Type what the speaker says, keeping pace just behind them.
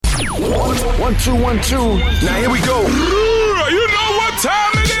One, two, 1, 2. Now here we go. You know what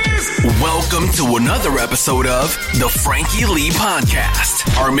time it is. Welcome to another episode of the Frankie Lee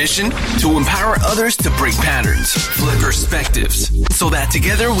Podcast. Our mission, to empower others to break patterns, flip perspectives, so that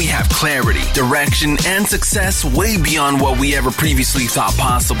together we have clarity, direction, and success way beyond what we ever previously thought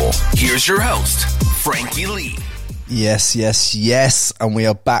possible. Here's your host, Frankie Lee. Yes. And we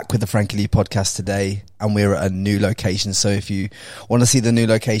are back with the Frankie Lee Podcast today, and we're at a new location. So if you want to see the new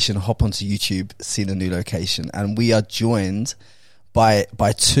location, hop onto YouTube, see the new location. And we are joined by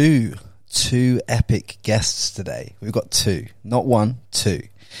two epic guests today. We've got two, not one, two.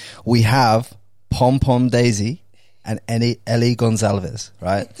 We have Pom Pom Daisy and Ellie Gonsalves,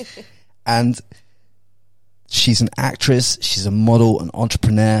 right? And she's an actress, she's a model, an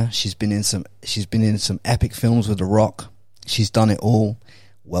entrepreneur. She's been in some epic films with The Rock. She's done it all.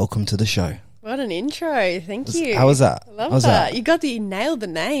 Welcome to the show. What an intro. Thank you. How was that? I love that. You nailed the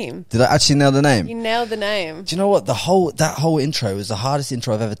name. Did I actually nail the name? You nailed the name. Do you know what? That whole intro was the hardest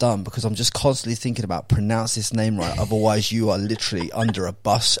intro I've ever done, because I'm just constantly thinking about pronounce this name right. Otherwise you are literally under a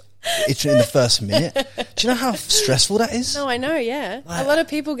bus. It's in the first minute. Do you know how stressful that is? No, I know, yeah. A lot of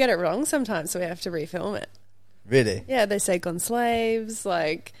people get it wrong sometimes, so we have to refilm it. Really? Yeah, they say Gonsalves,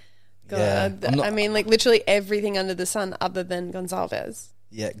 like, Yeah, literally everything under the sun other than Gonsalves.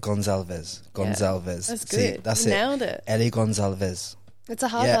 Yeah, Gonsalves. Yeah, that's good. See, that's you it. Nailed it. Ellie Gonsalves. It's a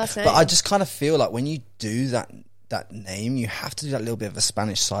hard last name. But I just kind of feel like when you do that name, you have to do that little bit of a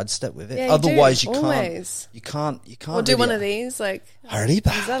Spanish sidestep with it. Yeah, otherwise you can't. You can't. Or do one of these, like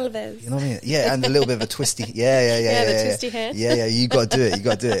Gonsalves. You know what I mean? Yeah, and a little bit of a twisty. Yeah. The twisty hand. Yeah. You got to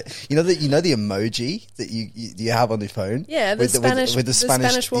do it. You know the emoji that you have on your phone. Yeah, the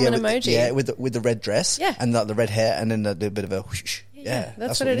Spanish woman emoji. Yeah, with the red dress. Yeah, and the red hair, and then a little bit of a whoosh. Yeah,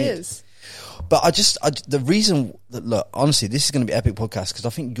 that's what it is. But the reason that, look, honestly, this is going to be an epic podcast because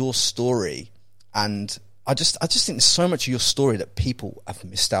I think your story, and I just think there's so much of your story that people have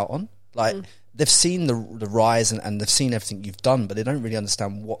missed out on. Like they've seen the rise and they've seen everything you've done, but they don't really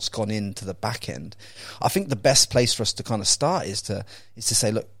understand what's gone into the back end. I think the best place for us to kind of start is to say,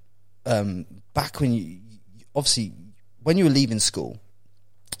 look, back when you obviously when you were leaving school,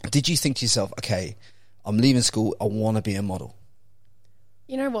 did you think to yourself, okay, I'm leaving school, I want to be a model?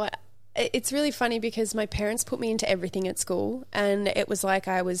 You know what? It's really funny because my parents put me into everything at school, and it was like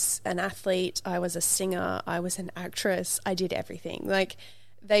I was an athlete, I was a singer, I was an actress, I did everything. Like,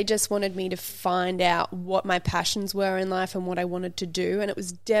 they just wanted me to find out what my passions were in life and what I wanted to do, and it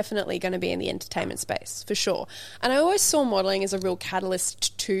was definitely going to be in the entertainment space, for sure. And I always saw modelling as a real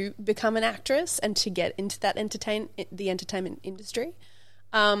catalyst to become an actress and to get into that the entertainment industry.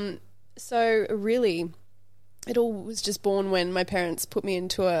 So really, it all was just born when my parents put me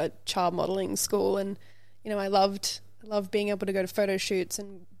into a child modelling school, and I loved being able to go to photo shoots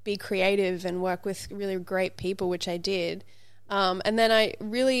and be creative and work with really great people, which I did. And then I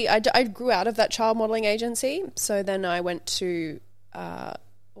grew out of that child modelling agency, so then I went to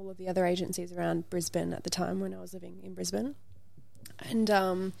all of the other agencies around Brisbane at the time when I was living in Brisbane. And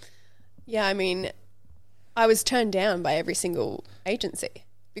I was turned down by every single agency,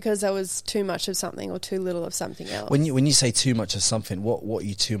 because I was too much of something or too little of something else. When you say too much of something, what are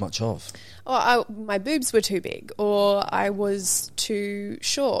you too much of? My boobs were too big, or I was too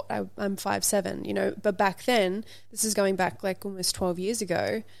short. I'm 5'7", But back then, this is going back like almost 12 years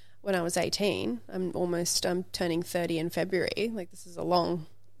ago, when I was 18. I'm turning 30 in February. Like, this is a long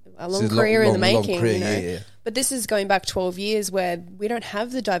career in the making. Long career, yeah. But this is going back 12 years where we don't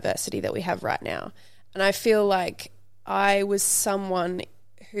have the diversity that we have right now. And I feel like I was someone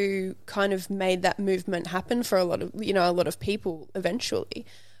who kind of made that movement happen for a lot of people eventually.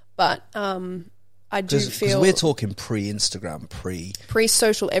 But I do feel... Because we're talking pre-Instagram,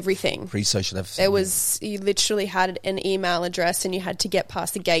 pre-social everything. Pre-social everything. You literally had an email address, and you had to get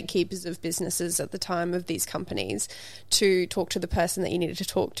past the gatekeepers of businesses at the time of these companies to talk to the person that you needed to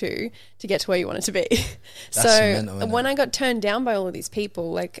talk to get to where you wanted to be. So mental, when I got turned down by all of these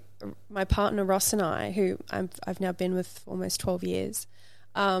people, like my partner Ross and I, who I've now been with for almost 12 years...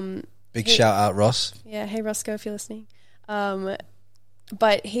 Big shout out, Ross. Yeah, hey Roscoe, if you're listening.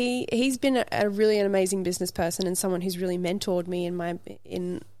 But he's been a really an amazing business person, and someone who's really mentored me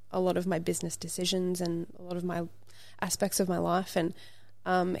in a lot of my business decisions and a lot of my aspects of my life. And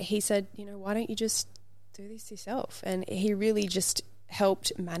he said, why don't you just do this yourself? And he really just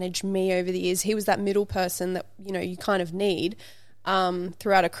helped manage me over the years. He was that middle person that you kind of need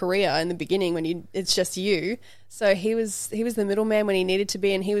throughout a career in the beginning when it's just you. So he was the middleman when he needed to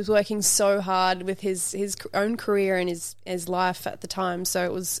be, and he was working so hard with his own career and his life at the time. So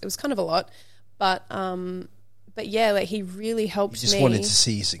it was kind of a lot, but But yeah, like he really helped me. He just wanted to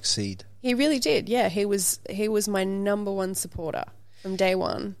see you succeed. He really did. Yeah, he was my number one supporter from day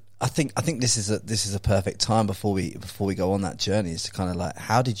one. I think this is a perfect time before we go on that journey, is to kind of like,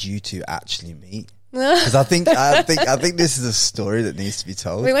 how did you two actually meet? Because I think this is a story that needs to be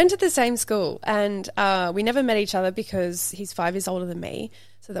told. We went to the same school, and we never met each other because he's 5 years older than me,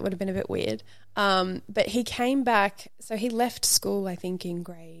 so that would have been a bit weird. But he came back, so he left school, I think, in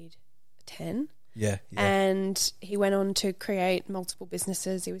grade 10. Yeah. And he went on to create multiple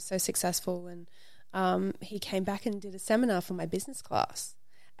businesses. He was so successful, and he came back and did a seminar for my business class.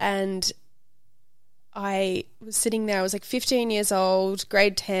 And I was sitting there, I was like 15 years old,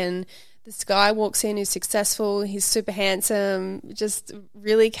 grade 10. This guy walks in who's successful, he's super handsome, just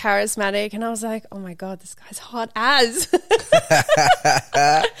really charismatic. And I was like, oh my God, this guy's hot as.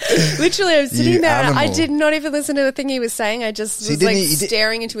 Literally, I was sitting there and I did not even listen to the thing he was saying. I just was like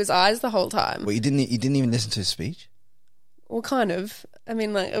staring into his eyes the whole time. Well, you didn't even listen to his speech? Well, kind of. I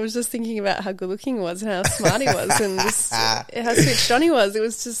mean, like, I was just thinking about how good looking he was and how smart he was and just how switched on he was. It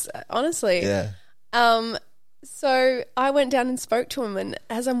was just, honestly. Yeah. So I went down and spoke to him, and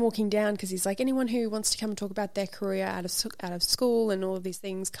as I'm walking down, because he's like, anyone who wants to come and talk about their career out of school and all of these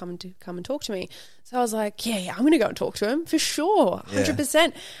things, come and talk to me. So I was like, yeah, I'm going to go and talk to him for sure,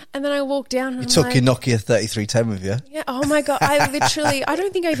 100%. And then I walked down and you took your Nokia 3310 with you? Yeah. Oh my God. I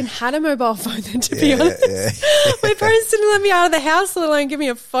don't think I even had a mobile phone then, to be honest. Yeah. My parents didn't let me out of the house, let alone give me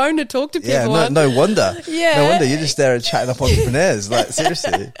a phone to talk to people on. No wonder. Yeah. No wonder. You're just there and chatting up entrepreneurs. Like,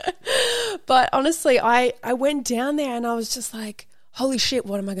 seriously. But honestly, I went down there and I was just like, holy shit,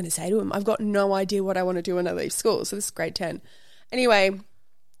 what am I going to say to him? I've got no idea what I want to do when I leave school. So this is grade 10. Anyway,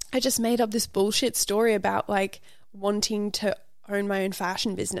 I just made up this bullshit story about like wanting to own my own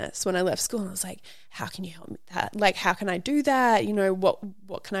fashion business when I left school. And I was like, how can you help me with that? Like, how can I do that? You know, what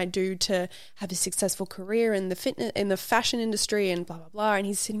can I do to have a successful career in the fitness, in the fashion industry, and blah, blah, blah. And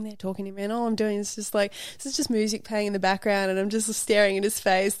he's sitting there talking to me, and all I'm doing is just like, this is just music playing in the background, and I'm just staring at his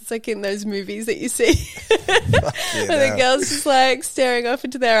face. It's like in those movies that you see. And the girl's just like staring off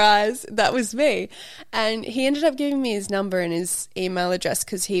into their eyes. That was me. And he ended up giving me his number and his email address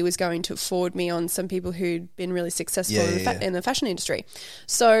because he was going to forward me on some people who'd been really successful in the fashion industry.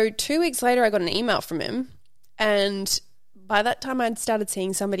 So 2 weeks later, I got an email from him, and by that time I'd started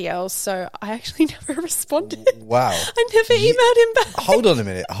seeing somebody else, so I actually never responded. Wow. I never emailed him back. Hold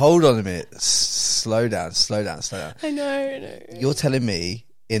on a minute. Slow down. I know. You're telling me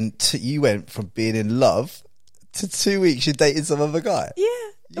you went from being in love to 2 weeks you're dating some other guy? Yeah.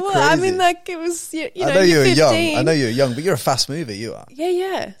 You're well, crazy. I mean, like, it was, you know, I know you were 15. young. I know you were young, but you're a fast mover, you are.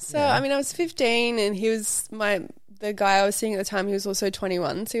 Yeah. So, I mean, I was 15, and he was the guy I was seeing at the time, he was also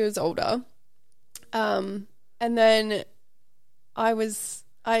 21, so he was older. And then I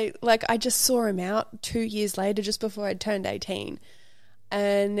just saw him out 2 years later, just before I'd turned 18.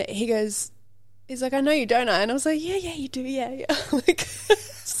 And he's like, I know you, don't I? And I was like, yeah, you do, yeah. Like,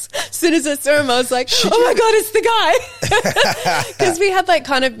 as soon as I saw him, I was like, oh my God, it's the guy. Because we had like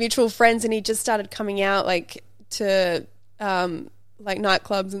kind of mutual friends, and he just started coming out like to like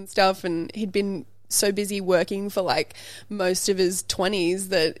nightclubs and stuff, and he'd been so busy working for like most of his 20s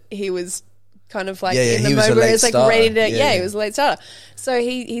that he was kind of like in the mode where he was like ready to he was a late starter. So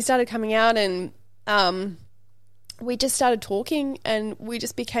he started coming out, and we just started talking, and we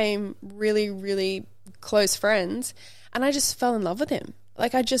just became really, really close friends, and I just fell in love with him.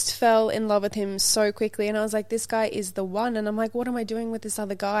 Like, I just fell in love with him so quickly, and I was like, this guy is the one. And I'm like, what am I doing with this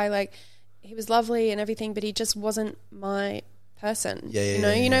other guy? Like, he was lovely and everything, but he just wasn't my person.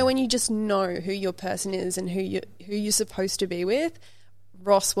 You know when you just know who your person is and who you're supposed to be with.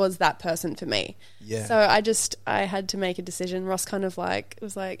 Ross was that person for me. Yeah. So I had to make a decision. Ross kind of like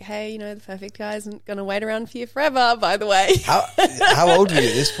was like, hey, you know, the perfect guy isn't going to wait around for you forever, by the way. How old were you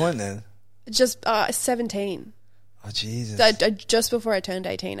at this point then? Just 17. Oh, Jesus. Just before I turned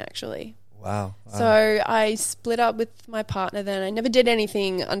 18, actually. Wow. So I split up with my partner then. I never did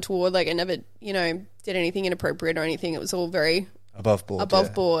anything untoward. Like, I never, you know, did anything inappropriate or anything. It was all very above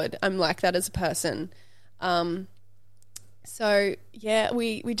board. I'm like that as a person. So yeah,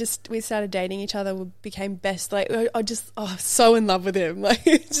 we started dating each other. We became best. Like, so in love with him. Like,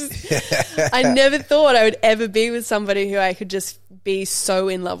 I never thought I would ever be with somebody who I could just be so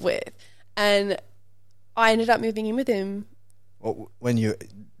in love with. And I ended up moving in with him. When you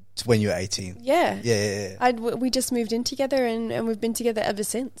were 18? Yeah. We just moved in together, and we've been together ever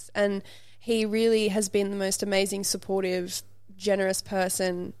since. And he really has been the most amazing, supportive, generous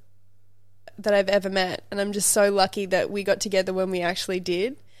person that I've ever met. And I'm just so lucky that we got together when we actually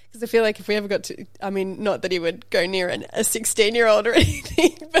did, Because I feel like if we ever got to, I mean, not that he would go near a 16-year-old or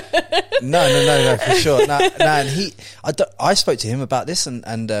anything, but No, for sure. No, and I spoke to him about this, and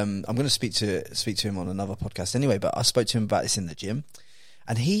I'm going to speak to him on another podcast anyway. But I spoke to him about this in the gym,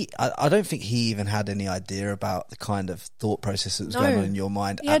 and I don't think he even had any idea about the kind of thought process that was going on in your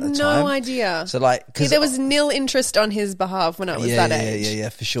mind at the time. He had no idea. So like, there was nil interest on his behalf when I was that age. Yeah,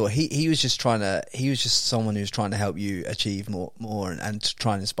 for sure. He was just someone who was trying to help you achieve more and to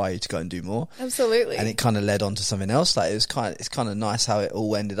try and inspire you to go and do more. Absolutely. And it kind of led on to something else. Like it's kind of nice how it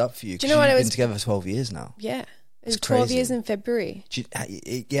all ended up for you. Do you know what you've been together for 12 years now. Yeah. It was 12 years in February.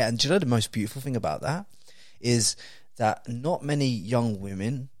 Yeah, and do you know the most beautiful thing about that is that not many young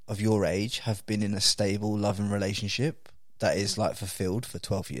women of your age have been in a stable, loving relationship that is like fulfilled for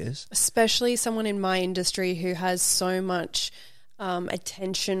 12 years. Especially someone in my industry who has so much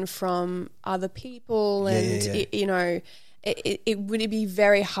attention from other people, and you know, it would be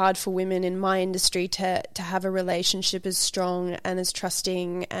very hard for women in my industry to have a relationship as strong and as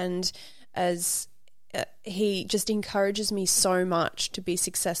trusting and as he just encourages me so much to be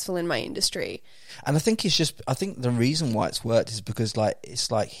successful in my industry. And I think I think the reason why it's worked is because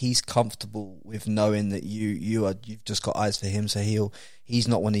it's like he's comfortable with knowing that you've just got eyes for him, so he's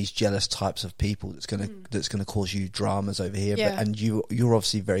not one of these jealous types of people that's gonna cause you dramas over here. Yeah. And you're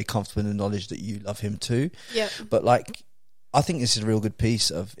obviously very comfortable in the knowledge that you love him too. Yeah. But like, I think this is a real good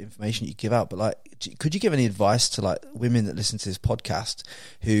piece of information you give out. But like, could you give any advice to like women that listen to this podcast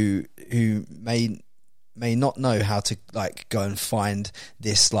who may not know how to like go and find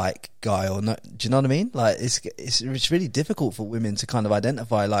this like guy or not? Do you know what I mean? Like it's really difficult for women to kind of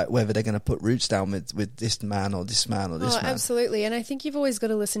identify like whether they're going to put roots down with this man or this man or this man. Absolutely. And I think you've always got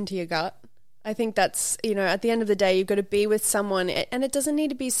to listen to your gut. I think that's, you know, at the end of the day, you've got to be with someone, and it doesn't need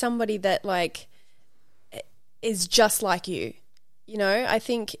to be somebody that like is just like you. You know, I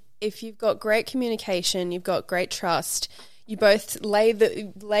think if you've got great communication, you've got great trust, you both lay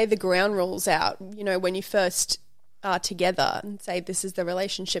the ground rules out, you know, when you first are together and say, this is the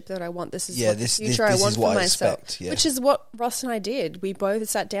relationship that I want, this is what the future I want for myself. Which is what Ross and I did. We both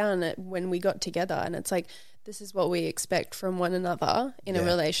sat down when we got together, and it's like, this is what we expect from one another in a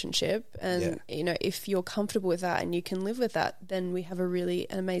relationship. And, you know, if you're comfortable with that and you can live with that, then we have an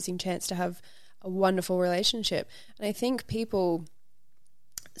amazing chance to have a wonderful relationship. And I think people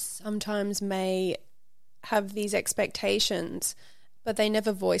sometimes may have these expectations, but they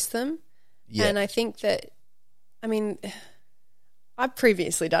never voice them. Yeah. And I think that, I mean, I've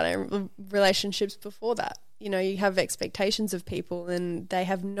previously done relationships before that. You know, you have expectations of people and they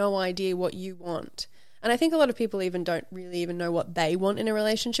have no idea what you want. And I think a lot of people don't really even know what they want in a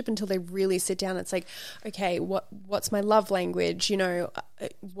relationship until they really sit down. It's like, okay, what's my love language? You know,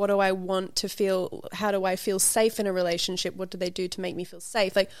 what do I want to feel? How do I feel safe in a relationship? What do they do to make me feel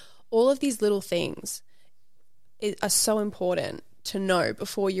safe? Like, all of these little things are so important to know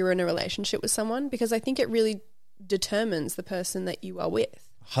before you're in a relationship with someone, because I think it really determines the person that you are with.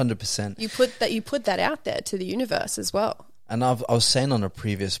 100%. You put that out there to the universe as well. And I was saying on a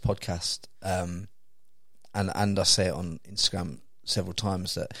previous podcast, and I say it on Instagram several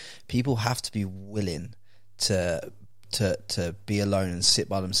times, that people have to be willing to be alone and sit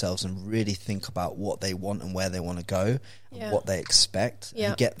by themselves and really think about what they want and where they want to go and what they expect,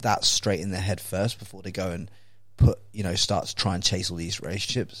 and get that straight in their head first before they go and start to try and chase all these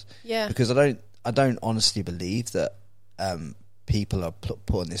relationships. Yeah. Because I don't honestly believe that people are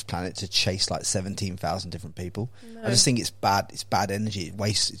put on this planet to chase like 17,000 different people. No. I just think it's bad energy.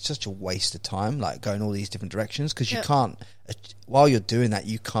 It's such a waste of time, like going all these different directions, because you can't, while you're doing that,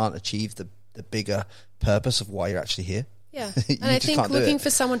 you can't achieve the bigger purpose of why you're actually here. Yeah. And I think looking for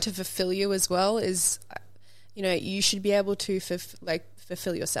someone to fulfill you as well is, you know, you should be able to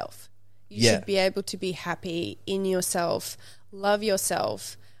fulfill yourself. You should be able to be happy in yourself, love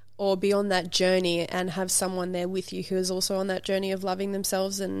yourself, or be on that journey and have someone there with you who is also on that journey of loving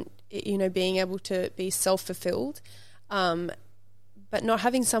themselves and, you know, being able to be self-fulfilled. But not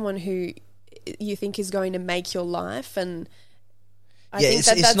having someone who you think is going to make your life. And I think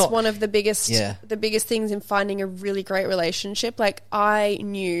that's one of the biggest things in finding a really great relationship. Like, I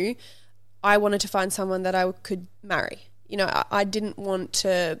knew I wanted to find someone that I could marry. You know, I didn't want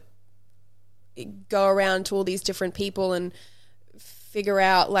to go around to all these different people and figure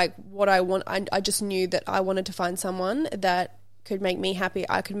out like what I want. I just knew that I wanted to find someone that could make me happy,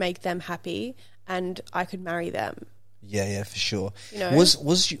 I could make them happy, and I could marry them. Yeah, for sure. You know?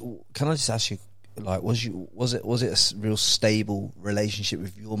 Was you? Can I just ask you, like, was it a real stable relationship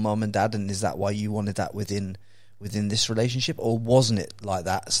with your mum and dad, and is that why you wanted that within within this relationship, or wasn't it like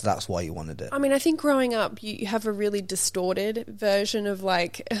that? So that's why you wanted it. I mean, I think growing up, you have a really distorted version of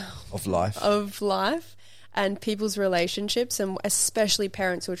of life and people's relationships, and especially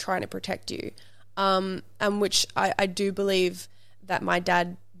parents who are trying to protect you. And which I do believe that my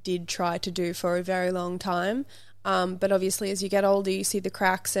dad did try to do for a very long time. But obviously, as you get older, you see the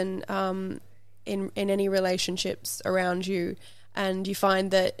cracks in any relationships around you, and you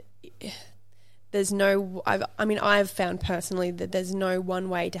find that I've found personally that there's no one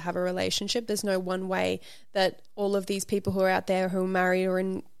way to have a relationship. There's no one way that all of these people who are out there who are married or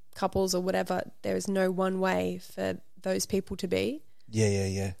in couples or whatever, there is no one way for those people to be.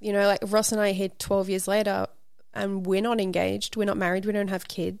 Yeah. You know, like Ross and I are here 12 years later, and we're not engaged, we're not married, we don't have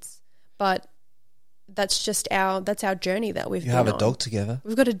kids, but that's just our journey that we've been on. You have a dog together.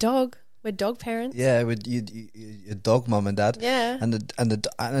 We've got a dog. We're dog parents. Yeah, with your dog mum and dad. Yeah. And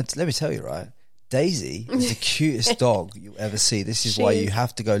let me tell you, right, Daisy is the cutest dog you'll ever see. This is why you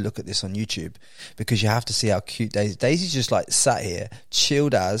have to go look at this on YouTube, because you have to see how cute Daisy's just like sat here,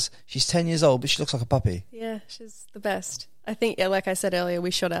 chilled as. She's 10 years old, but she looks like a puppy. Yeah, she's the best. I think, like I said earlier,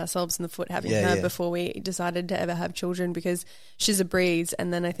 we shot ourselves in the foot having her before we decided to ever have children, because she's a breeze.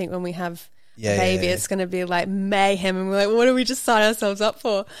 And then I think when we have a baby, it's going to be like mayhem, and we're like, what did we just sign ourselves up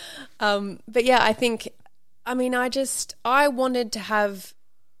for? But yeah, I wanted to have...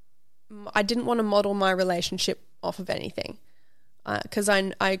 I didn't want to model my relationship off of anything, because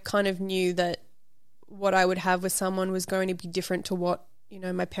I kind of knew that what I would have with someone was going to be different to what, you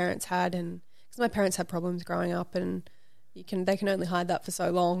know, my parents had, and because my parents had problems growing up, and they can only hide that for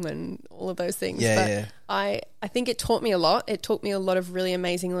so long, and all of those things. I think it taught me a lot. It taught me a lot of really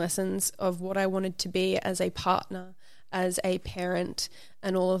amazing lessons of what I wanted to be as a partner, as a parent,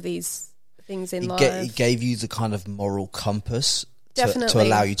 and all of these things in life. It gave you the kind of moral compass to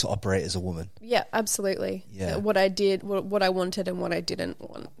allow you to operate as a woman. Yeah, absolutely. Yeah. What I did, what I wanted, and what I didn't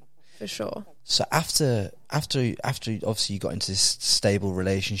want, for sure. So after obviously you got into this stable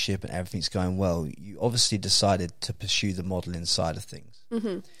relationship and everything's going well, you obviously decided to pursue the modelling side of things.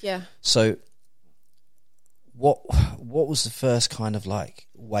 Mm-hmm. Yeah. So what was the first kind of like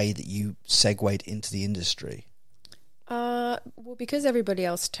way that you segued into the industry? Well, because everybody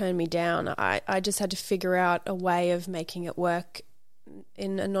else turned me down, I just had to figure out a way of making it work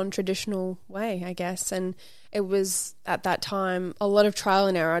in a non-traditional way, I guess. And it was at that time a lot of trial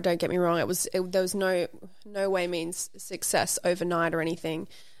and error. Don't get me wrong. There was no way means success overnight or anything.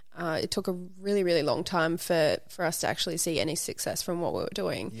 It took a really, really long time for us to actually see any success from what we were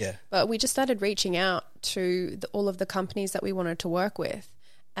doing. Yeah. But we just started reaching out to all of the companies that we wanted to work with,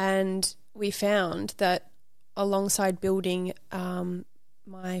 and we found that alongside building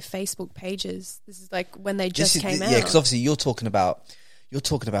my Facebook pages, this is like when they just came out. Yeah, because obviously you're talking about what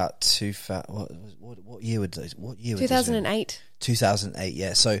year would 2008. 2008,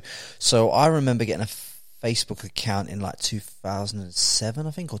 yeah. So I remember getting a Facebook account in like 2007,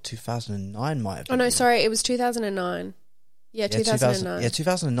 I think, or 2009 might have been. Oh no, sorry, it was 2009. Yeah, 2009.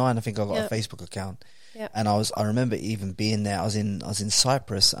 2009. I think I got a Facebook account. Yeah. And I remember even being there. I was in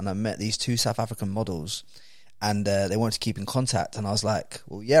Cyprus, and I met these two South African models. And they wanted to keep in contact, and I was like,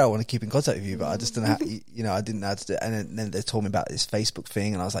 "Well, yeah, I want to keep in contact with you, but I just didn't have, I didn't know how to do it." And then they told me about this Facebook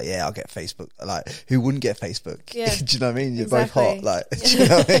thing, and I was like, "Yeah, I'll get Facebook." Like, who wouldn't get Facebook? Yeah. Do you know what I mean? You're exactly. both hot, like, do you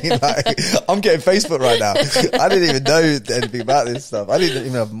know what I mean? Like, I'm getting Facebook right now. I didn't even know anything about this stuff. I didn't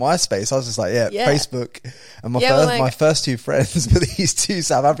even have MySpace. I was just like, Facebook. And my first two friends were these two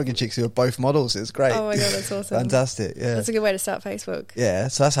South African chicks who were both models. It was great. Oh my god, that's awesome! Fantastic. Yeah, that's a good way to start Facebook. Yeah,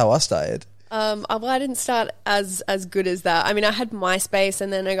 so that's how I started. Well, I didn't start as good as that. I mean, I had MySpace,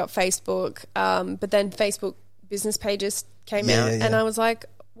 and then I got Facebook, but then Facebook business pages came out, and I was like,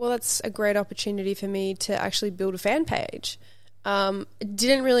 well, that's a great opportunity for me to actually build a fan page.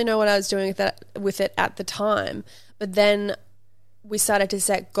 Didn't really know what I was doing with it at the time, but then we started to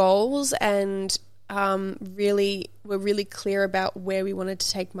set goals, and were really clear about where we wanted to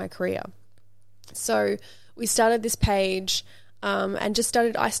take my career. So we started this page. And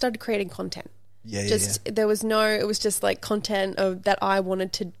I started creating content. It was just like content that I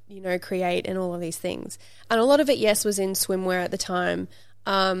wanted to, create, and all of these things. And a lot of it, yes, was in swimwear at the time.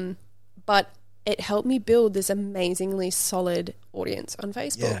 But it helped me build this amazingly solid audience on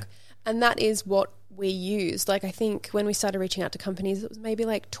Facebook. Yeah. And that is what we used. Like, I think when we started reaching out to companies, it was maybe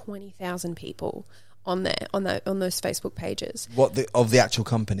like 20,000 people on there, on those Facebook pages. Of the actual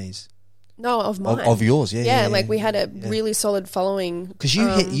companies? No, of mine. Of yours, yeah. Like we had a really solid following. Because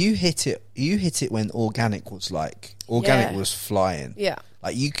you hit it when organic was was flying. Yeah.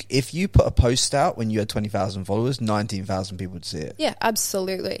 Like if you put a post out when you had 20,000 followers, 19,000 people would see it. Yeah,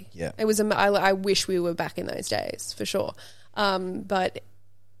 absolutely. Yeah. It was, I wish we were back in those days for sure. But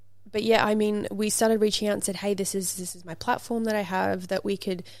yeah, I mean, we started reaching out and said, hey, this is my platform that I have that we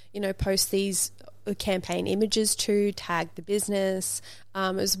could, post these campaign images to, tag the business.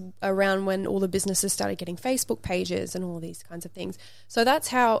 It was around when all the businesses started getting Facebook pages and all these kinds of things. So that's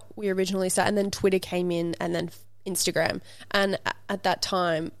how we originally started. And then Twitter came in, and then Instagram. And at that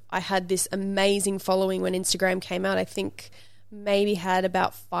time, I had this amazing following when Instagram came out. I think maybe had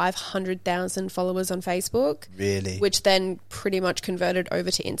about 500,000 followers on Facebook. Really? Which then pretty much converted over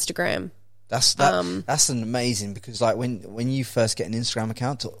to Instagram. That's an amazing, because like when you first get an Instagram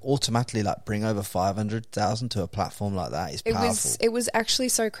account, to automatically like bring over 500,000 to a platform like that is powerful. It was actually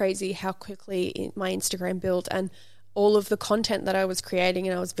so crazy how quickly my Instagram built, and all of the content that I was creating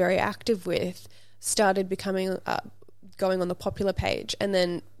and I was very active with started becoming going on the popular page. And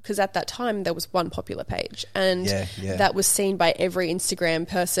then because at that time there was one popular page, and that was seen by every Instagram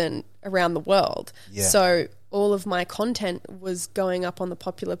person around the world. So all of my content was going up on the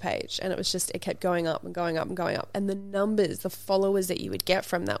popular page, and it kept going up and going up and going up. And the numbers, the followers that you would get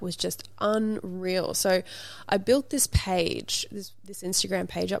from that was just unreal. So I built this page, this Instagram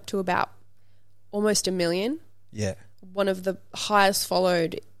page, up to about almost 1 million. Yeah. One of the highest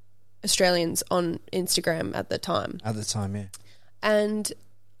followed Australians on Instagram at the time. Yeah. And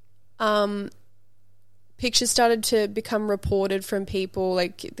pictures started to become reported from people,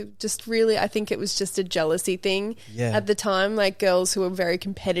 like just really, I think it was just a jealousy thing at the time. Like girls who were very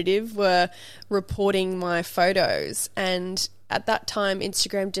competitive were reporting my photos, and at that time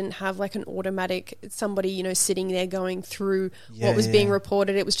Instagram didn't have like an automatic somebody sitting there going through what was being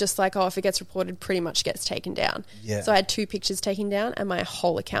reported. It was just like, if it gets reported, pretty much gets taken down. So I had 2 pictures taken down and my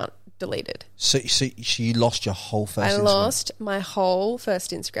whole account deleted. So you lost your whole first Instagram? I lost my whole first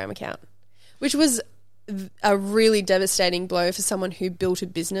Instagram account, which was a really devastating blow for someone who built a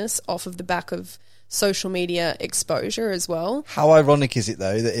business off of the back of social media exposure as well. How ironic is it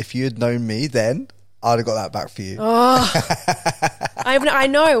though that if you had known me then, I'd have got that back for you. I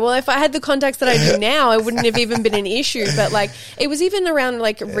know. Well, if I had the contacts that I do now, it wouldn't have even been an issue. But like, it was even around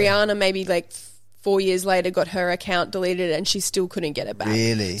like Rihanna, maybe like 4 years later, got her account deleted and she still couldn't get it back.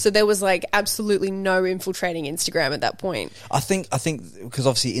 Really? So there was like absolutely no infiltrating Instagram at that point. I think because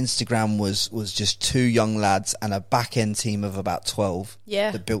obviously Instagram was just 2 young lads and a back end team of about 12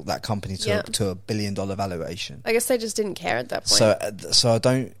 that built that company to a $1 billion valuation. I guess they just didn't care at that point. So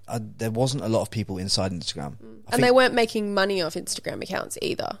there wasn't a lot of people inside Instagram. And they weren't making money off Instagram accounts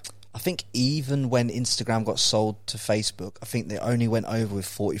either. I think even when Instagram got sold to Facebook, I think they only went over with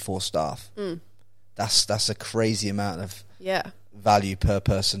 44 staff. That's a crazy amount of value per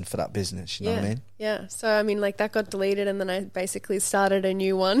person for that business. You know what I mean? Yeah. So I mean, like that got deleted, and then I basically started a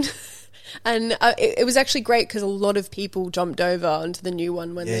new one, and it was actually great because a lot of people jumped over onto the new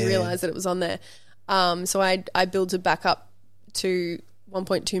one when they realized that it was on there. So I built it back up to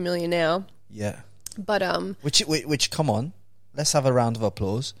 1.2 million now. Yeah. But which come on. Let's have a round of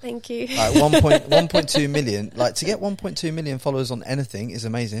applause. Thank you. Like 1.2 million. Like to get 1.2 million followers on anything is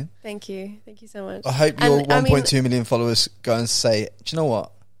amazing. Thank you. Thank you so much. I hope your 1.2 million followers go and say, do you know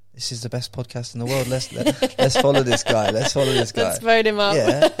what? This is the best podcast in the world. Let's follow this guy. Let's follow this guy. Let's vote him up.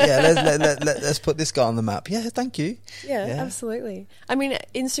 Let's put this guy on the map. Yeah, thank you. Yeah, absolutely. I mean,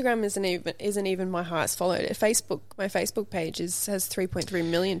 Instagram isn't even my highest followed. My Facebook page has 3.3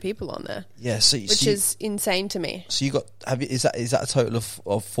 million people on there. Yeah, which is insane to me. So you got is that a total of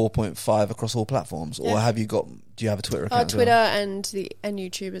 4.5 across all platforms, or do you have a Twitter account? Twitter and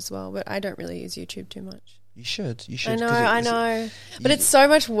YouTube as well, but I don't really use YouTube too much. You should. I know. But it's so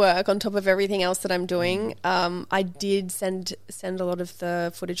much work on top of everything else that I'm doing. I did send a lot of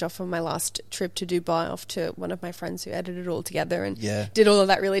the footage off from my last trip to Dubai off to one of my friends who edited it all together and did all of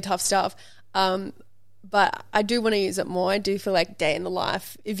that really tough stuff. But I do want to use it more. I do feel like day in the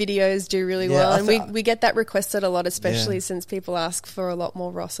life videos do really well. And we get that requested a lot, especially since people ask for a lot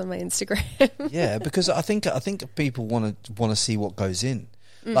more Ross on my Instagram. Yeah, because I think people want to see what goes in.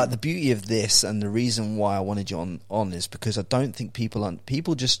 Like the beauty of this, and the reason why I wanted you on is because I don't think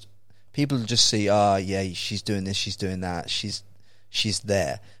people just see, she's doing this, she's doing that, she's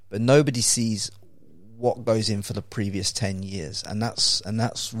there, but nobody sees what goes in for the previous 10 years, and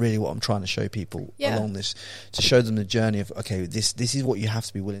that's really what I'm trying to show people along this, to show them the journey of this is what you have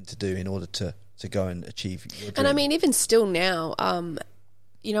to be willing to do in order to go and achieve your dream. And I mean, even still now,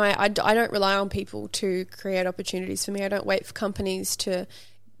 I don't rely on people to create opportunities for me. I don't wait for companies to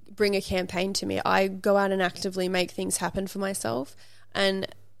bring a campaign to me. I go out and actively make things happen for myself. And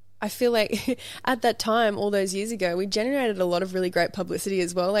I feel like at that time, all those years ago, we generated a lot of really great publicity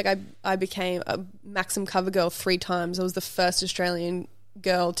as well. Like I became a Maxim cover girl 3 times. I was the first Australian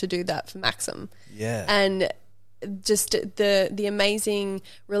girl to do that for Maxim. Yeah. And just the amazing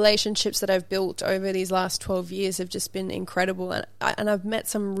relationships that I've built over these last 12 years have just been incredible. And I've met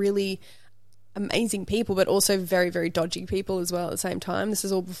some really amazing people, but also very, very dodgy people as well at the same time. This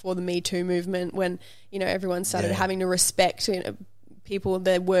is all before the Me Too movement, when, you know, everyone started having to respect, you know, people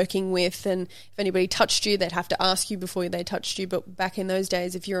they're working with, and if anybody touched you, they'd have to ask you before they touched you. But back in those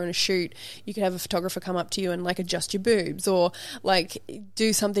days, if you're on a shoot, you could have a photographer come up to you and like adjust your boobs or like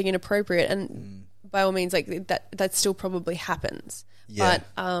do something inappropriate. And by all means, like that still probably happens. Yeah.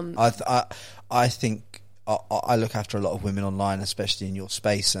 But I think I look after a lot of women online, especially in your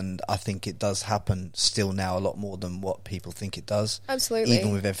space, and I think it does happen still now a lot more than what people think it does. Absolutely.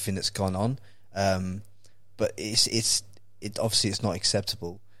 Even with everything that's gone on. But it obviously it's not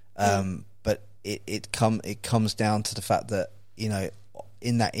acceptable. But it comes down to the fact that, you know,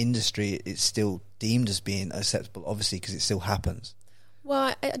 in that industry it's still deemed as being acceptable, obviously, because it still happens.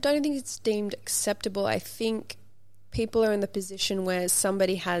 Well, I don't think it's deemed acceptable. I think people are in the position where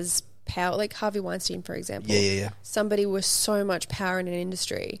somebody has power, like Harvey Weinstein, for example. Yeah. Somebody with so much power in an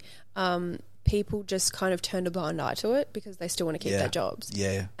industry, people just kind of turned a blind eye to it because they still want to keep their jobs.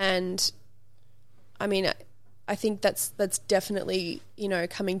 Yeah. And I mean, I think that's definitely, you know,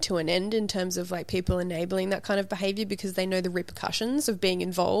 coming to an end in terms of like people enabling that kind of behavior because they know the repercussions of being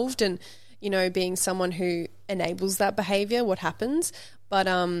involved and, you know, being someone who enables that behavior, what happens. But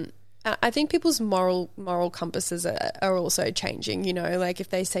I think people's moral compasses are also changing, you know, like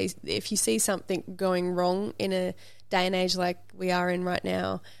if you see something going wrong in a day and age like we are in right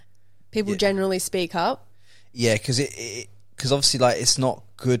now, people generally speak up. Yeah, because obviously, like, it's not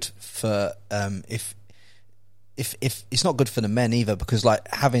good for if it's not good for the men either, because like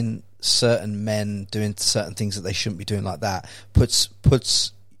having certain men doing certain things that they shouldn't be doing like that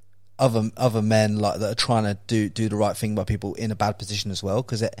puts other men like that are trying to do the right thing by people in a bad position as well,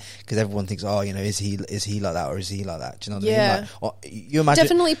 because everyone thinks, oh, you know, is he like that or is he like that? Do you know what I mean? Like, you imagine,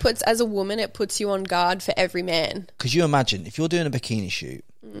 definitely puts, as a woman, it puts you on guard for every man. Because you imagine if you're doing a bikini shoot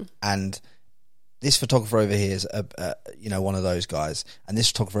and this photographer over here is you know, one of those guys, and this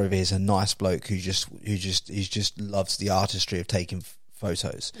photographer over here is a nice bloke who just loves the artistry of taking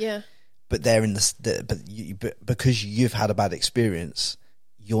photos. Yeah. But they're in but because you've had a bad experience,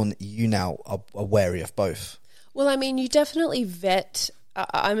 you now are wary of both. Well, I mean, you definitely vet.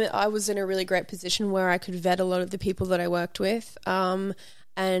 I was in a really great position where I could vet a lot of the people that I worked with,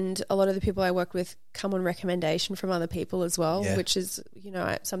 and a lot of the people I worked with come on recommendation from other people as well, which is, you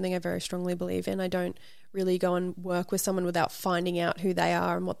know, something I very strongly believe in. I don't really go and work with someone without finding out who they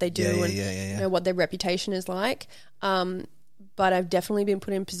are and what they do you know, what their reputation is like. But I've definitely been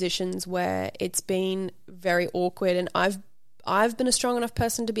put in positions where it's been very awkward, and I've been a strong enough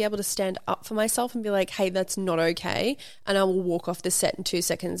person to be able to stand up for myself and be like, hey, that's not okay, and I will walk off the set in 2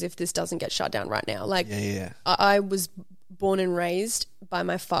 seconds if this doesn't get shut down right now. Like, I was born and raised by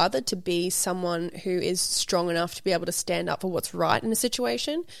my father to be someone who is strong enough to be able to stand up for what's right in a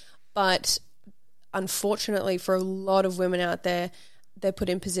situation. But unfortunately for a lot of women out there, they're put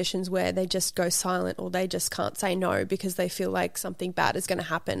in positions where they just go silent, or they just can't say no because they feel like something bad is going to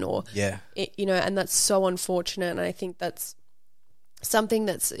happen, or you know, and that's so unfortunate. And I think that's something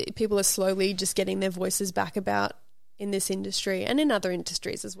that's people are slowly just getting their voices back about in this industry and in other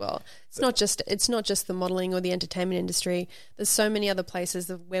industries as well. It's not just the modeling or the entertainment industry. There's so many other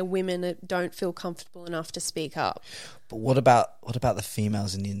places where women don't feel comfortable enough to speak up. But what about the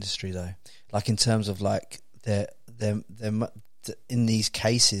females in the industry though? Like, in terms of like they're in these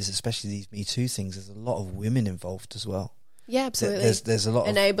cases, especially these Me Too things, there's a lot of women involved as well. Yeah, absolutely. There's a lot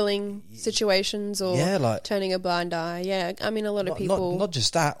enabling of situations, or like turning a blind eye. Yeah, I mean, a lot of people. Not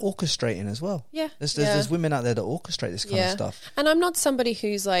just that, orchestrating as well. Yeah, there's women out there that orchestrate this kind of stuff. And I'm not somebody who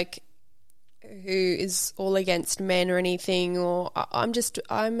is all against men or anything, or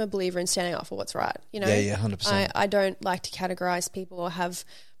I'm a believer in standing up for what's right. You know, 100%. I don't like to categorize people or have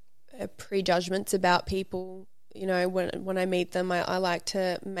prejudgments about people. You know, when I meet them, I like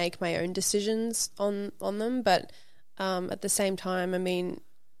to make my own decisions on them, but. At the same time, I mean,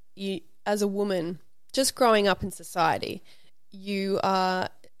 you as a woman, just growing up in society, you are,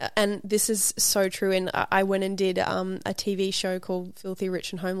 and this is so true. And I went and did a TV show called Filthy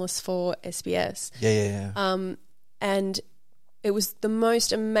Rich and Homeless for SBS. And it was the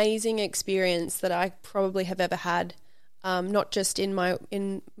most amazing experience that I probably have ever had, not just in my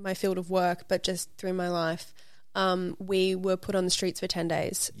field of work, but just through my life. we were put on the streets for 10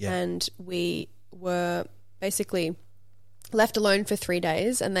 days and we were basically left alone for 3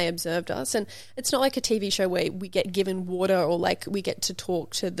 days and they observed us. And it's not like a TV show where we get given water or like we get to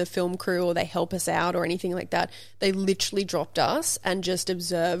talk to the film crew or they help us out or anything like that. They literally dropped us and just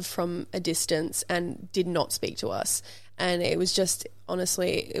observed from a distance and did not speak to us. And it was just,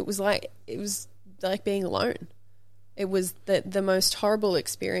 honestly, it was like being alone. It was the most horrible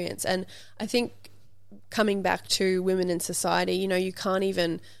experience. And I think coming back to women in society, you know, you can't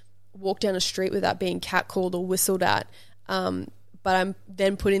even walk down a street without being catcalled or whistled at. But I'm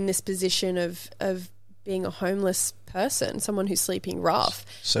then put in this position of being a homeless person, someone who's sleeping rough.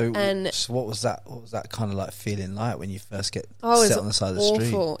 So what was that? What was that kind of like feeling like when you first get set on the side of the street?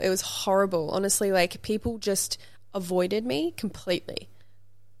 Awful. It was horrible. Honestly, like people just avoided me completely.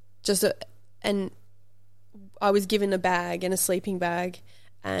 And I was given a bag and a sleeping bag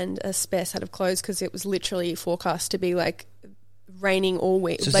and a spare set of clothes because it was literally forecast to be like raining all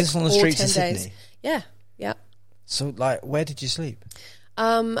week. So like is this on the all streets 10 of days. Sydney? Yeah. So, like, where did you sleep?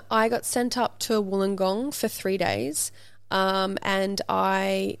 I got sent up to Wollongong for 3 days, and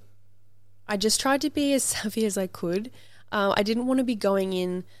I just tried to be as savvy as I could. I didn't want to be going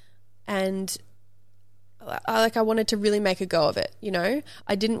in and I wanted to really make a go of it, you know?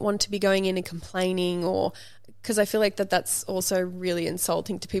 I didn't want to be going in and complaining or because I feel like that's also really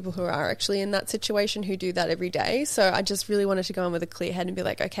insulting to people who are actually in that situation who do that every day. So I just really wanted to go in with a clear head and be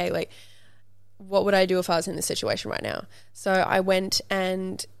like, okay, like, what would I do if I was in this situation right now? So I went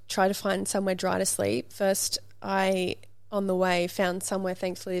and tried to find somewhere dry to sleep. First, I, on the way, found somewhere,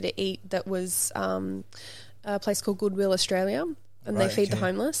 thankfully, to eat that was a place called Goodwill Australia, and they feed the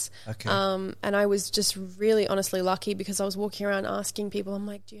homeless. Okay. And I was just really honestly lucky because I was walking around asking people, I'm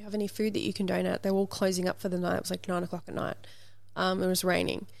like, do you have any food that you can donate? They're all closing up for the night. It was like 9 o'clock at night. It was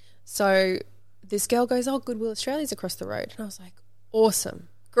raining. So this girl goes, oh, Goodwill Australia's across the road. And I was like, awesome.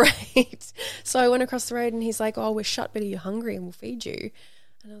 Great. So I went across the road and he's like, oh, we're shut, but are you hungry and we'll feed you?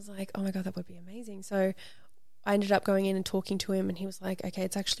 And I was like, oh my God, that would be amazing. So I ended up going in and talking to him and he was like, okay,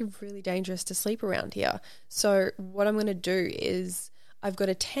 it's actually really dangerous to sleep around here. So what I'm going to do is I've got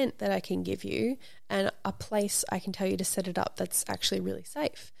a tent that I can give you and a place I can tell you to set it up that's actually really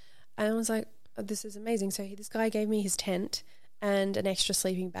safe. And I was like, oh, this is amazing. So this guy gave me his tent and an extra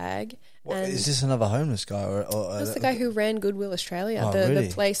sleeping bag. What, is this another homeless guy? Or that's the guy who ran Goodwill Australia, really?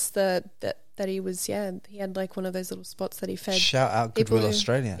 the place that he was, he had like one of those little spots that he fed. Shout out Goodwill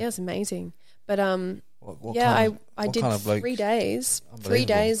Australia. Yeah, it's amazing. But I did kind of 3 days, 3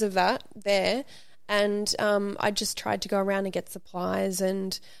 days of that there. And I just tried to go around and get supplies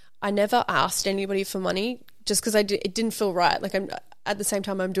and I never asked anybody for money just because it didn't feel right. Like at the same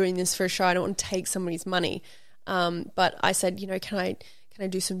time I'm doing this for a show, I don't want to take somebody's money. But I said, you know, can I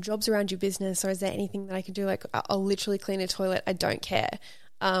do some jobs around your business or is there anything that I can do? Like I'll literally clean a toilet. I don't care.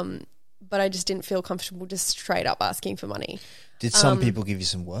 But I just didn't feel comfortable just straight up asking for money. Did some people give you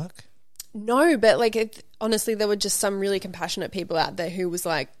some work? No, but like honestly, there were just some really compassionate people out there who was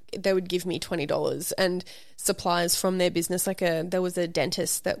like, they would give me $20 and supplies from their business. Like there was a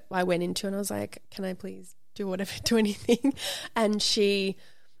dentist that I went into and I was like, can I please do anything? And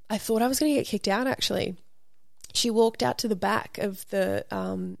I thought I was going to get kicked out actually. She walked out to the back of the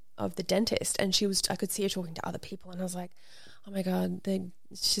dentist and I could see her talking to other people and I was like, oh my God,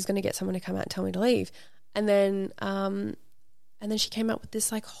 she's going to get someone to come out and tell me to leave. And then she came up with this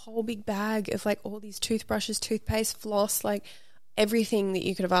like whole big bag of like all these toothbrushes, toothpaste, floss, like everything that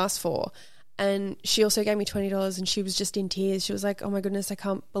you could have asked for. And she also gave me $20 and she was just in tears. She was like, oh my goodness, I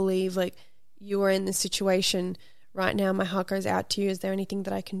can't believe like you are in this situation right now. My heart goes out to you. Is there anything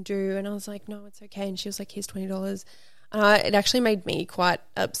that I can do? And I was like, no, it's okay. And she was like, here's $20. And it actually made me quite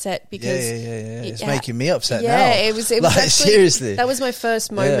upset because it's making me upset now. Yeah, it was like, actually, seriously. That was my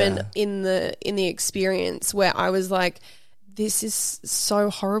first moment in the experience where I was like, this is so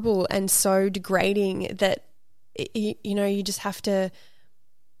horrible and so degrading that you know, you just have to,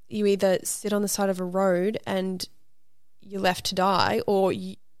 you either sit on the side of a road and you're left to die, or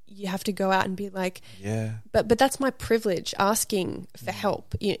you have to go out and be like, but that's my privilege, asking for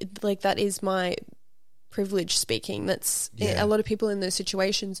help. Like that is my privilege speaking. That's a lot of people in those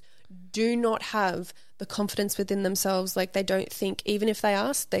situations do not have the confidence within themselves. Like they don't think, even if they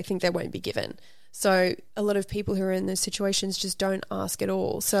ask, they think they won't be given. So a lot of people who are in those situations just don't ask at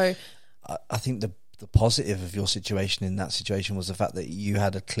all. So I think the positive of your situation in that situation was the fact that you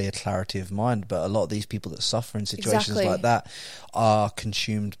had a clear clarity of mind. But a lot of these people that suffer in situations like that are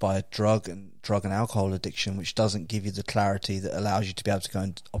consumed by drug and alcohol addiction, which doesn't give you the clarity that allows you to be able to go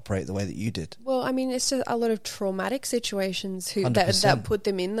and operate the way that you did. Well, I mean, it's just a lot of traumatic situations that put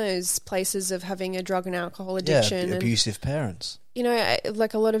them in those places of having a drug and alcohol addiction. Yeah, abusive parents. You know,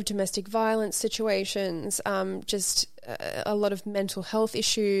 like a lot of domestic violence situations, just a lot of mental health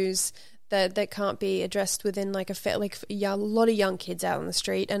issues that can't be addressed within like a lot of young kids out on the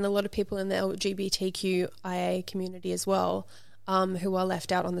street, and a lot of people in the LGBTQIA community as well, who are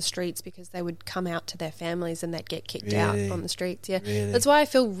left out on the streets because they would come out to their families and they'd get kicked out on the streets. Yeah, really? That's why I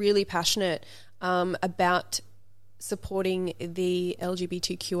feel really passionate about supporting the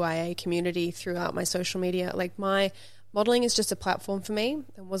LGBTQIA community throughout my social media. Like, my modelling is just a platform for me,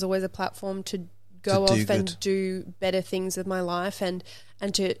 and was always a platform to go off and do better things with my life, and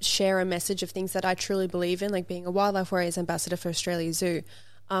to share a message of things that I truly believe in, like being a Wildlife Warriors ambassador for Australia Zoo,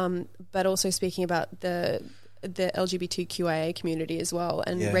 but also speaking about the LGBTQIA community as well,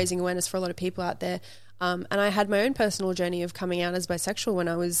 and raising awareness for a lot of people out there. And I had my own personal journey of coming out as bisexual when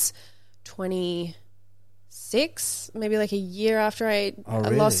I was 26, maybe like a year after I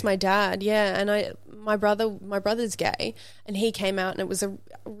lost my dad. Yeah, and my brother's gay, and he came out, and it was a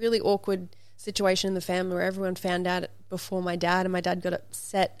really awkward situation in the family where everyone found out before my dad, and my dad got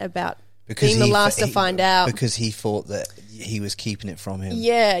upset about being the last to find out because he thought that he was keeping it from him.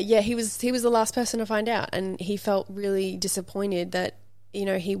 Yeah, he was the last person to find out, and he felt really disappointed that, you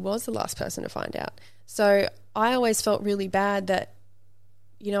know, he was the last person to find out. So I always felt really bad that,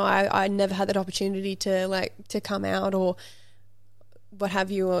 you know, I never had that opportunity to come out or what have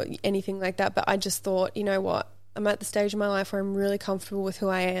you, or anything like that. But I just thought, you know what, I'm at the stage of my life where I'm really comfortable with who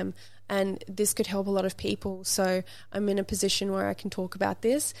I am, and this could help a lot of people. So I'm in a position where I can talk about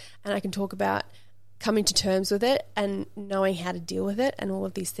this, and I can talk about coming to terms with it and knowing how to deal with it and all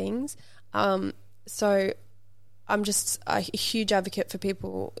of these things. So I'm just a huge advocate for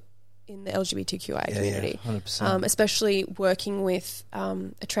people in the LGBTQI community, 100%. Especially working with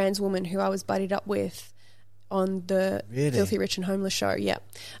a trans woman who I was buddied up with on the Filthy Rich and Homeless show. Yeah.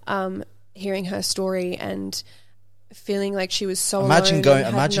 Hearing her story and feeling like she was so imagine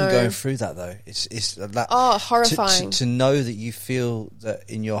alone. Going through that though. It's that, horrifying to know that you feel that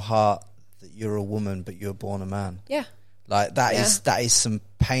in your heart that you're a woman but you're born a man. Yeah, like that is some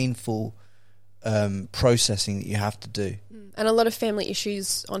painful processing that you have to do. And a lot of family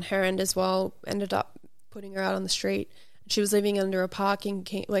issues on her end as well ended up putting her out on the street. She was living under a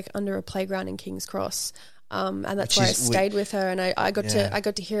under a playground in King's Cross. And that's where I stayed with her, and I got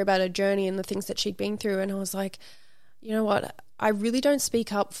to hear about her journey and the things that she'd been through, and I was like, you know what, I really don't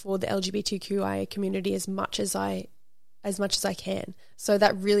speak up for the LGBTQIA community as much as I can. So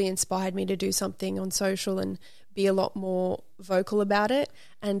that really inspired me to do something on social and be a lot more vocal about it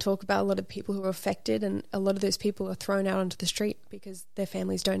and talk about a lot of people who are affected, and a lot of those people are thrown out onto the street because their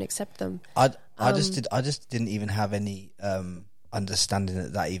families don't accept them. I just didn't even have any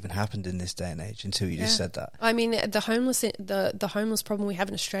understanding that even happened in this day and age until you just said that. I mean, the homeless problem we have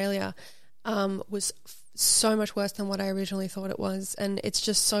in Australia was so much worse than what I originally thought it was, and it's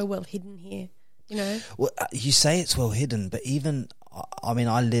just so well hidden here, you know. Well, you say it's well hidden, but even I mean,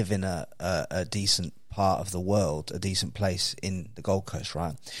 I live in a decent part of the world, a decent place in the Gold Coast,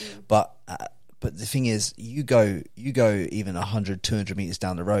 right? But the thing is, you go even 100, 200 meters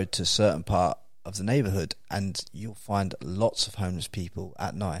down the road to a certain part of the neighborhood, and you'll find lots of homeless people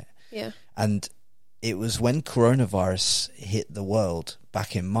at night. Yeah. And it was when coronavirus hit the world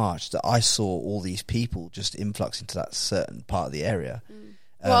back in March that I saw all these people just influx into that certain part of the area.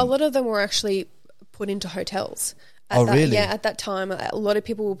 Well, a lot of them were actually put into hotels. Really? Yeah, at that time, a lot of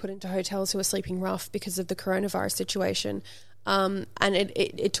people were put into hotels who were sleeping rough because of the coronavirus situation. And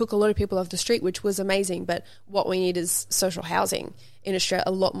it took a lot of people off the street, which was amazing. But what we need is social housing in Australia,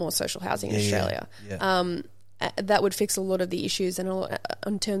 a lot more social housing in Australia. Yeah. That would fix a lot of the issues, and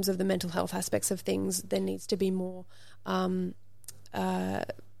in terms of the mental health aspects of things, there needs to be more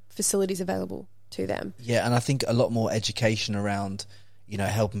facilities available to them. Yeah, and I think a lot more education around, you know,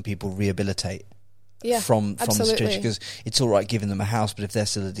 helping people rehabilitate. Yeah, from the situation, because it's all right giving them a house, but if they're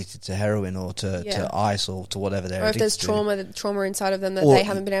still addicted to heroin or to ice or to whatever they're addicted to, or if there's trauma inside of them that they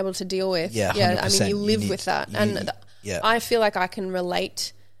haven't been able to deal with, I mean, you live with that, and I feel like I can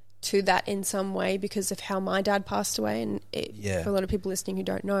relate to that in some way because of how my dad passed away, and for a lot of people listening who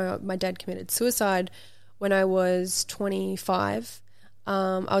don't know, my dad committed suicide when I was 25.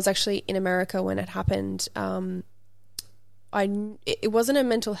 I was actually in America when it happened. It wasn't a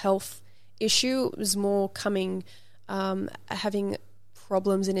mental health issue. It was more having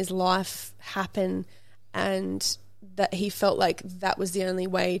problems in his life happen, and that he felt like that was the only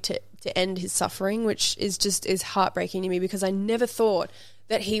way to end his suffering, which is heartbreaking to me, because I never thought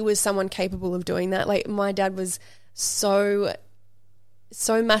that he was someone capable of doing that. Like, my dad was so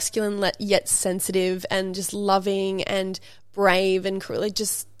masculine yet sensitive and just loving and brave and really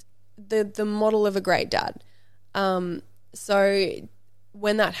just the model of a great dad. So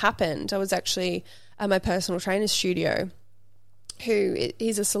when that happened, I was actually at my personal trainer's studio,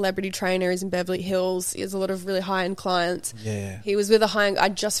 he's a celebrity trainer. He's in Beverly Hills. He has a lot of really high-end clients. Yeah. He was with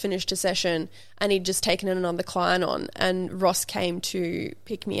I'd just finished a session and he'd just taken another client on, and Ross came to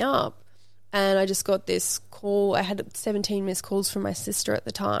pick me up, and I just got this call. I had 17 missed calls from my sister at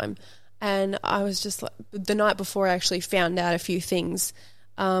the time, and I was just like, the night before I actually found out a few things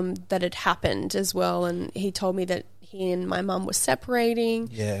that had happened as well, and he told me that he and my mum were separating.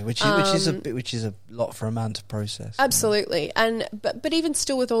 Yeah, which is a lot for a man to process. Absolutely, you know? And but even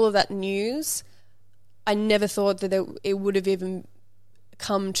still, with all of that news, I never thought that it would have even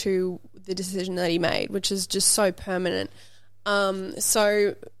come to the decision that he made, which is just so permanent.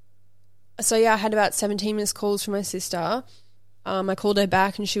 So yeah, I had about 17 missed calls from my sister. I called her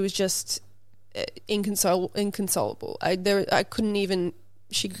back, and she was just inconsolable. I couldn't even.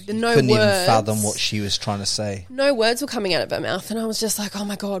 Couldn't even fathom what she was trying to say. No words were coming out of her mouth, and I was just like, oh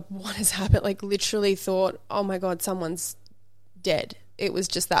my God, what has happened? Like, literally thought, oh my God, someone's dead. It was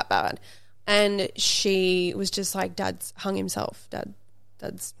just that bad. And she was just like, Dad's hung himself.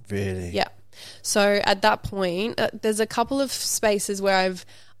 Dad's... Really? Yeah. So at that point, there's a couple of spaces where I've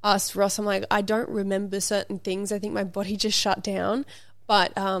asked Ross, I'm like, I don't remember certain things. I think my body just shut down.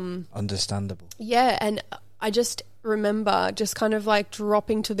 But... understandable. Yeah, and I just remember just kind of like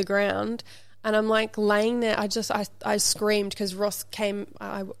dropping to the ground, and I'm like laying there. I screamed because Ross came.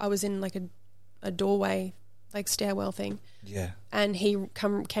 I was in like a doorway, like stairwell thing. Yeah. And he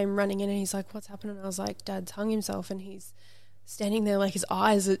came running in, and he's like, "What's happening?" And I was like, "Dad's hung himself," and he's standing there like his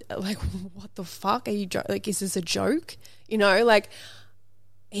eyes are like, "What the fuck are you like? Is this a joke?" You know, like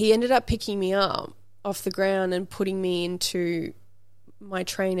he ended up picking me up off the ground and putting me into my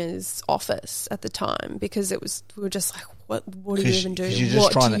trainer's office at the time, because we were just like, what do you even do?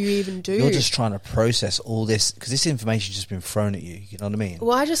 What do you even do? You're just trying to process all this, because this information's just been thrown at you. You know what I mean?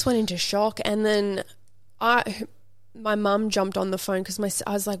 Well, I just went into shock, and then my mum jumped on the phone because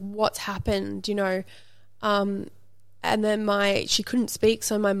I was like, what's happened? You know, and then she couldn't speak,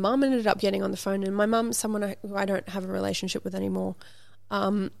 so my mum ended up getting on the phone, and my mum's someone who I don't have a relationship with anymore,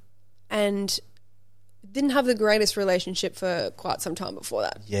 and didn't have the greatest relationship for quite some time before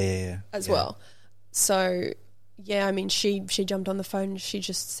that. Yeah. As well. So, yeah, I mean, she jumped on the phone and she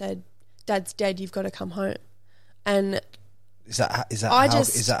just said, Dad's dead, you've got to come home. And is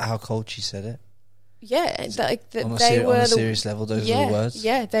that how cold she said it? Yeah. On a serious level, those were the words?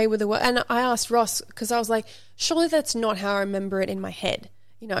 Yeah, they were the words. And I asked Ross, because I was like, surely that's not how I remember it in my head,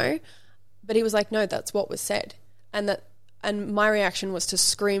 you know? But he was like, no, that's what was said. And my reaction was to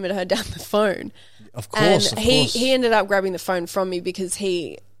scream at her down the phone. Of course, he ended up grabbing the phone from me, because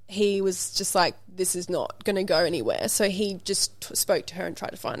he was just like, this is not going to go anywhere. So he just spoke to her and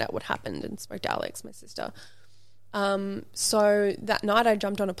tried to find out what happened, and spoke to Alex, my sister. So that night I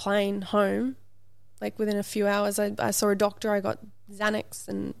jumped on a plane home. Like within a few hours, I saw a doctor. I got Xanax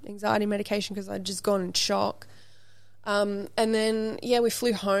and anxiety medication because I'd just gone in shock. And then, we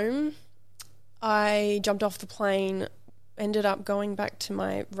flew home. I jumped off the plane, ended up going back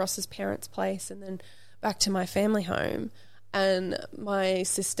to Ross's parents' place, and then back to my family home. And my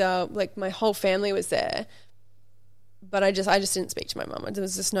sister, like my whole family was there, but I just didn't speak to my mum. There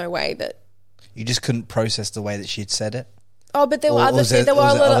was just no way that... You just couldn't process the way that she'd said it? Oh, but there were a lot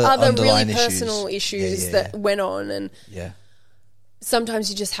of other really personal issues yeah. that went on, and yeah, sometimes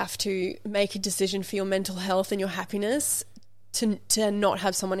you just have to make a decision for your mental health and your happiness to not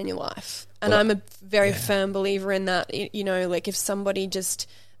have someone in your life. And I'm a very firm believer in that. You know, like if somebody just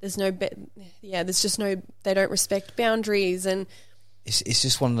they don't respect boundaries, and it's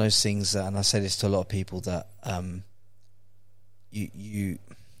just one of those things that, and I say this to a lot of people, that you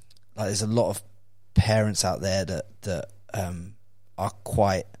like, there's a lot of parents out there that are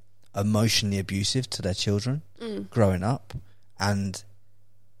quite emotionally abusive to their children growing up, and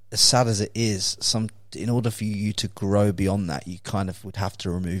as sad as it is, in order for you to grow beyond that, you kind of would have to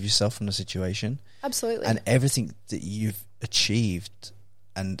remove yourself from the situation. Absolutely. And everything that you've achieved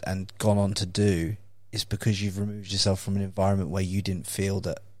and gone on to do is because you've removed yourself from an environment where you didn't feel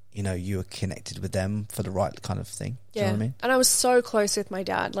that, you know, you were connected with them for the right kind of thing. Do you know what I mean? And I was so close with my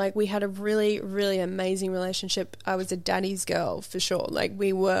dad. Like, we had a really, really amazing relationship. I was a daddy's girl for sure. Like,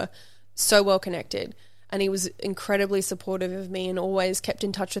 we were so well connected. and he was incredibly supportive of me and always kept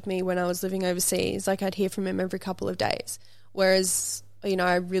in touch with me when I was living overseas. Like, I'd hear from him every couple of days, whereas, you know,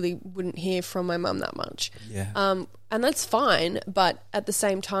 I really wouldn't hear from my mum that much. Yeah. And that's fine, but at the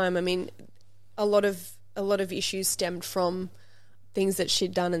same time, I mean, a lot of issues stemmed from things that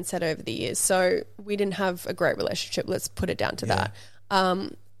she'd done and said over the years. So we didn't have a great relationship. Let's put it down to that.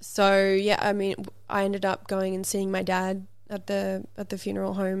 So yeah, I mean, I ended up going and seeing my dad at the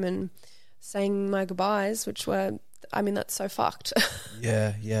funeral home and saying my goodbyes, which were, I mean, that's so fucked.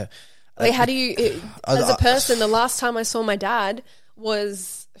 Yeah. Like, how do you, as a person, the last time I saw my dad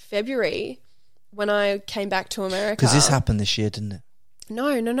was February when I came back to America. Because this happened this year, didn't it?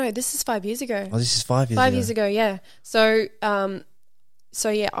 No. This is 5 years ago. Oh, this is 5 years ago. 5 years ago, yeah. So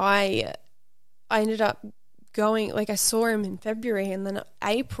yeah, I ended up going, like, I saw him in February, and then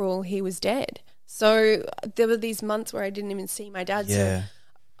April he was dead. So there were these months where I didn't even see my dad. Yeah.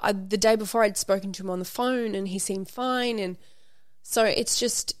 So the day before I'd spoken to him on the phone and he seemed fine. And so it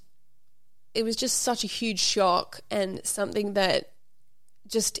was just such a huge shock, and something that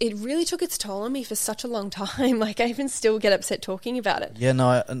it really took its toll on me for such a long time. Like, I even still get upset talking about it. Yeah, no,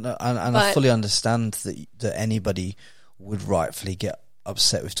 I fully understand that anybody would rightfully get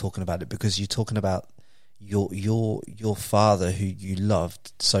upset with talking about it, because you're talking about your father, who you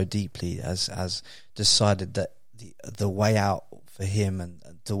loved so deeply, has decided that the way out for him and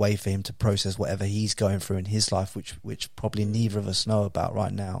the way for him to process whatever he's going through in his life, which probably neither of us know about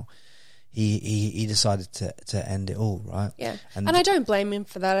right now, he decided to end it all, right? Yeah, and I don't blame him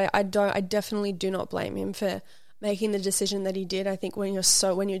for that. I definitely do not blame him for making the decision that he did. I think when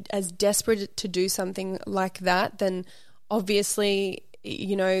you're as desperate to do something like that, then obviously,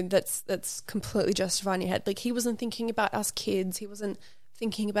 you know, that's completely justified in your head. Like, he wasn't thinking about us kids. He wasn't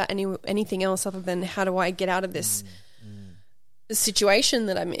thinking about anything else other than, how do I get out of this situation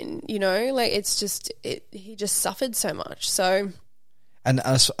that I'm in? You know, like, it's just he just suffered so much. So. And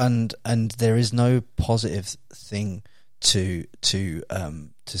there is no positive thing to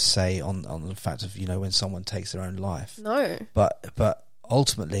say on the fact of, you know, when someone takes their own life. No. But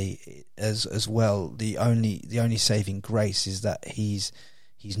ultimately, as well, the only saving grace is that he's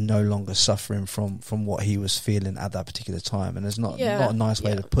no longer suffering from what he was feeling at that particular time, and it's not a nice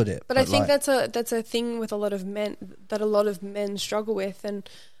way to put it. But I think that's a thing with a lot of men, that a lot of men struggle with, and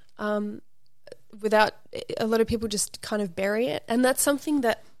without, a lot of people just kind of bury it. And that's something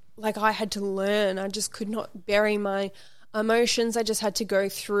that, like, I had to learn. I just could not bury my emotions. I just had to go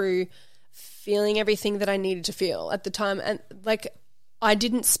through feeling everything that I needed to feel at the time. And, like, I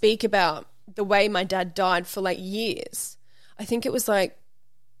didn't speak about the way my dad died for, like, years. I think it was like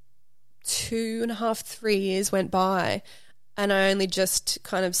 2.5, 3 years went by, and I only just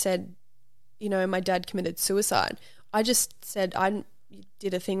kind of said, you know, my dad committed suicide. I just said, I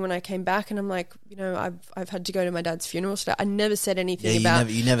did a thing when I came back, and I'm like, you know, I've had to go to my dad's funeral today. I never said anything about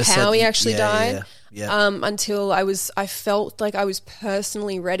how he actually died until I felt like I was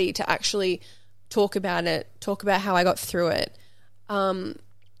personally ready to actually talk about it, talk about how I got through it.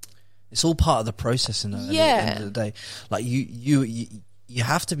 It's all part of the process, at the end of the day. Like, you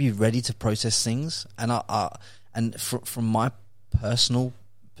have to be ready to process things, and from my personal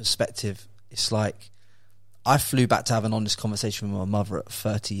perspective, it's like, I flew back to have an honest conversation with my mother at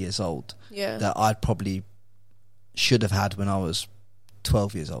 30 years old that I probably should have had when I was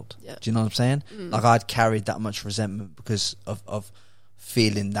 12 years old. Yeah. Do you know what I'm saying? Like, I'd carried that much resentment because of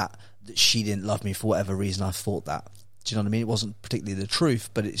feeling that she didn't love me for whatever reason I thought that. Do you know what I mean? It wasn't particularly the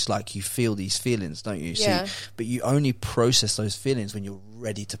truth, but it's like, you feel these feelings, don't you? Yeah. See, but you only process those feelings when you're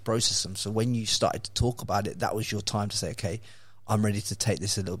ready to process them. So when you started to talk about it, that was your time to say, okay, I'm ready to take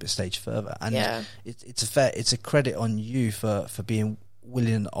this a little bit stage further. And it's a credit on you for being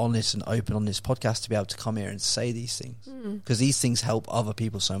willing and honest and open on this podcast to be able to come here and say these things, because these things help other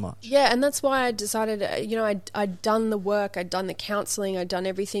people so much. Yeah, and that's why I decided, you know, I'd done the work, I'd done the counselling, I'd done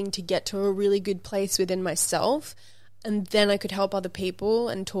everything to get to a really good place within myself, and then I could help other people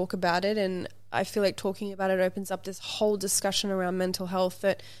and talk about it. And I feel like talking about it opens up this whole discussion around mental health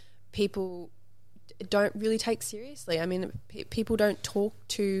that people don't really take seriously. I mean, people don't talk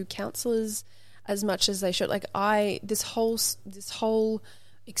to counsellors as much as they should. Like, this whole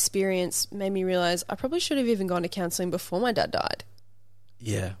experience made me realise I probably should have even gone to counselling before my dad died.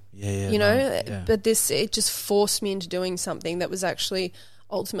 Yeah. You know, but it just forced me into doing something that was actually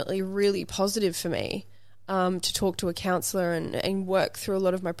ultimately really positive for me, to talk to a counsellor and work through a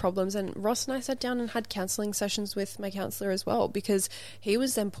lot of my problems. And Ross and I sat down and had counselling sessions with my counsellor as well, because he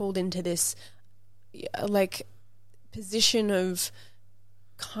was then pulled into this, like, position of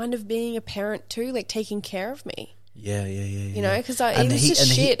kind of being a parent too, like taking care of me. Yeah. You know, because it was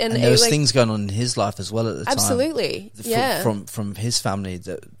just shit. And there was things going on in his life as well at the time. Absolutely, yeah. From his family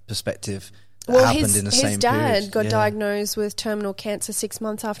perspective, that happened in the same period. His dad got diagnosed with terminal cancer 6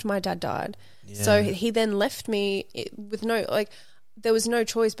 months after my dad died. Yeah. So he then left me with there was no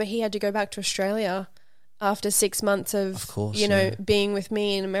choice, but he had to go back to Australia after 6 months of course, being with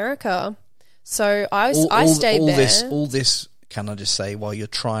me in America. So I stayed there. All this, can I just say, while you're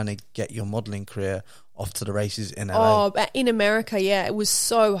trying to get your modelling career off to the races in LA? Oh, in America, yeah. It was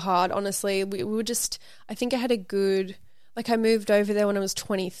so hard, honestly. We were just, I think I had a good, I moved over there when I was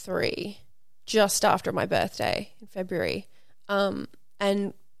 23, just after my birthday in February,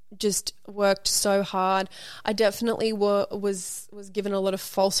 and just worked so hard. I definitely was given a lot of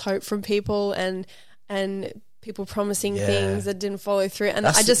false hope from people and people promising things that didn't follow through, and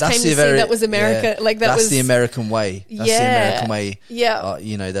I just came to see that was America. Yeah. That's the American way. That's the American way.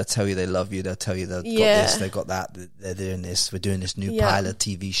 Yeah, they'll tell you they love you. They'll tell you they've got this, they've got that. They're doing this. We're doing this new pilot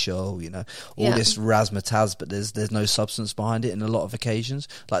TV show. All this razzmatazz, but there's no substance behind it. In a lot of occasions,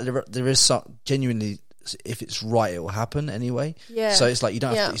 there is some genuinely. If it's right, it will happen anyway. Yeah. So it's like you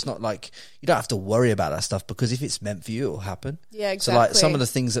don't have to, it's not like you don't have to worry about that stuff, because if it's meant for you, it will happen. Yeah, exactly. So some of the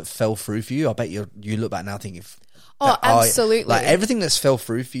things that fell through for you, I bet you look back now thinking, absolutely. Everything that's fell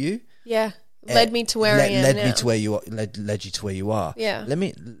through for you, led me to where I am. Led you to where you are. Yeah.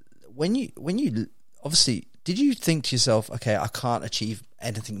 When you obviously, did you think to yourself, okay, I can't achieve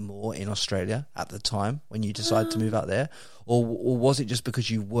anything more in Australia at the time when you decided to move out there, or was it just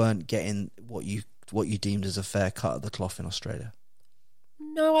because you weren't getting what you deemed as a fair cut of the cloth in Australia?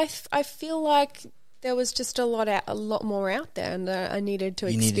 No, I feel like there was just a lot more out there, and I needed to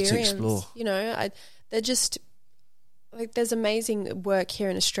experience. Needed to explore. They're just there's amazing work here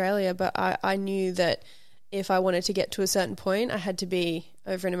in Australia, but I knew that if I wanted to get to a certain point, I had to be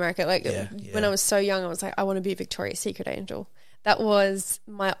over in America. When I was so young, I was like, I want to be a Victoria's Secret angel. That was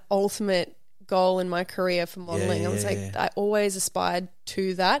my ultimate goal in my career for modeling. I always aspired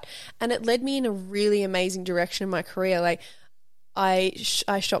to that, and it led me in a really amazing direction in my career. I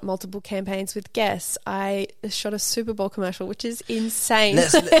shot multiple campaigns with Guess. I shot a Super Bowl commercial, which is insane.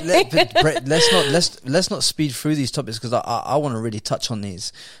 Let's not speed through these topics, because I want to really touch on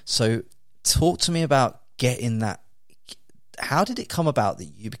these. So talk to me about getting that. How did it come about that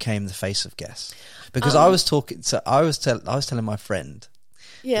you became the face of Guess? Because I was telling my friend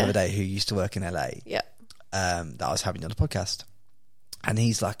the other day, who used to work in LA, that I was having on the podcast, and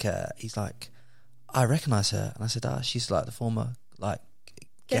he's like, I recognise her, and I said, she's the former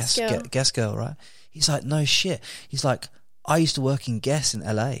guest girl, right? He's like, no shit. He's like, I used to work in Guess in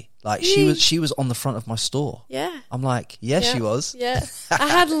LA. She was on the front of my store. Yeah. I'm like, she was. Yeah. I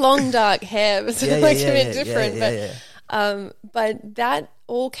had long dark hair, so a bit different, but that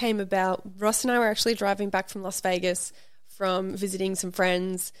all came about. Ross and I were actually driving back from Las Vegas from visiting some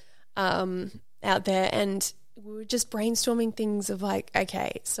friends out there, and we were just brainstorming things of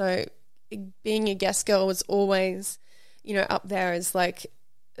okay, so being a guest girl was always, up there as that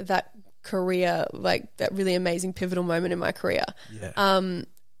career, that really amazing pivotal moment in my career. Yeah.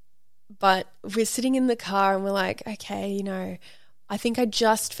 But we're sitting in the car and we're like, okay, I think I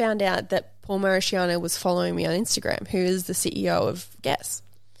just found out that Paul Mariciano was following me on Instagram, who is the CEO of Guess.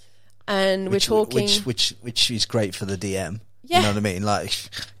 And we're talking, which is great for the DM. Yeah. You know what I mean?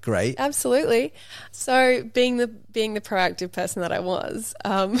 Great. Absolutely. So being the proactive person that I was,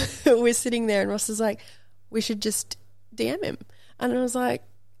 we're sitting there and Ross is like, we should just DM him. And I was like,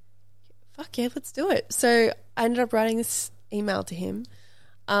 fuck yeah, let's do it. So I ended up writing this email to him.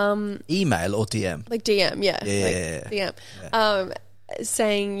 Email or DM? DM, yeah. DM. Yeah.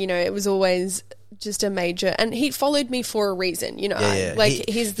 Saying, it was always just a major, and he followed me for a reason, he's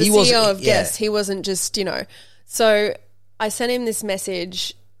the CEO of Guess. He wasn't just, So I sent him this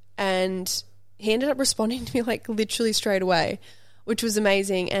message, and he ended up responding to me literally straight away, which was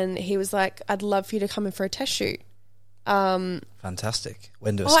amazing. And he was like, I'd love for you to come in for a test shoot. Fantastic.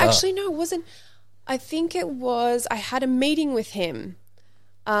 When do I start? Actually, no, it wasn't. I think it was, I had a meeting with him.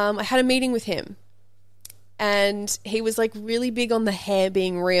 And he was really big on the hair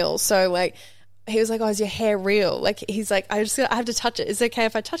being real. So he was like, oh, is your hair real? He's like, I have to touch it. Is it okay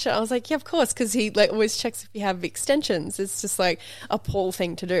if I touch it? I was like, yeah, of course. Cause he always checks if you have extensions. It's just a Paul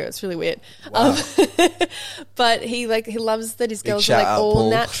thing to do. It's really weird. Wow. But he loves that his girls are all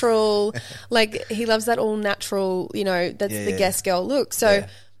Paul. Natural. He loves that all natural, that's the guest girl look. So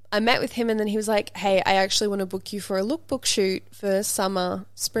I met with him, and then he was like, hey, I actually want to book you for a lookbook shoot for summer,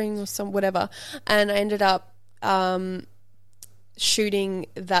 spring, or whatever. And I ended up shooting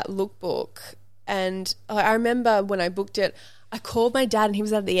that lookbook. And I remember when I booked it, I called my dad and he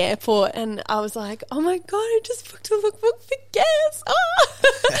was at the airport and I was like, oh my God, I just booked a lookbook for Guess.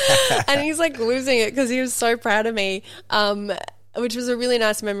 Oh! And he's like losing it because he was so proud of me, which was a really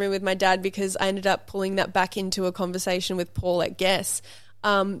nice memory with my dad because I ended up pulling that back into a conversation with Paul at Guess.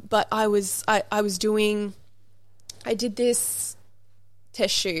 But I did this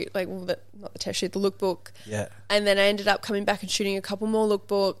test shoot, like, well, not the test shoot, the lookbook. Yeah. And then I ended up coming back and shooting a couple more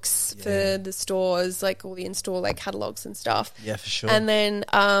lookbooks for the stores, like all the in-store like catalogs and stuff. Yeah, for sure. And then,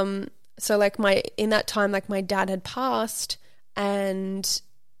 so like in that time, like my dad had passed and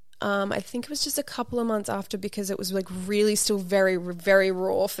I think it was just a couple of months after because it was like really still very, very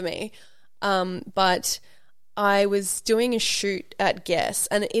raw for me. But I was doing a shoot at Guess,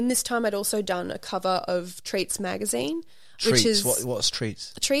 and in this time I'd also done a cover of Treats magazine. Treats, which is, what's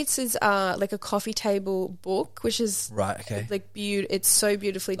Treats? Treats is like a coffee table book, which is right. Okay, like it's so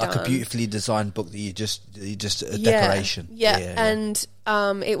beautifully done, like a beautifully designed book that you just a decoration. Yeah. And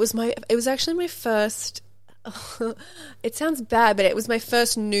it was actually my first. It sounds bad, but it was my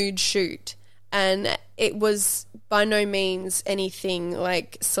first nude shoot, and it was by no means anything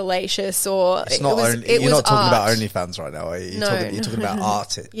like salacious or. It's not. You're not talking about OnlyFans right now, are you? You're talking about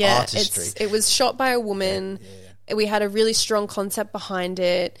artistry. It was shot by a woman. Yeah. We had a really strong concept behind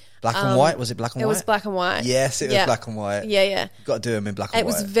it. Black and white? Was it black and white? It was black and white. Yes, it was black and white. Yeah. You've got to do them in black and white.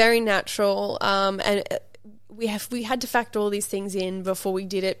 It was very natural. And we had to factor all these things in before we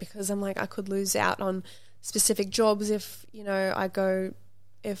did it because I'm like, I could lose out on specific jobs if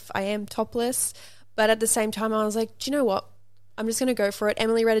I am topless. But at the same time, I was like, do you know what? I'm just going to go for it.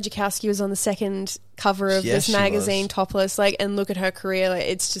 Emily Ratajkowski was on the second cover of this magazine, topless, like, and look at her career. Like,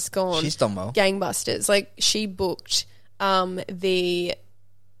 it's just gone. She's done well. Gangbusters. Like, she booked the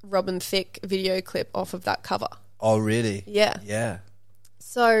Robin Thicke video clip off of that cover. Oh, really? Yeah. Yeah.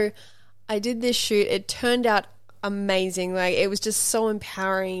 So I did this shoot. It turned out amazing. Like, it was just so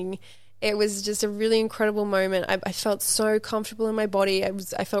empowering. It was just a really incredible moment. I felt so comfortable in my body.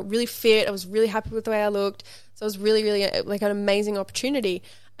 I felt really fit. I was really happy with the way I looked. So it was really, really like an amazing opportunity.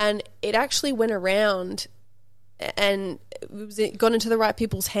 And it actually went around and it got into the right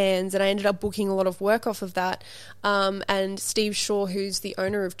people's hands, and I ended up booking a lot of work off of that. And Steve Shaw, who's the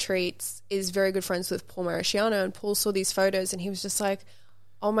owner of Treats, is very good friends with Paul Mariciano, and Paul saw these photos and he was just like,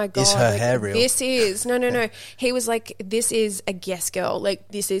 oh my God. Is her hair real? This is, no. He was like, this is a Guess girl. Like,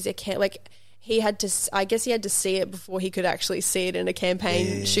 this is I guess he had to see it before he could actually see it in a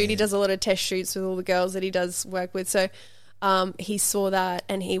campaign shoot. He does a lot of test shoots with all the girls that he does work with. So he saw that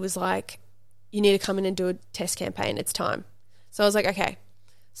and he was like, you need to come in and do a test campaign. It's time. So I was like, okay.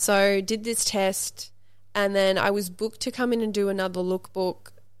 So did this test, and then I was booked to come in and do another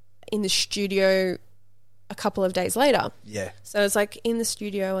lookbook in the studio a couple of days later. Yeah. So it's like in the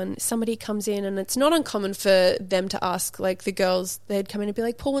studio and somebody comes in, and it's not uncommon for them to ask, like the girls, they'd come in and be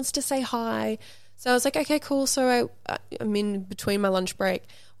like, Paul wants to say hi. So I was like, okay, cool. So I'm in between my lunch break,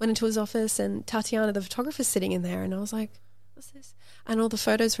 went into his office, and Tatiana, the photographer's sitting in there, and I was like, what's this? And all the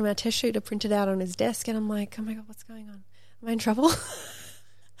photos from our test shoot are printed out on his desk, and I'm like, oh my God, what's going on? Am I in trouble?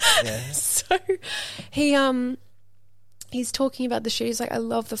 Yeah. So he's talking about the shoot. He's like, I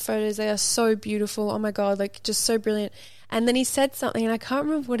love the photos. They are so beautiful. Oh my God, like just so brilliant. And then he said something, and I can't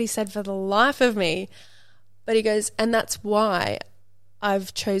remember what he said for the life of me, but he goes, and that's why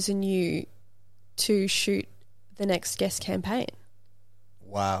I've chosen you to shoot the next Guess campaign.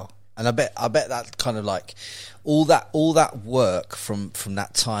 Wow. And I bet that kind of like all that work from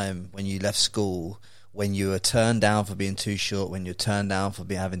that time when you left school, when you were turned down for being too short, when you were turned down for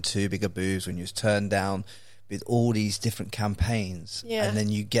having too big a boobs, when you was turned down with all these different campaigns, and then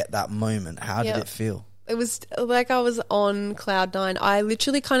you get that moment. How did it feel? It was like I was on cloud nine. I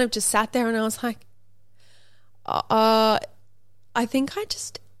literally kind of just sat there and I was like, I think I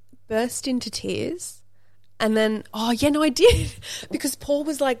just burst into tears. And then, I did, because Paul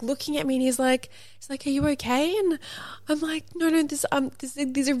was like looking at me and he's like, are you okay? And I'm like, no, these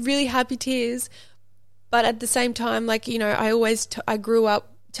are really happy tears. But at the same time, like, I grew up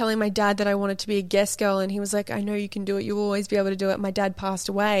telling my dad that I wanted to be a Guess girl, and he was like, I know you can do it. You'll always be able to do it. My dad passed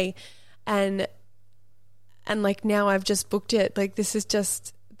away, and like now I've just booked it. Like, this is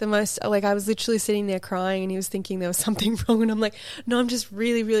just the most, like, I was literally sitting there crying, and he was thinking there was something wrong, and I'm like, no, I'm just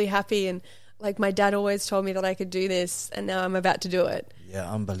really, really happy. And like, my dad always told me that I could do this, and now I'm about to do it.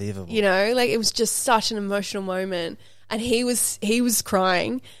 Yeah, unbelievable. Like, it was just such an emotional moment. And he was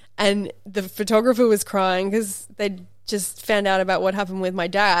crying, and the photographer was crying because they'd just found out about what happened with my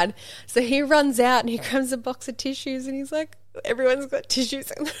dad. So he runs out and he grabs a box of tissues, and he's like, everyone's got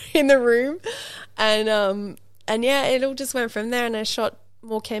tissues in the room. And yeah, it all just went from there, and I shot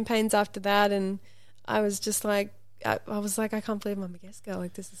more campaigns after that, and I was just like, I was like, I can't believe I'm a guest girl.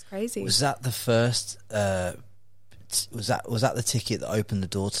 Like, this is crazy. Was that the first? Was that the ticket that opened the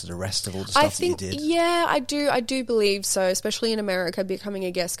door to the rest of all the stuff that you did? Yeah, I do believe so. Especially in America, becoming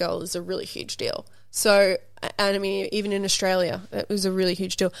a guest girl is a really huge deal. So, and I mean, even in Australia, it was a really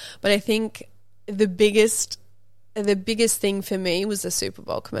huge deal. But I think the biggest thing for me was the Super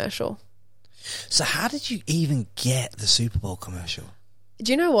Bowl commercial. So how did you even get the Super Bowl commercial?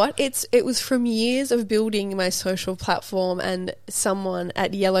 Do you know what? It was from years of building my social platform and someone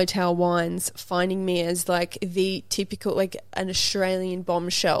at Yellowtail Wines finding me as like the typical, like an Australian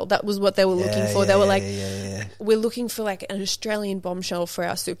bombshell. That was what they were looking for. They were like, we're looking for like an Australian bombshell for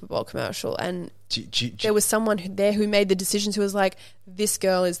our Super Bowl commercial. And there was someone there who made the decisions who was like, this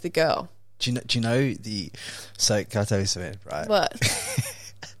girl is the girl. Do you know the? So can I tell you something? Right. What?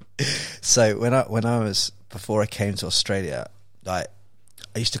 So when I was, before I came to Australia, like,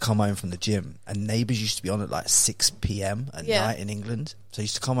 I used to come home from the gym and Neighbours used to be on at like 6 p.m. at night in England. So I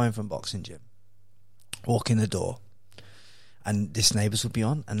used to come home from boxing gym, walk in the door, and this Neighbours would be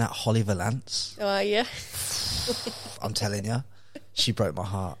on, and that Holly Valance. Oh, yeah. I'm telling you, she broke my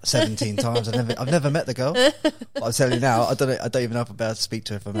heart 17 times. I've never met the girl. But I'm telling you now, I don't even know if I'll be able to speak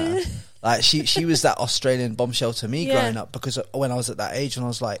to her if I met her. Like, she was that Australian bombshell to me growing up, because when I was at that age, when I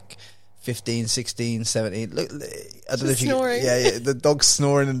was like 15, 16, 17. Look, I don't know if you... Snoring. Yeah, the dog's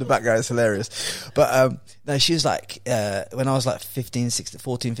snoring in the background. It's hilarious. But no, she was like, when I was like 14,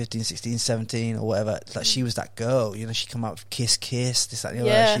 15, 16, 17 or whatever, like, she was that girl. You know, she come out with Kiss Kiss, this, that, and the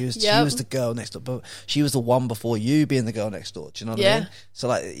other. She was the girl next door. But she was the one before you being the girl next door. Do you know what I mean? So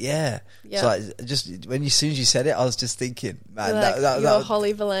like, so like, just as soon as you said it, I was just thinking, man, you're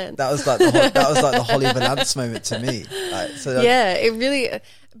Holly Valance. That was like the Holly Valance moment to me. Like, so it really...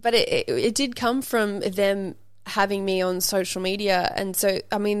 But it did come from them having me on social media. And so,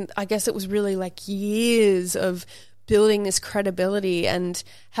 I mean, I guess it was really like years of building this credibility and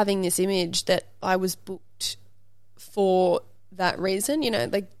having this image that I was booked for that reason, you know,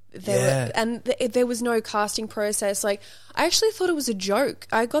 like there was no casting process. Like, I actually thought it was a joke.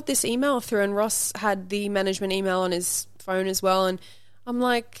 I got this email through and Ross had the management email on his phone as well. And I'm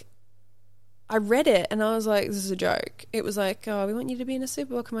like... I read it and I was like, this is a joke. It was like, oh, we want you to be in a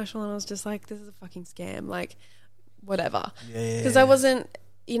Super Bowl commercial. And I was just like, this is a fucking scam. Like, whatever. Because I wasn't,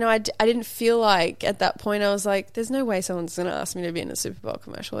 you know, I didn't feel like at that point I was like, there's no way someone's going to ask me to be in a Super Bowl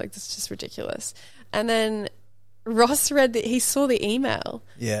commercial. Like, this is just ridiculous. And then Ross read that, he saw the email.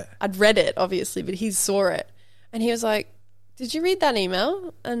 Yeah. I'd read it, obviously, but he saw it. And he was like, did you read that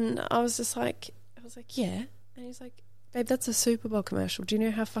email? And I was like, yeah. And he's like, babe, that's a Super Bowl commercial. Do you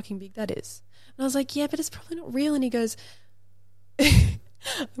know how fucking big that is? And I was like, yeah, but it's probably not real. And he goes,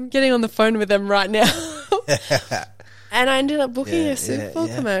 I'm getting on the phone with them right now. And I ended up booking a Super Bowl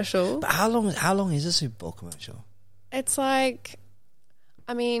commercial. But how long is a Super Bowl commercial? It's like,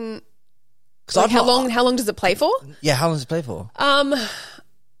 I mean, like how long does it play for? Yeah, how long does it play for?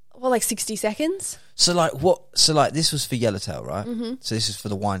 Well, like 60 seconds. So like this was for Yellowtail, right? Mm-hmm. So this is for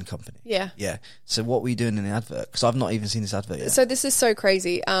the wine company. Yeah. Yeah. So what were you doing in the advert? Because I've not even seen this advert yet. So this is so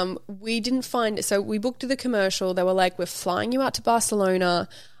crazy. We didn't find it. So we booked the commercial. They were like, we're flying you out to Barcelona.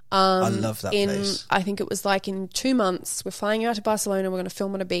 I love that place. I think it was like in 2 months, we're flying you out to Barcelona. We're going to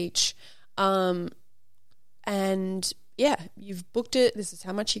film on a beach. And yeah, you've booked it. This is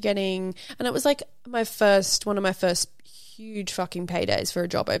how much you're getting. And it was like one of my first huge fucking paydays for a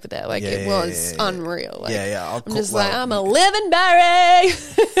job over there. Like, it was unreal. Like, I'm just like, I'm a living Barry.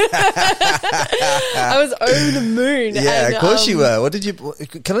 I was over the moon. Yeah, and, of course you were. What did you?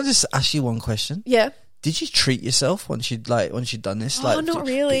 Can I just ask you one question? Yeah. Did you treat yourself once you'd done this? Oh, like, not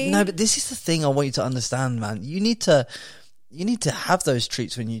really. No, but this is the thing I want you to understand, man. You need to have those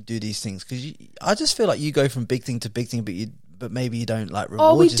treats when you do these things, because I just feel like you go from big thing to big thing, but maybe you don't like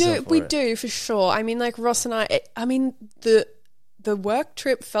reward yourself. We do for sure. I mean, like Ross and I mean, the work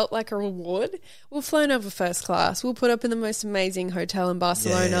trip felt like a reward. We've flown over first class. We'll put up in the most amazing hotel in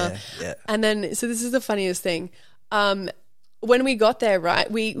Barcelona. Yeah. And then, so this is the funniest thing. When we got there,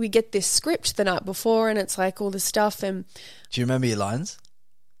 right, we get this script the night before, and it's like all this stuff. And do you remember your lines?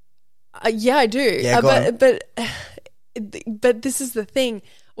 Yeah, I do. Yeah, but this is the thing.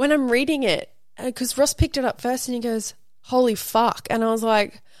 When I'm reading it, because Ross picked it up first, and he goes, "Holy fuck!" And I was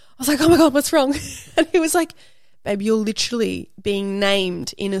like, "Oh my God, what's wrong?" And he was like, "Babe, you're literally being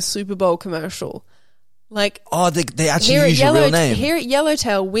named in a Super Bowl commercial." Like, oh, they actually use your real name. Here at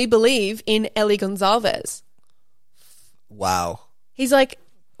Yellowtail, we believe in Ellie Gonsalves. Wow. He's like,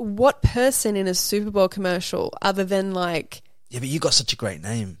 what person in a Super Bowl commercial other than like... Yeah, but you got such a great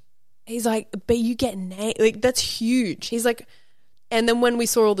name. He's like, but you get named. Like, that's huge. He's like, And then when we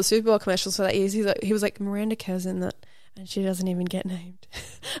saw all the Super Bowl commercials for that year, he was like, Miranda Kerr's in that, and she doesn't even get named.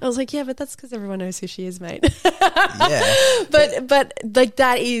 I was like, yeah, but that's because everyone knows who she is, mate. Yeah. But like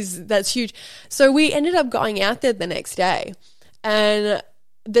that's huge. So we ended up going out there the next day, and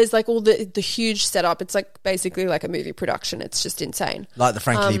there's like all the huge setup. It's like basically like a movie production. It's just insane. Like the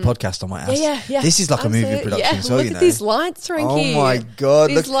Frankie Lee podcast on my ass. Yeah. This is like a movie production as well, look you at know. these lights, Frankie. Oh my God.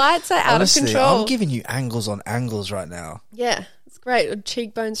 These lights are out honestly, of control. I'm giving you angles on angles right now. Yeah, it's great.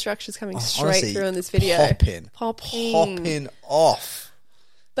 Cheekbone structures coming straight Honestly, through in this video. Popping off.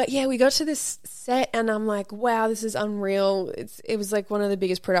 But yeah, we got to this set and I'm like, wow, this is unreal. It was like one of the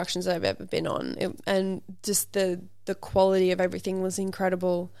biggest productions I've ever been on. And just the quality of everything was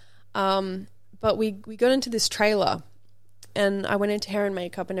incredible. But we got into this trailer and I went into hair and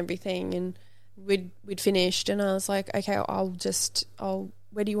makeup and everything, and we'd finished, and I was like, okay,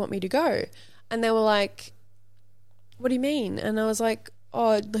 where do you want me to go? And they were like, what do you mean? And I was like,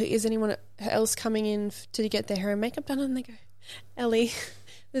 oh, is anyone else coming in to get their hair and makeup done? And they go, Ellie,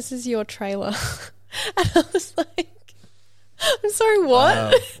 this is your trailer. And I was like, I'm sorry, what?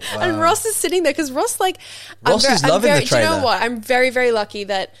 Wow. And Ross is sitting there because Ross is loving the trailer. Do you know what? I'm very, very lucky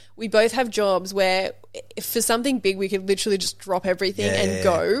that we both have jobs where if for something big we could literally just drop everything and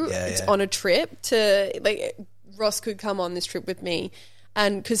go. It's on a trip to like Ross could come on this trip with me,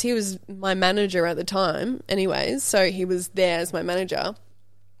 and because he was my manager at the time, anyways, so he was there as my manager.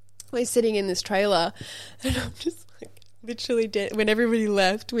 We're sitting in this trailer, and I'm just literally when everybody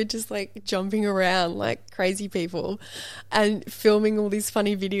left, we're just like jumping around like crazy people and filming all these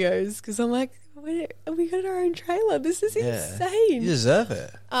funny videos because I'm like, we got our own trailer. This is insane. You deserve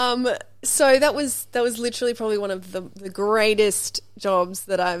it. So that was literally probably one of the greatest jobs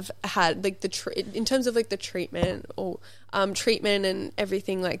that I've had, like in terms of like the treatment or treatment and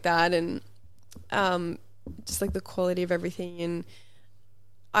everything like that, and just like the quality of everything. And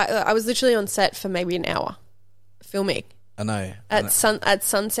I was literally on set for maybe an hour filming. I know. At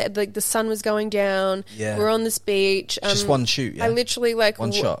sunset, like the sun was going down. Yeah. We're on this beach. Just one shoot, yeah? I literally like...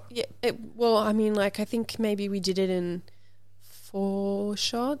 One shot? Yeah. I mean, like, I think maybe we did it in 4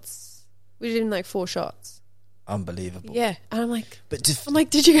 shots. We did it in like 4 shots. Unbelievable. Yeah. And I'm like... But are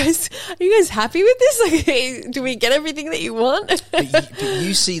you guys happy with this? Like, do we get everything that you want? but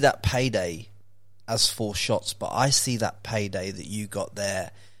you see that payday as 4 shots, but I see that payday that you got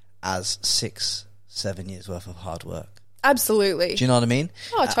there as 6-7 years worth of hard work. Absolutely. Do you know what I mean?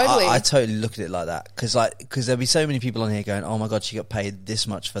 Oh, totally. I totally look at it like that because there'll be so many people on here going, oh my God, she got paid this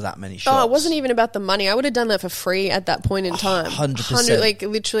much for that many shots. Oh, it wasn't even about the money. I would have done that for free at that point in time. 100%. Like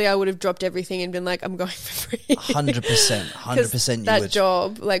literally I would have dropped everything and been like, I'm going for free. 100% you that would.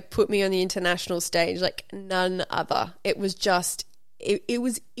 job like put me on the international stage like none other. It was just, it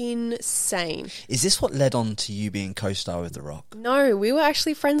was insane. Is this what led on to you being co-star with The Rock? No, we were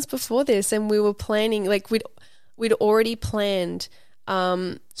actually friends before this, and we were planning, like we'd already planned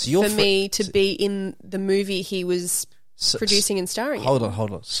for me to be in the movie he was producing and starring in.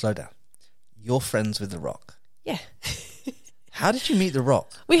 Hold on, slow down. You're friends with The Rock? Yeah. How did you meet The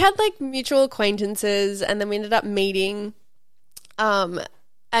Rock? We had like mutual acquaintances, and then we ended up meeting, and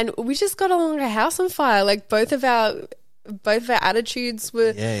we just got along like a house on fire. Like both of our attitudes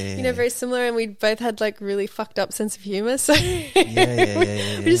were, very similar, and we both had like really fucked up sense of humor. So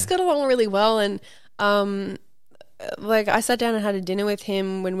we just got along really well. And like I sat down and had a dinner with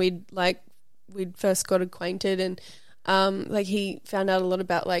him when we'd first got acquainted, and like he found out a lot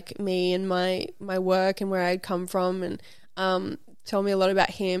about like me and my work and where I'd come from, and told me a lot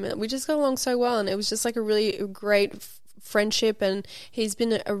about him, and we just got along so well, and it was just like a really great friendship. And he's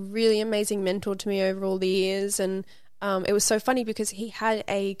been a really amazing mentor to me over all the years. And it was so funny because he had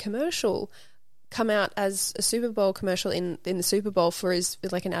a commercial come out as a Super Bowl commercial in the Super Bowl for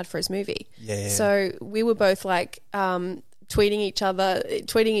like an ad for his movie. Yeah. So we were both like tweeting each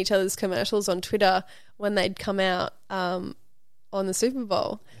other's commercials on Twitter when they'd come out on the Super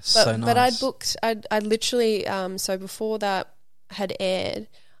Bowl. So nice. But I'd literally so before that had aired,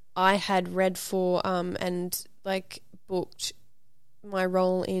 I had read for and like booked my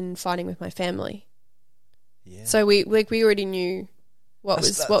role in Fighting with My Family. Yeah. So we already knew what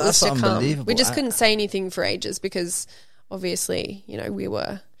was to come. We just couldn't say anything for ages because obviously, we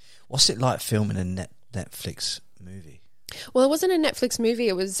were. What's it like filming a Netflix movie? Well, it wasn't a Netflix movie.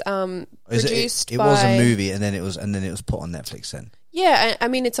 It was produced. It was a movie, and then it was put on Netflix. Then. Yeah, I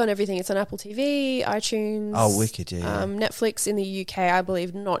mean it's on everything. It's on Apple TV, iTunes. Oh, wicked! Yeah. Netflix in the UK, I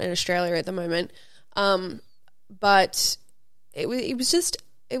believe, not in Australia at the moment. But it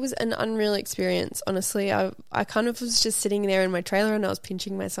was an unreal experience, honestly. I kind of was just sitting there in my trailer and I was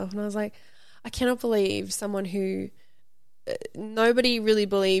pinching myself and I was like, I cannot believe someone who nobody really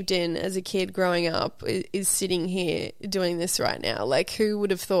believed in as a kid growing up is sitting here doing this right now. Like, who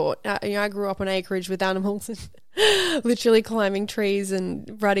would have thought? I grew up on acreage with animals and literally climbing trees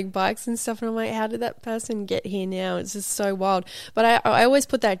and riding bikes and stuff. And I'm like, how did that person get here now? It's just so wild. But I always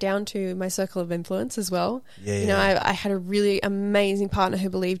put that down to my circle of influence as well. I had a really amazing partner who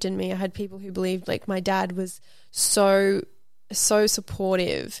believed in me. I had people who believed, like my dad was so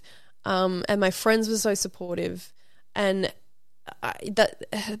supportive. And my friends were so supportive. And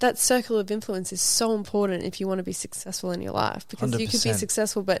that circle of influence is so important if you want to be successful in your life, because 100%. You could be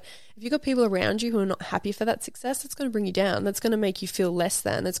successful, but if you've got people around you who are not happy for that success, it's going to bring you down. That's going to make you feel less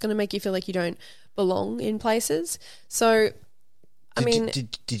than. That's going to make you feel like you don't belong in places. So,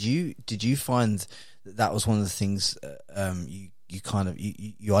 did you find that was one of the things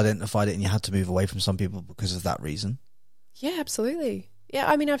you identified it and you had to move away from some people because of that reason? Yeah, absolutely. Yeah,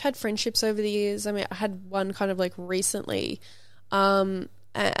 I mean, I've had friendships over the years. I mean, I had one kind of like recently, and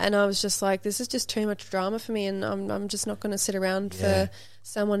I was just like, this is just too much drama for me, and I'm just not going to sit around for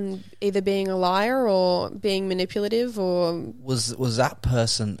someone either being a liar or being manipulative. Or was that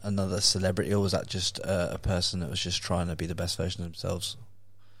person another celebrity, or was that just a person that was just trying to be the best version of themselves?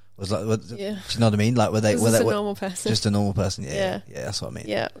 Do you know what I mean? Like, were they a normal person? Just a normal person. Yeah, that's what I mean.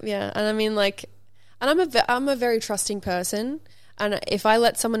 Yeah. And I mean, like, and I'm a very trusting person. And if I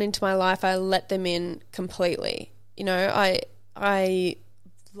let someone into my life, I let them in completely. You know, I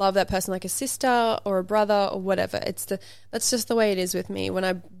love that person like a sister or a brother or whatever. That's just the way it is with me when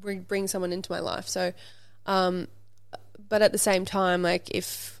I bring someone into my life. So, but at the same time, I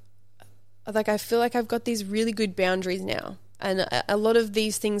feel like I've got these really good boundaries now, and a lot of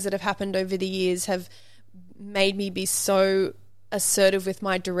these things that have happened over the years have made me be so assertive with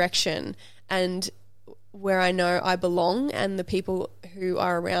my direction and where I know I belong, and the people who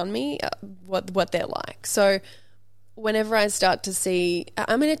are around me, what they're like. So whenever I start to see,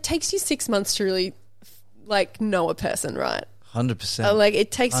 I mean, it takes you 6 months to really like know a person, right? 100%. Like,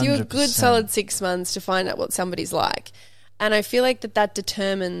 it takes you a good solid 6 months to find out what somebody's like. And I feel like that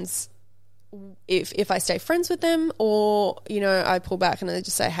determines if I stay friends with them, or, you know, I pull back and I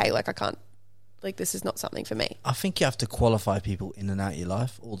just say, hey, like, I can't, like, this is not something for me. I think you have to qualify people in and out of your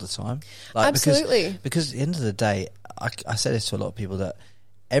life all the time. Like, absolutely. Because at the end of the day, I say this to a lot of people, that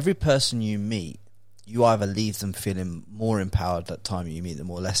every person you meet, you either leave them feeling more empowered that time you meet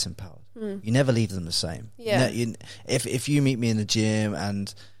them, or less empowered. You never leave them the same. Yeah. If you meet me in the gym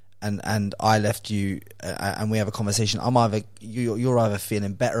and I left you and we have a conversation, you're either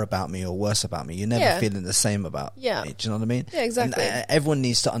feeling better about me or worse about me. You're never feeling the same about me. Do you know what I mean? Yeah, exactly. And everyone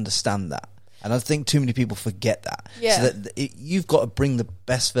needs to understand that. And I think too many people forget that. Yeah. So that you've got to bring the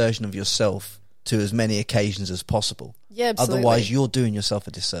best version of yourself to as many occasions as possible. Yeah, absolutely. Otherwise, you're doing yourself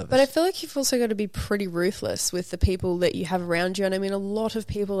a disservice. But I feel like you've also got to be pretty ruthless with the people that you have around you. And I mean, a lot of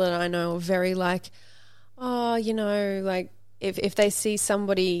people that I know are very like, oh, you know, like if they see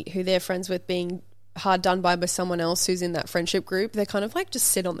somebody who they're friends with being hard done by someone else who's in that friendship group, they kind of like just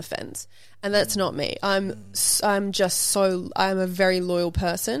sit on the fence. And that's not me. I'm a very loyal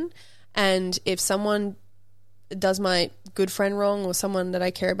person. And if someone does my good friend wrong, or someone that I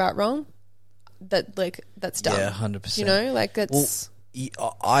care about wrong, that's done. Yeah, 100%. You know, like, that's...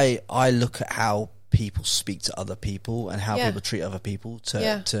 Well, I look at how people speak to other people and how people treat other people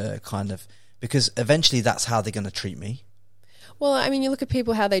to kind of, because eventually that's how they're going to treat me. Well, I mean, you look at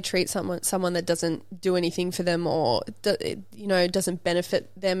people, how they treat someone that doesn't do anything for them, or, you know, doesn't benefit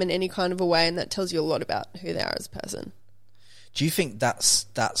them in any kind of a way, and that tells you a lot about who they are as a person. Do you think that's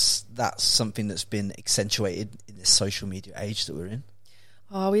something that's been accentuated in this social media age that we're in?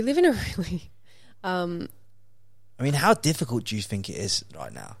 Oh, we live in a really... I mean, how difficult do you think it is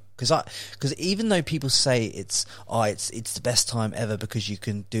right now? Because even though people say it's the best time ever because you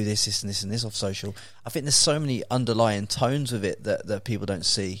can do this and this off social, I think there's so many underlying tones with it that people don't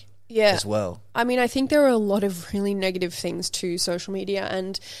see as well. I mean, I think there are a lot of really negative things to social media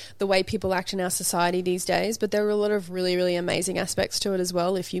and the way people act in our society these days, but there are a lot of really, really amazing aspects to it as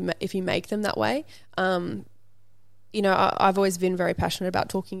well if you make them that way. You know, I've always been very passionate about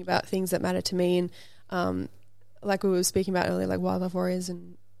talking about things that matter to me, and like we were speaking about earlier, like wildlife warriors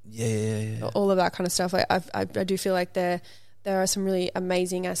and all of that kind of stuff. Like, I do feel like there are some really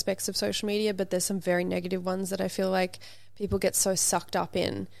amazing aspects of social media, but there's some very negative ones that I feel like people get so sucked up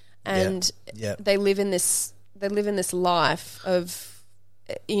in, and they live in this life of,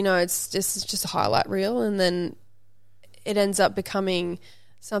 you know, it's just a highlight reel, and then it ends up becoming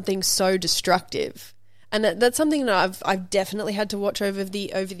something so destructive. And that's something that I've definitely had to watch over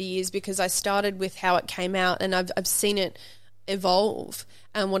the years, because I started with how it came out, and I've seen it evolve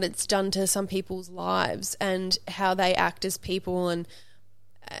and what it's done to some people's lives and how they act as people and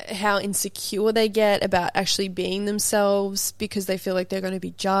how insecure they get about actually being themselves because they feel like they're going to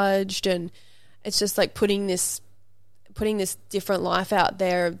be judged, and it's just like putting this different life out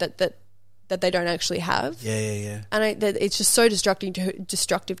there that they don't actually have. Yeah. And it's just so destructive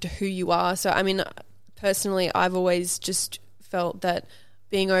to who you are. So I mean, personally, I've always just felt that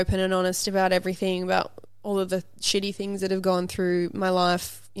being open and honest about everything, about all of the shitty things that have gone through my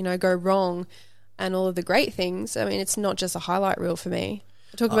life, you know, go wrong, and all of the great things. I mean, it's not just a highlight reel for me.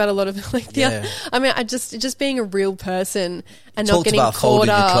 I talk about a lot of like I mean, I just being a real person and not getting caught up. Talked about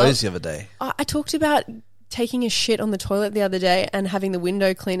folding your clothes the other day. I talked about taking a shit on the toilet the other day and having the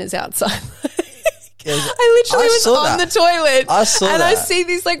window cleaners outside. I literally was on the toilet. I saw and that. I see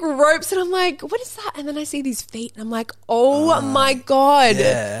these like ropes and I'm like, what is that? And then I see these feet and I'm like, oh my God.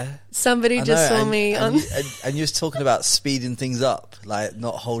 Yeah. Somebody just saw me and on. And you was talking about speeding things up, like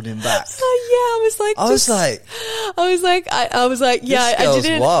not holding back. Oh yeah, I was like, yeah, I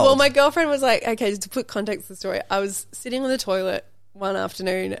didn't. Wild. Well, my girlfriend was like, okay, to put context to the story, I was sitting on the toilet one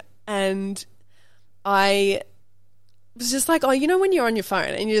afternoon and I was just like, oh, you know when you're on your phone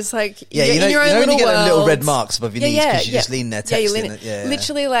and you're just like, yeah, you're in your own when little you get world. little red marks above your knees because you just lean there Yeah, texting it. Yeah,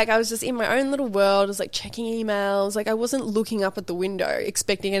 literally, like I was just in my own little world. I was like checking emails. Like I wasn't looking up at the window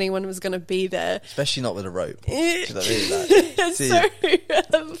expecting anyone was going to be there. Especially not with a rope. Do you know what I mean?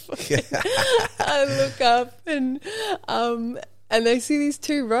 I look up and I see these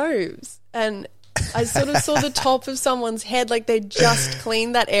two robes and I sort of saw the top of someone's head, like they just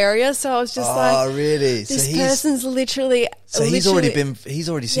cleaned that area. So I was just like, "Oh, really? This person's literally." So he's already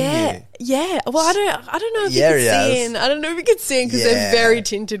seen you. Yeah. Well, I don't know if you could see in. I don't know if you could see in because they're very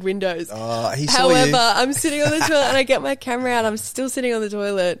tinted windows. He saw you. However, I'm sitting on the toilet and I get my camera out. I'm still sitting on the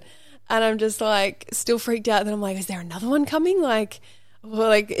toilet and I'm just like still freaked out. Then I'm like, is there another one coming? Like. Well,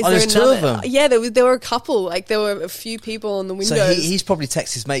 like, is there there's another? two of them. Yeah, there were a couple. Like, there were a few people on the windows. So he's probably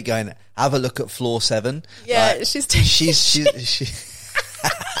texted his mate going, "Have a look at floor 7." Yeah, like, she's This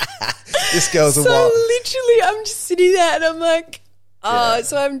girl's a so wild. literally, I'm just sitting there and I'm like,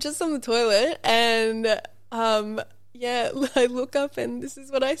 so I'm just on the toilet and I look up and this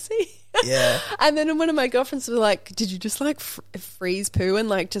is what I see. Yeah. And then one of my girlfriends was like, "Did you just like freeze poo and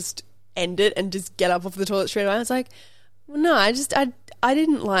like just end it and just get up off the toilet straight away?" I was like, well, no, I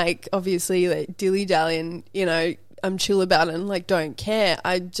didn't like obviously like dilly dally and you know I'm chill about it and like don't care.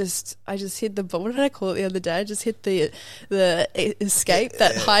 I just hit the what did I call it the other day? I just hit the escape,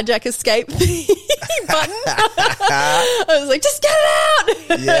 that hijack escape button. I was like, just get it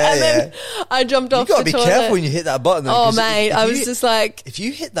out. And then I jumped off the toilet. You got to be careful when you hit that button. Though, mate, I was just like, if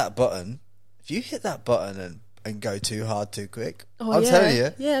you hit that button and go too hard too quick, I'm telling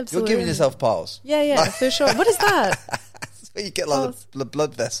you, you're giving yourself piles. Yeah, for sure. What is that? You get like the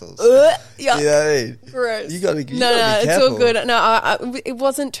blood vessels. Yeah. You know what I mean? Gross. You gotta be it's careful. all good. No, it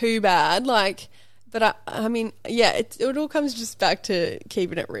wasn't too bad. Like, but I mean, yeah, it all comes just back to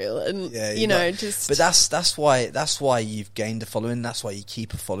keeping it real and just. But that's why you've gained a following. That's why you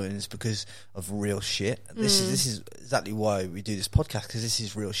keep a following. Is because of real shit. This is exactly why we do this podcast, because this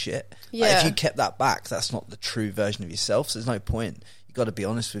is real shit. Yeah. Like, if you kept that back, that's not the true version of yourself. So there's no point. You got to be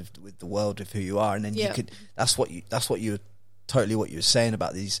honest with the world, with who you are, and then you could. That's what you. Totally what you were saying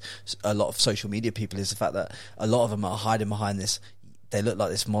about a lot of social media people is the fact that a lot of them are hiding behind this. They look like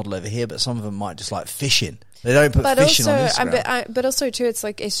this model over here, but some of them might just like fishing. They don't put fishing on Instagram. But also too, it's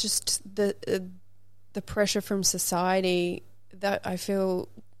like it's just the pressure from society that I feel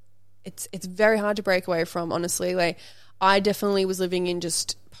it's very hard to break away from. Honestly, like I definitely was living in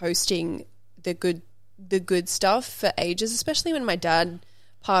just posting the good stuff for ages, especially when my dad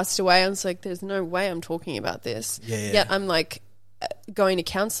passed away. I was like, there's no way I'm talking about this. Yet I'm like going to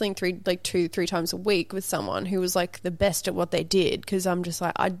counselling 3 times a week with someone who was like the best at what they did, because I'm just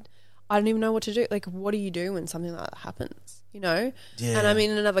like, I don't even know what to do. Like, what do you do when something like that happens, you know? Yeah. And I'm in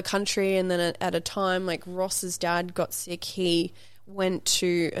another country, and then at a time like Ross's dad got sick, he went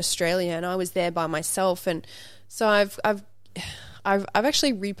to Australia and I was there by myself, and so I've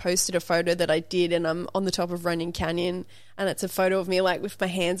actually reposted a photo that I did, and I'm on the top of Running Canyon, and it's a photo of me like with my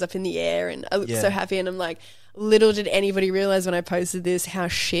hands up in the air, and I look so happy, and I'm like, little did anybody realize when I posted this how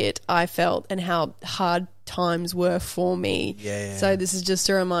shit I felt and how hard times were for me. So this is just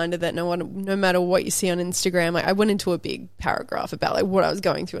a reminder that no matter what you see on Instagram, like I went into a big paragraph about like what I was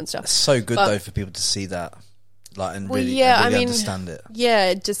going through and stuff. It's so good though for people to see that, like, and really understand it.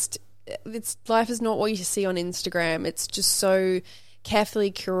 Yeah, just life is not what you see on Instagram. It's just so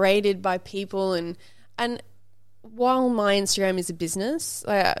carefully curated by people, and while my Instagram is a business,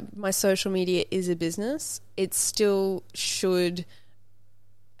 my social media is a business, it still should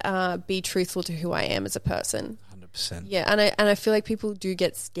be truthful to who I am as a person. 100%. Yeah, and I feel like people do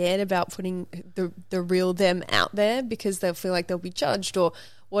get scared about putting the real them out there because they'll feel like they'll be judged or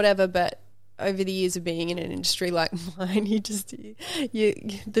whatever. But over the years of being in an industry like mine,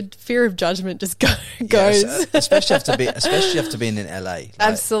 the fear of judgment just goes. Yes, especially after being in LA. Like,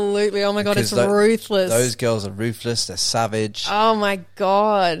 absolutely. Oh my God, it's ruthless. Those girls are ruthless. They're savage. Oh my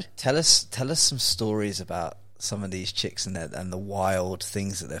God. Tell us some stories about some of these chicks and the wild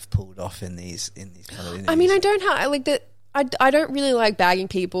things that they've pulled off in these kind of interviews. I mean, I don't have like that. I don't really like bagging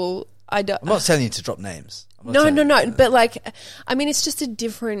people. I'm not telling you to drop names. No. But like, I mean, it's just a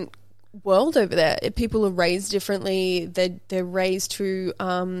different world over there. People are raised differently. They're raised to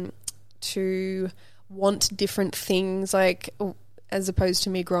want different things, like as opposed to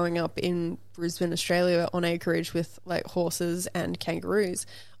me growing up in Brisbane, Australia, on acreage with like horses and kangaroos.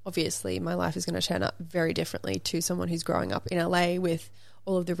 Obviously, my life is going to turn up very differently to someone who's growing up in LA with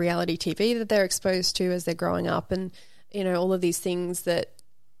all of the reality TV that they're exposed to as they're growing up, and all of these things that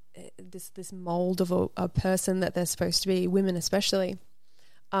this mold of a person that they're supposed to be, women especially.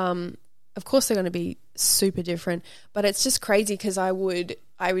 Of course they're going to be super different, but it's just crazy because I would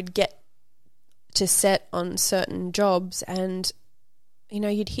get to set on certain jobs and,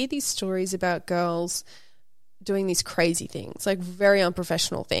 you'd hear these stories about girls doing these crazy things, like very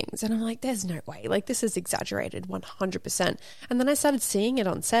unprofessional things. And I'm like, there's no way, like this is exaggerated 100%. And then I started seeing it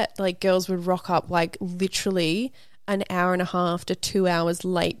on set, like girls would rock up like literally an hour and a half to 2 hours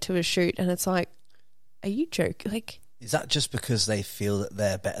late to a shoot. And it's like, are you joking? Like, is that just because they feel that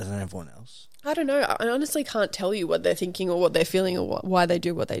they're better than everyone else? I don't know. I honestly can't tell you what they're thinking or what they're feeling or why they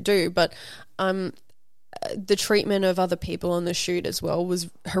do what they do. But the treatment of other people on the shoot as well was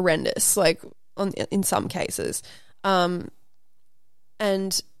horrendous, like in some cases. And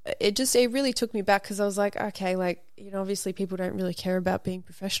it really took me back because I was like, okay, like, obviously people don't really care about being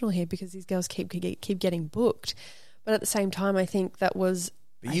professional here because these girls keep getting booked. But at the same time, I think that was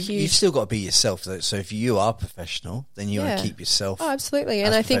But you've still got to be yourself. So if you are professional, then you want to keep yourself. Oh, absolutely.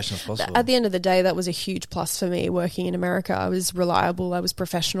 And I think at the end of the day, that was a huge plus for me working in America. I was reliable. I was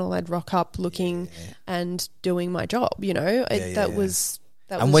professional. I'd rock up looking and doing my job. When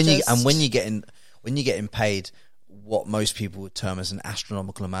you're getting paid what most people would term as an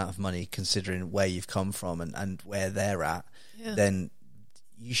astronomical amount of money, considering where you've come from and where they're at, then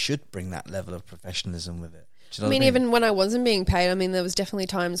you should bring that level of professionalism with it. I mean, even when I wasn't being paid, there was definitely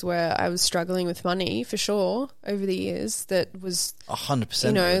times where I was struggling with money for sure over the years. That was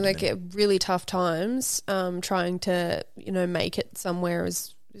 100%. Like really tough times. Trying to make it somewhere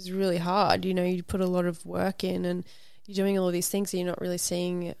is really hard. You put a lot of work in, and you're doing all of these things, and you're not really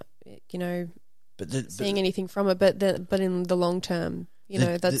seeing seeing anything from it. But in the long term,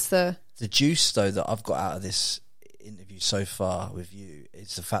 that's the juice though that I've got out of this interview so far with you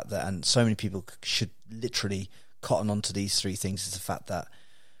is the fact that, and so many people should literally cotton onto these three things, is the fact that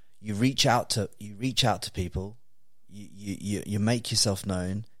you reach out to people, you make yourself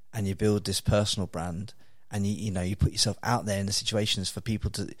known, and you build this personal brand, and you put yourself out there in the situations for people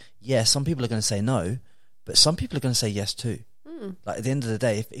to. Yeah, some people are going to say no, but some people are going to say yes too. Like at the end of the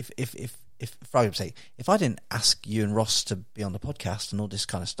day, if for argument's sake, if I didn't ask you and Ross to be on the podcast and all this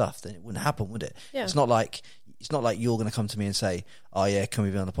kind of stuff, then it wouldn't happen, would it? Yeah. It's not like you're going to come to me and say, "Oh yeah, can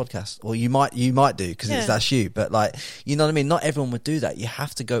we be on the podcast?" Or you might do because that's you. But like, you know what I mean? Not everyone would do that. You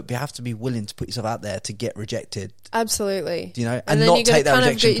have to be willing to put yourself out there to get rejected. Absolutely. And not take that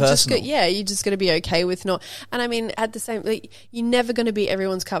rejection personal. You just got to be okay with not. And I mean, at the same, you're never going to be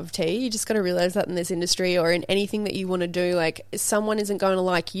everyone's cup of tea. You just got to realize that in this industry or in anything that you want to do, like someone isn't going to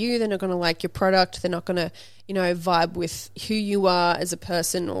like you. They're not going to like your product. They're not going to, vibe with who you are as a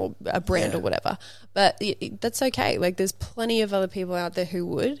person or a brand or whatever. But that's okay. Like there's plenty of other people out there who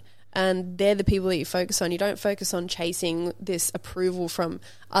would, and they're the people that you focus on. You don't focus on chasing this approval from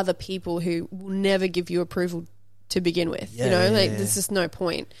other people who will never give you approval to begin with. There's just no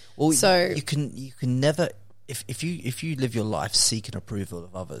point. Well, so you can never, if you live your life seeking approval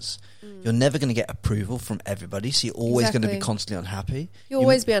of others, you're never going to get approval from everybody. So you're always going to be constantly unhappy. You'll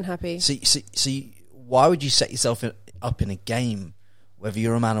always be unhappy. So why would you set yourself up in a game, whether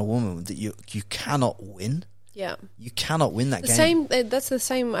you're a man or woman, that you cannot win? Yeah, you cannot win that game. That's the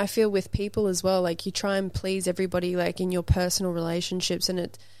same I feel with people as well. Like you try and please everybody, like in your personal relationships,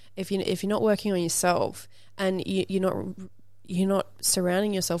 and if you're not working on yourself and you're not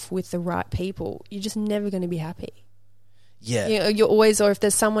surrounding yourself with the right people, you're just never going to be happy. Yeah. You know, you're always, or if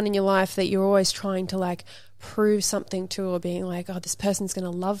there's someone in your life that you're always trying to like prove something to, or being like, oh, this person's going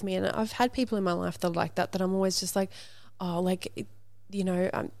to love me. And I've had people in my life that are like that I'm always just like, oh, like, you know,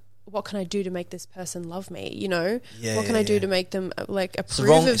 what can I do to make this person love me? You know, what can I do to make them like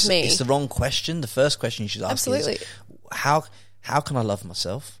approve of me? It's the wrong question. The first question you should ask is, how can I love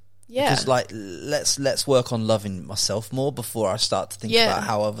myself? Yeah. Because like, let's work on loving myself more before I start to think about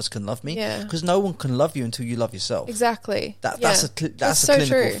how others can love me. Yeah. Because no one can love you until you love yourself. Exactly. That's a so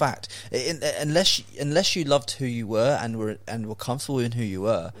clinical true. fact. Unless you loved who you were and were comfortable in who you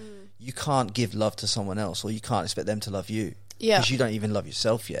were, you can't give love to someone else, or you can't expect them to love you. Yeah. Because you don't even love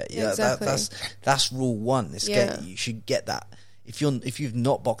yourself yet. Yeah. Exactly. That's rule one. You should get that. If you're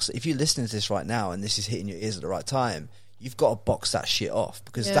listening to this right now and this is hitting your ears at the right time, you've got to box that shit off,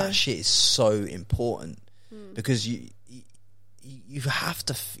 because that shit is so important. Because you have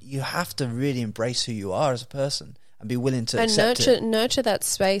to really embrace who you are as a person and be willing to accept it. Nurture that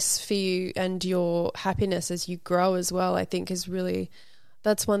space for you and your happiness as you grow as well. I think is really,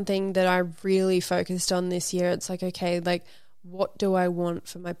 that's one thing that I really focused on this year. It's like, okay, like, what do I want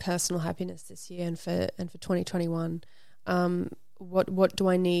for my personal happiness this year and for 2021? What do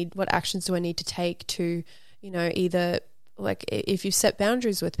I need? What actions do I need to take to, you know, either like if you set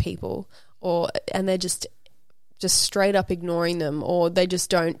boundaries with people and they're just straight up ignoring them, or they just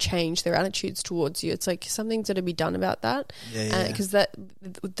don't change their attitudes towards you, it's like something's got to be done about that. Because that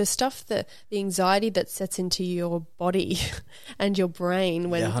the stuff, the anxiety that sets into your body and your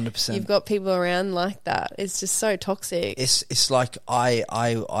brain when 100%. You've got people around like that, it's just so toxic. It's like I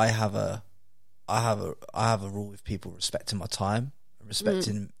have a rule with people respecting my time,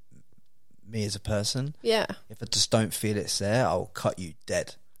 respecting me as a person. Yeah. If I just don't feel it's there, I'll cut you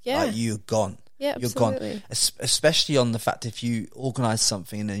dead. Yeah. Like, you're gone. Yeah, you're absolutely. gone. Especially on the fact, if you organise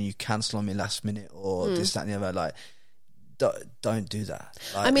something and then you cancel on me last minute or this, that and the other, like, don't do that.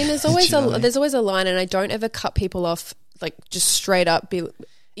 Like, I mean, there's always there's always a line, and I don't ever cut people off, like, just straight up be,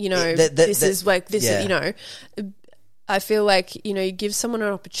 you know, this is like, this is, you know, I feel like, you know, you give someone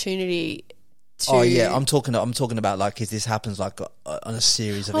an opportunity to... Oh yeah, I'm talking about, like, if this happens like on a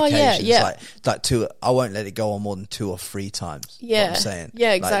series of occasions, like two, I won't let it go on more than 2 or 3 times. Yeah, what I'm saying.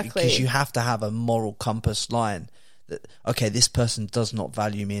 Yeah, exactly. Because you have to have a moral compass line that, okay, this person does not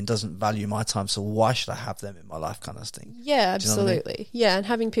value me and doesn't value my time, so why should I have them in my life, kind of thing. Yeah, absolutely. You know what I mean? Yeah, and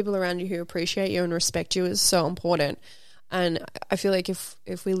having people around you who appreciate you and respect you is so important. And I feel like if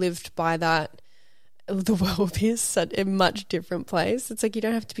we lived by that, the world would be a much different place. It's like, you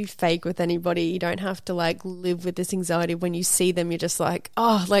don't have to be fake with anybody. You don't have to like live with this anxiety. When you see them, you're just like,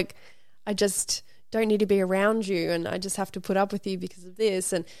 oh, like, I just don't need to be around you, and I just have to put up with you because of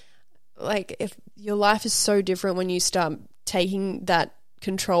this. And like, if your life is so different when you start taking that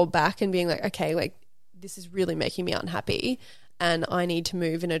control back and being like, okay, like, this is really making me unhappy, and I need to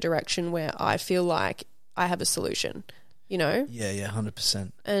move in a direction where I feel like I have a solution, you know? Yeah,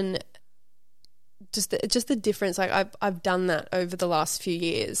 100%. And just the difference, like, I've done that over the last few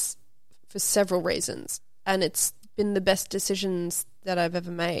years for several reasons, and it's been the best decisions that I've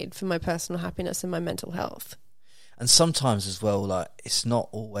ever made for my personal happiness and my mental health. And sometimes as well, like, it's not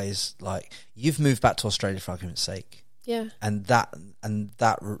always like, you've moved back to Australia for argument's sake. Yeah. And that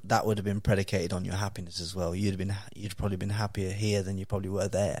would have been predicated on your happiness as well. You'd probably been happier here than you probably were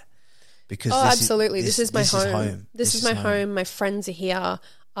there. Because absolutely. This is my home. This is my home. My friends are here.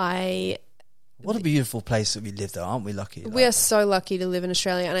 What a beautiful place that we live there, aren't we lucky? We are so lucky to live in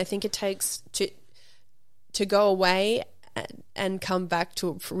Australia, and I think it takes to go away and come back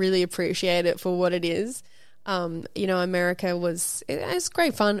to really appreciate it for what it is. You know, America it's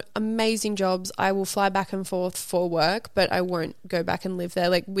great fun, amazing jobs. I will fly back and forth for work, but I won't go back and live there.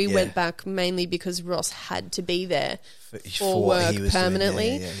 Like, we went back mainly because Ross had to be there for work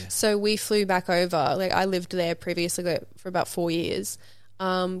permanently. So we flew back over. Like, I lived there previously for about 4 years.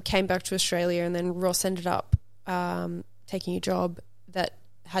 Came back to Australia, and then Ross ended up taking a job that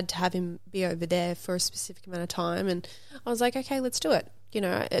had to have him be over there for a specific amount of time, and I was like, okay, let's do it. You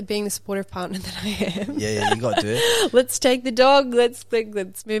know, being the supportive partner that I am. Yeah, you got to do it. Let's take the dog. Let's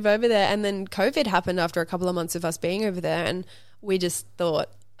move over there. And then COVID happened after a couple of months of us being over there, and we just thought,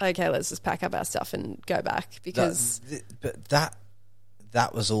 okay, let's just pack up our stuff and go back, because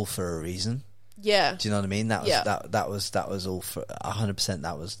that was all for a reason. Yeah. Do you know what I mean? That was all for 100%.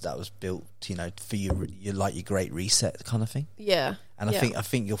 That was built, you know, for your great reset kind of thing. Yeah. And I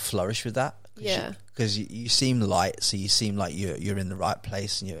think you'll flourish with that. Because you seem light, so you seem like you're in the right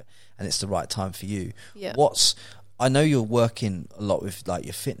place, and it's the right time for you. Yeah. I know you're working a lot with like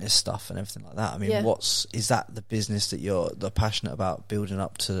your fitness stuff and everything like that. I mean, is that the business that you're passionate about building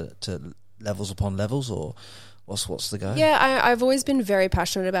up to levels upon levels, or What's the go? Yeah, I've always been very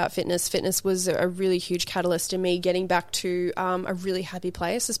passionate about fitness. Fitness was a really huge catalyst in me getting back to a really happy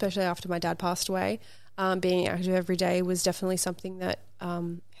place, especially after my dad passed away. Being active every day was definitely something that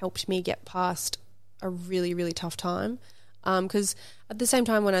helped me get past a really, really tough time. Because at the same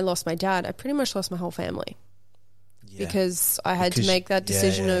time when I lost my dad, I pretty much lost my whole family. Yeah. Because I had to make that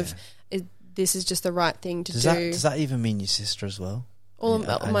decision of this is just the right thing to do. Does that even mean your sister as well?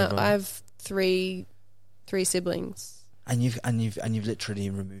 I have three siblings, and you've literally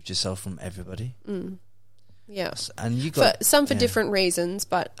removed yourself from everybody. Yeah, and you got for different reasons,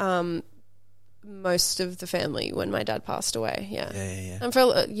 but most of the family when my dad passed away. Yeah, and for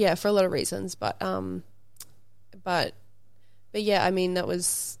a lot of reasons, but yeah, I mean that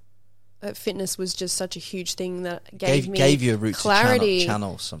was. Fitness was just such a huge thing that gave you a route clarity. To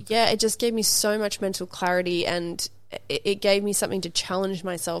channel something. Yeah, it just gave me so much mental clarity, and it gave me something to challenge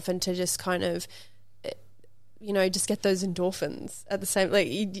myself and to just kind of, just get those endorphins at the same.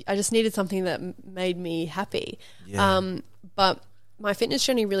 I just needed something that made me happy. Yeah. But my fitness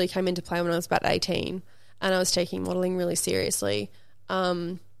journey really came into play when I was about 18, and I was taking modelling really seriously.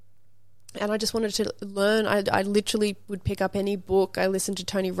 And I just wanted to learn. I literally would pick up any book. I listened to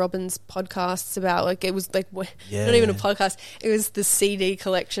Tony Robbins' podcasts about, not even a podcast. It was the CD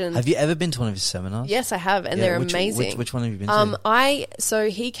collection. Have you ever been to one of his seminars? Yes, I have, and they're amazing. Which one have you been to? So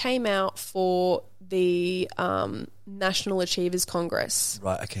he came out for the National Achievers Congress.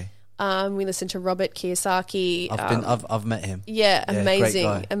 Right. Okay. We listened to Robert Kiyosaki. I've met him. Yeah, amazing,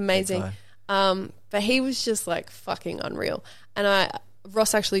 great guy. amazing. Great guy. But he was just fucking unreal, and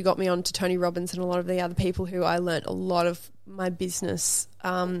Ross actually got me on to Tony Robbins and a lot of the other people who I learnt a lot of my business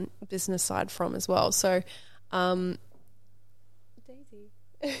side from as well. So, Daisy.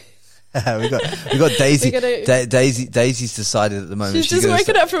 we got Daisy. Daisy's decided at the moment she's just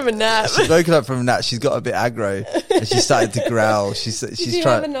woken up from a nap. She's woken up from a nap. She's got a bit aggro and she started to growl. She's trying.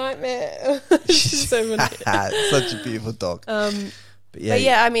 Have a nightmare. She's so funny. Such a beautiful dog. But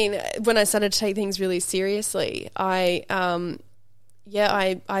yeah, I mean, when I started to take things really seriously, I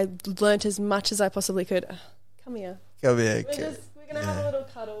learnt as much as I possibly could. Come here. Come here. We're gonna have a little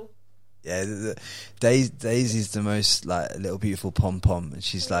cuddle. Yeah, Daisy's the most little beautiful pom pom, and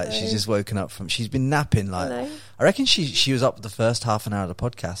she's she's just woken up from. She's been napping I reckon she was up the first half an hour of the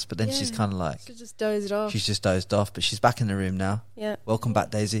podcast, but then she's kind of she just dozed off. She's just dozed off, but she's back in the room now. Yeah. Welcome back,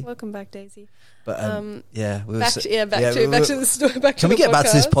 Daisy. Welcome back, Daisy. But back to the story. Can we get back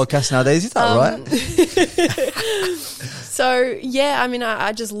to this podcast now, Daisy? Is that right? So yeah, I mean,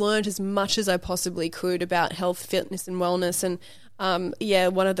 I just learned as much as I possibly could about health, fitness, and wellness, and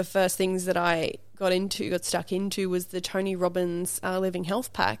one of the first things that I got stuck into was the Tony Robbins Living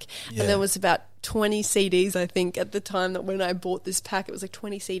Health Pack, and there was about 20 CDs, I think, at the time that when I bought this pack, it was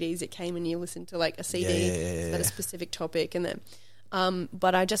 20 CDs. It came and you listened to a CD about a specific topic, and then.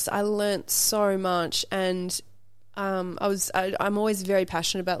 But I learnt so much, and I'm always very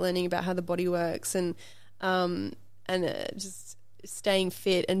passionate about learning about how the body works, and just staying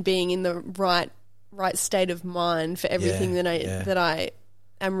fit and being in the right state of mind for everything that I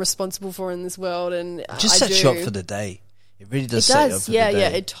am responsible for in this world, and just sets you up for the day. It really does. Set you up for the day. Yeah,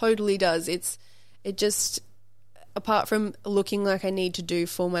 it totally does. It just. Apart from looking like I need to do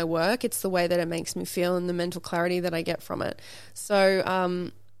for my work, it's the way that it makes me feel and the mental clarity that I get from it. So,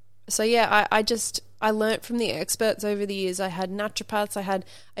 I learnt from the experts over the years. I had naturopaths. I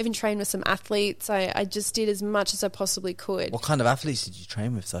even trained with some athletes. I just did as much as I possibly could. What kind of athletes did you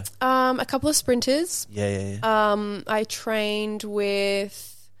train with, though? A couple of sprinters. Yeah. I trained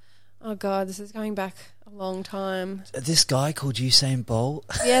with, oh God, this is going back a long time. This guy called Usain Bolt.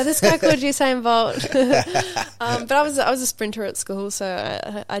 Yeah, this guy called Usain Bolt. But I was a sprinter at school,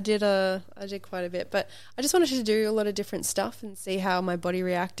 so I did quite a bit. But I just wanted to do a lot of different stuff and see how my body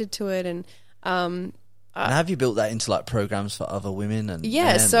reacted to it. And have you built that into programs for other women? And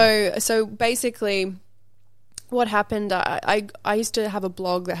yeah, men? So basically, what happened? I used to have a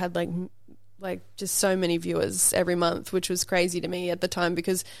blog that had just so many viewers every month, which was crazy to me at the time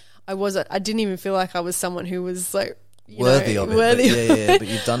because I didn't even feel like I was someone who was worthy of it. But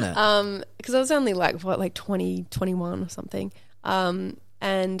you've done it. Because I was only 20, 21 or something.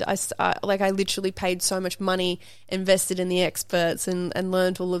 And I literally paid so much money, invested in the experts and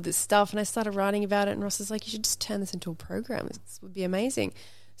learned all of this stuff. And I started writing about it, and Ross was like, you should just turn this into a program. This would be amazing.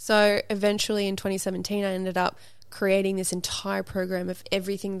 So eventually in 2017, I ended up creating this entire program of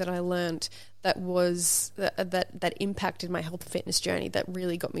everything that I learned that impacted my health and fitness journey, that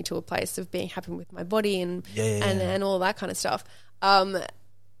really got me to a place of being happy with my body and all that kind of stuff. And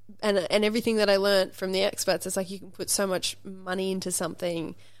everything that I learned from the experts, it's you can put so much money into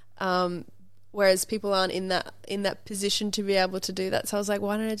something, whereas people aren't in that position to be able to do that. So I was like,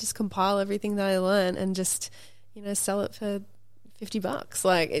 why don't I just compile everything that I learned and just, sell it for $50?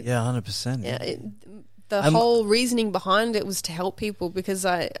 Like, 100%. Yeah. The whole reasoning behind it was to help people, because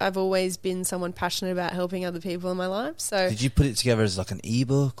I've always been someone passionate about helping other people in my life. So did you put it together as like an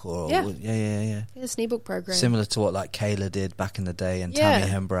ebook or? Yeah. It's an ebook program similar to what like Kayla did back in the day, and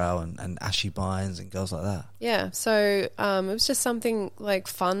Tammy Hembrow and Ashley Bynes and girls like that. Yeah. So it was just something like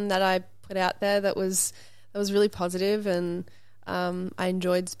fun that I put out there that was really positive, and I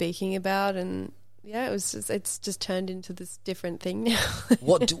enjoyed speaking about, and it's just turned into this different thing now.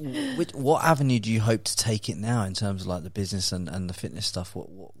 What avenue do you hope to take it now in terms of like the business and the fitness stuff?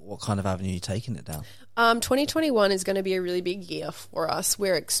 What kind of avenue are you taking it down? 2021 is going to be a really big year for us.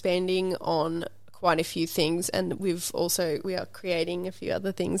 We're expanding on quite a few things, and we are creating a few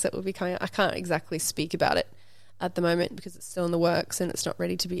other things that will be coming. I can't exactly speak about it at the moment because it's still in the works and it's not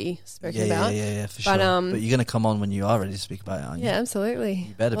ready to be spoken about. Yeah, for sure. But you're going to come on when you are ready to speak about it, aren't you? Yeah, absolutely.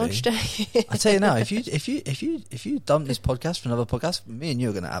 You better Launch be. Day. I tell you now, if you dump this podcast for another podcast, me and you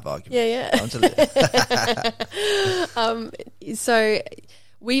are going to have arguments. Yeah. So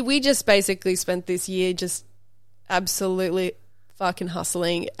we just basically spent this year just absolutely fucking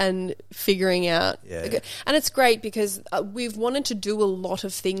hustling and figuring out. Yeah. And it's great because we've wanted to do a lot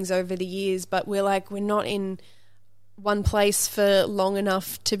of things over the years, but we're not in one place for long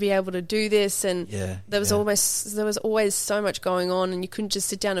enough to be able to do this, and there was always so much going on, and you couldn't just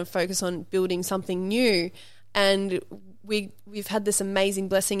sit down and focus on building something new. And we've had this amazing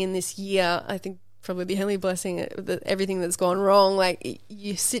blessing in this year. I think probably the only blessing, everything that's gone wrong, like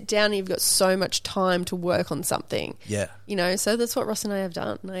you sit down and you've got so much time to work on something. So that's what Ross and I have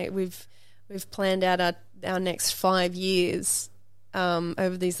done. Like we've planned out our next 5 years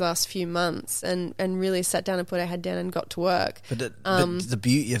over these last few months, and really sat down and put our head down and got to work. But the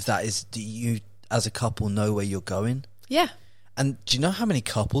beauty of that is, do you as a couple know where you're going? Yeah. And do you know how many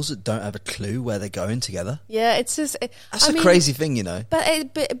couples that don't have a clue where they're going together? Yeah, it's just... That's a crazy thing, But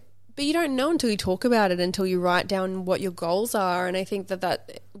you don't know until you talk about it, until you write down what your goals are. And I think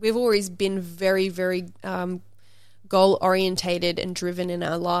that we've always been very, very goal-orientated and driven in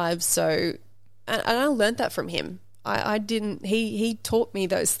our lives. So... And I learned that from him. I didn't. He taught me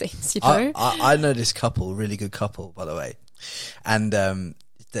those things. I know this couple, really good couple, by the way, and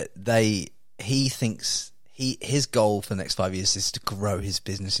he thinks his goal for the next 5 years is to grow his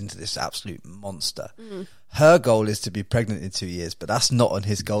business into this absolute monster. Her goal is to be pregnant in 2 years, but that's not on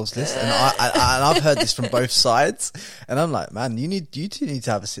his goals list. And I've heard this from both sides, and I'm like, man, you two need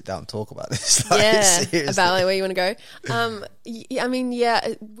to have a sit down and talk about this. Seriously. About like where you want to go.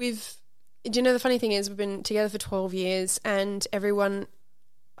 Do you know the funny thing is we've been together for 12 years, and everyone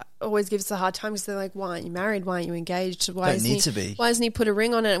always gives us a hard time because they're like, why aren't you married? Why aren't you engaged? Why hasn't he put a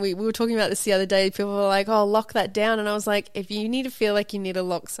ring on it? And we were talking about this the other day. People were like, oh, lock that down. And I was like, if you need to feel like you need to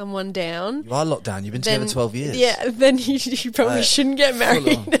lock someone down. You are locked down. You've been together 12 years. Yeah, then you probably shouldn't get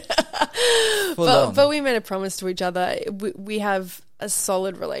married. But we made a promise to each other. We have a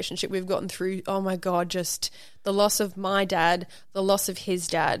solid relationship. We've gotten through, oh my God, just the loss of my dad, the loss of his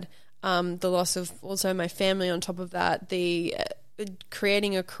dad, the loss of also my family on top of that, the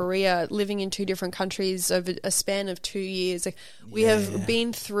creating a career, living in 2 different countries over a span of 2 years. We have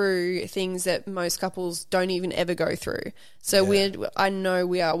been through things that most couples don't even ever go through. So I know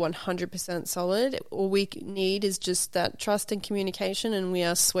we are 100% solid. All we need is just that trust and communication, and we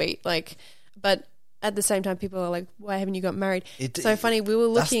are sweet. But at the same time, people are like, why haven't you got married? It's so funny. We were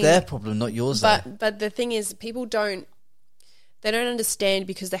looking. That's their problem, not yours. But the thing is, people don't understand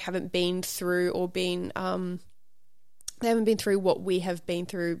because they haven't been through they haven't been through what we have been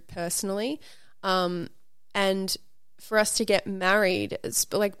through personally. And for us to get married,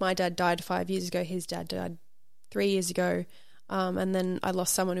 it's like my dad died 5 years ago. His dad died 3 years ago. And then I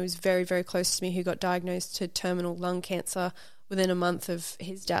lost someone who was very, very close to me who got diagnosed to terminal lung cancer within a month of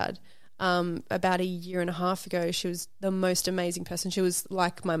his dad. About a year and a half ago, she was the most amazing person. She was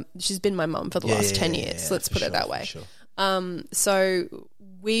like she's been my mum for the last 10 years. Let's put it that way. Sure. So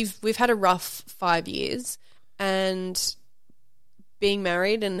we've had a rough 5 years, and being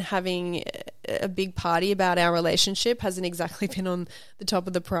married and having a big party about our relationship hasn't exactly been on the top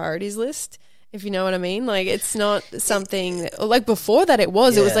of the priorities list, if you know what I mean. Like, it's not something like before that it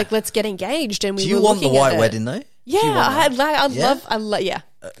was. It was like, let's get engaged, and we were looking at it. Do you want the white wedding though? Yeah, I'd love.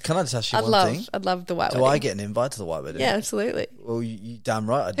 Can I just ask you one thing? I'd love the white wedding. Do I get an invite to the white wedding? Yeah, absolutely. Well, you damn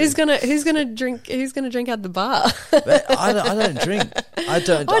right I do. Who's gonna drink at the bar? I don't drink. I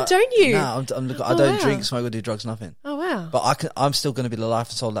don't. Oh, don't you? No, I don't drink, smoke, or do drugs, nothing. Oh wow. Wow. But I'm still going to be the life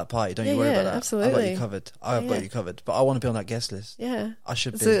and soul of that party. Don't you worry about that. Absolutely. I've got you covered. I've got you covered. But I want to be on that guest list. Yeah. I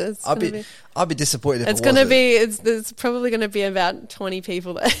should be. I'd be disappointed if it's it going to wasn't. there's probably going to be about 20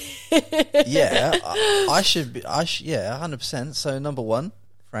 people there. Yeah. I should be. Yeah, 100%. So number 1,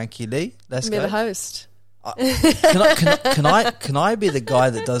 Frankie Lee. Let's be go. the host. Can I be the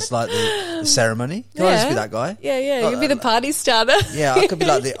guy that does like the ceremony? Can I just be that guy? Yeah. You'll be the party starter. Yeah, I could be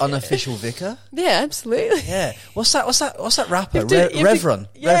like the unofficial vicar. Yeah, absolutely. Yeah. What's that rapper? Reverend.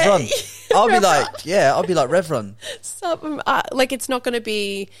 Reverend. I'll be like Reverend. Like it's not going to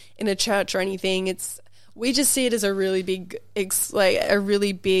be in a church or anything. We just see it as a really big, it's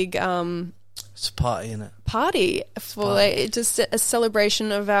a party, isn't it? Party for just a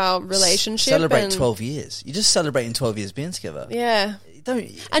celebration of our relationship. Celebrate 12 years. You're just celebrating 12 years being together. Yeah.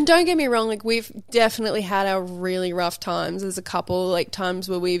 Don't get me wrong, like we've definitely had our really rough times as a couple, like times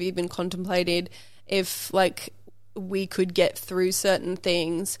where we've even contemplated if like we could get through certain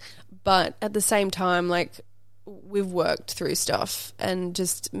things, but at the same time, like we've worked through stuff and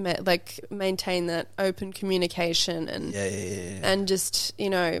just maintain that open communication and and just, you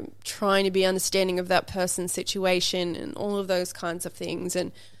know, trying to be understanding of that person's situation and all of those kinds of things.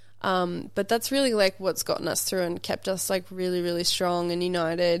 And but that's really like what's gotten us through and kept us like really, really strong and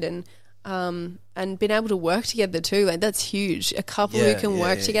united and been able to work together too. Like that's huge. A couple who can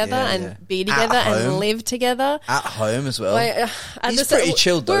work together and be together and live together at home as well. Like, he's pretty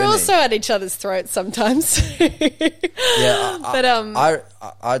chilled though. We're also at each other's throats sometimes. But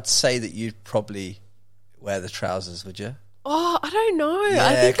I'd say that you'd probably wear the trousers, would you? Oh, I don't know. Yeah,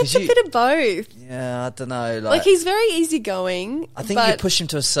 I think it's a bit of both. Yeah, I don't know. Like he's very easygoing. I think you push him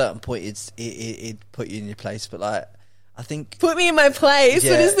to a certain point, it'd put you in your place. But like, I think put me in my place.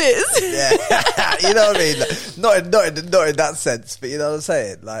 Yeah, what is this? Yeah, you know what I mean. Like, not in that sense, but you know what I'm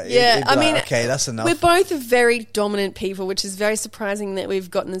saying. Like, yeah, I mean, okay, that's enough. We're both very dominant people, which is very surprising that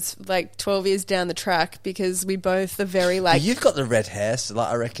we've gotten this like 12 years down the track because we both are very like. But you've got the red hair, so like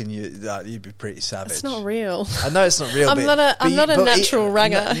I reckon you'd be pretty savage. It's not real. I know it's not real. I'm not a natural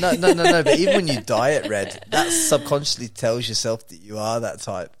ranger. No. But even when you dye it red, that subconsciously tells yourself that you are that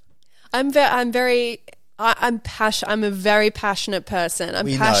type. I'm a very passionate person. I'm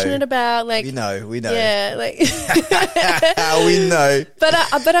passionate about like we know. Yeah, like we know.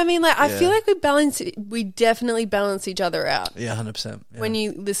 But I mean, like I feel like we definitely balance each other out. Yeah, 100%. Yeah. When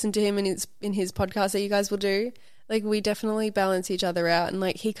you listen to him in his podcast that you guys will do, like we definitely balance each other out, and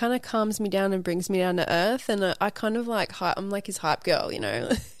like he kind of calms me down and brings me down to earth, and I kind of like I'm like his hype girl, you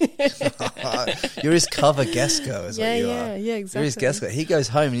know. You're his cover guest girl, is what you are. Yeah, exactly. You're his guest girl. He goes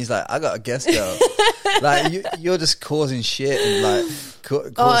home and he's like, I got a guest girl. Like you're just causing shit and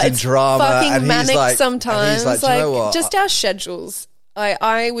like causing drama. Fucking and manic he's like, sometimes. And he's like, do you know what? Just our schedules.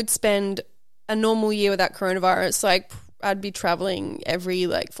 I would spend a normal year without coronavirus. Like I'd be traveling every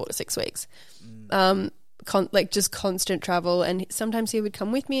like 4 to 6 weeks. Just constant travel, and sometimes he would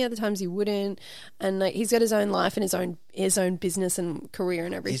come with me, other times he wouldn't, and like he's got his own life and his own business and career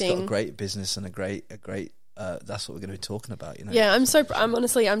and everything. He's got a great business and a great that's what we're going to be talking about, you know. Yeah, I'm so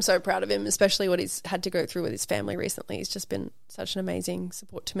proud of him, especially what he's had to go through with his family recently. He's just been such an amazing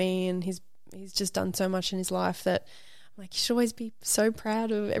support to me, and he's just done so much in his life that I'm like, you should always be so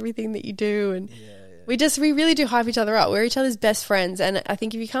proud of everything that you do. And we really do hype each other up. We're each other's best friends, and I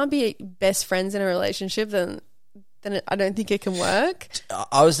think if you can't be best friends in a relationship, then I don't think it can work.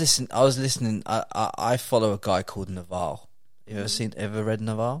 I was listening. I follow a guy called Naval. You ever read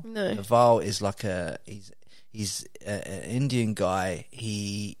Naval? No. Naval is like he's an Indian guy.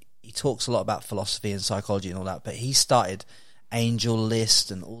 He talks a lot about philosophy and psychology and all that, but he started Angel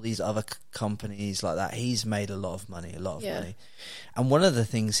List and all these other companies like that. He's made a lot of money. And one of the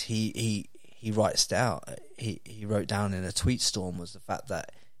things he writes down, he wrote down in a tweet storm was the fact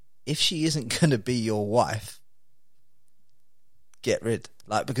that if she isn't going to be your wife, get rid.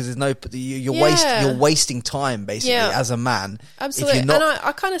 Like, because there's no, you're wasting time basically as a man. Absolutely. And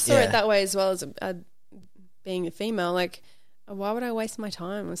I kind of saw it that way as well as being a female. Like, why would I waste my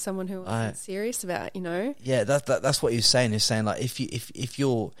time with someone who I'm serious about, you know? Yeah, that's what he was saying. He's saying like if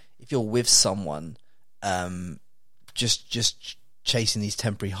you're with someone, just chasing these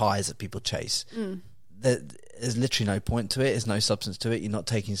temporary highs that people chase, there's literally no point to it. There's no substance to it. You're not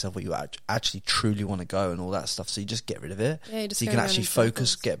taking yourself where you actually truly want to go and all that stuff. So you just get rid of it. Yeah, so you can actually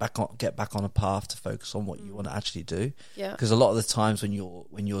focus, get back on a path to focus on what you want to actually do. Yeah. Because a lot of the times when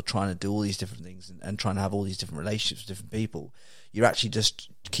you're trying to do all these different things and trying to have all these different relationships with different people, you're actually just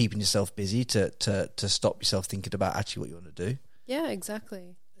keeping yourself busy to stop yourself thinking about actually what you want to do. Yeah,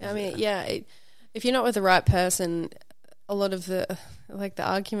 exactly. I mean, if you're not with the right person, a lot of the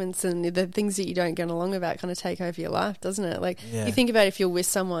arguments and the things that you don't get along about kind of take over your life, doesn't it? Like you think about if you're with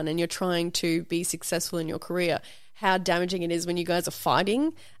someone and you're trying to be successful in your career, how damaging it is when you guys are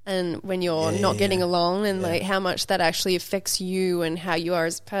fighting and when you're not getting along, and like how much that actually affects you and how you are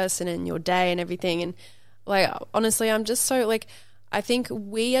as a person and your day and everything. And like, honestly, I'm just so like, I think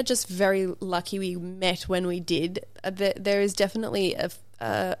we are just very lucky we met when we did. There is definitely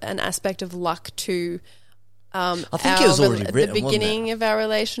an aspect of luck to I think it was already written, the beginning of our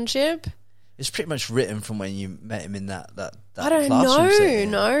relationship. It's pretty much written from when you met him in that I don't classroom know.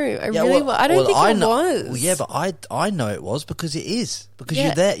 setting. No, I don't think it was. Well, yeah, but I know it was because it is. Because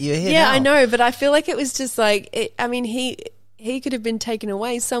you're there, you're here Yeah, now. I know, but I feel like it was just like, he could have been taken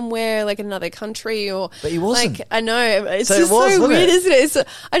away somewhere, like another country, or but he wasn't. Like, I know, it's So just it was, so wasn't weird, it? isn't it?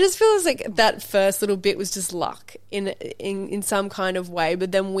 I just feel it's like that first little bit was just luck in some kind of way,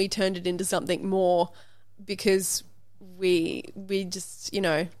 but then we turned it into something more because we just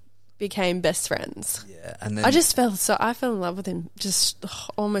became best friends. Yeah, and then I fell in love with him just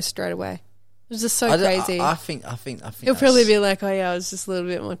almost straight away. It was just so crazy. I think He'll probably be like, oh yeah, I was just a little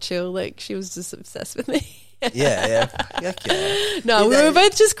bit more chill. Like she was just obsessed with me. yeah. No, we were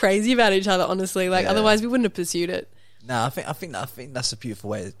both just crazy about each other, honestly. Like otherwise we wouldn't have pursued it. No, I think that's a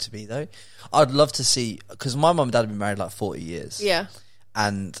beautiful way to be though. I'd love to see, because my mum and dad have been married like 40 years. Yeah.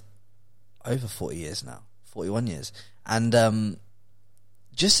 And over 40 years now, 41 years. And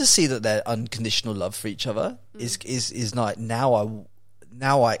just to see that their unconditional love for each other is like,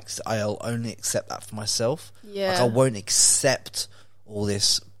 I'll only accept that for myself. Yeah. Like I won't accept all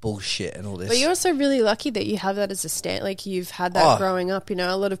this bullshit and all this. But you're also really lucky that you have that as a stand. Like you've had that growing up. A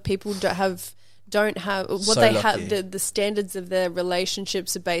lot of people don't have what So they lucky. have. The standards of their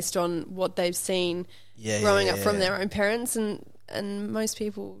relationships are based on what they've seen growing up from their own parents, and most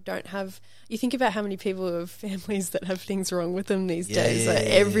people don't have. You think about how many people have families that have things wrong with them these days.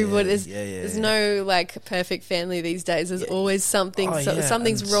 There's no like perfect family these days. There's always something.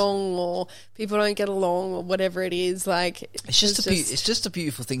 Something's wrong, or people don't get along, or whatever it is. Like it's just the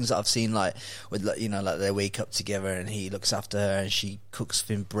beautiful things that I've seen. Like with like they wake up together and he looks after her and she cooks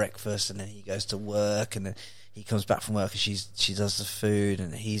him breakfast, and then he goes to work, and then he comes back from work and she does the food,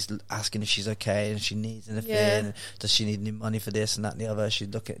 and he's asking if she's okay and if she needs anything, and does she need any money for this and that and the other.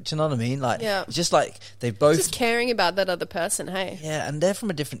 She'd look at, do you know what I mean? Like, it's just like they both just caring about that other person. Hey, yeah, and they're from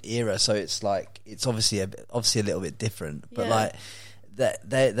a different era, so it's like it's obviously a little bit different, but like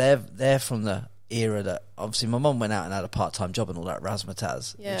they're from the era that obviously my mum went out and had a part-time job and all that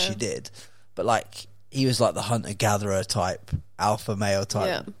razzmatazz, and she did, but like he was like the hunter-gatherer type, alpha male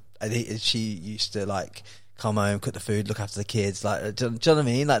type, and she used to like come home, cook the food, look after the kids, like, do you know what I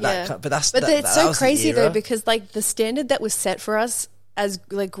mean? Like that. But it's so crazy though, because like the standard that was set for us as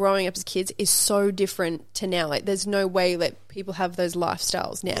like growing up as kids is so different to now. Like there's no way that people have those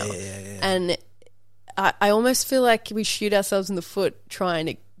lifestyles now. And I almost feel like we shoot ourselves in the foot trying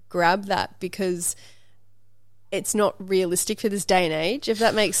to grab that, because it's not realistic for this day and age, if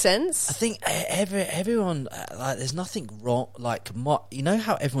that makes sense. I think everyone, like, there's nothing wrong. Like,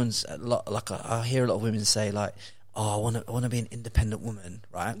 how everyone's like, I hear a lot of women say like, "Oh, I want to be an independent woman,"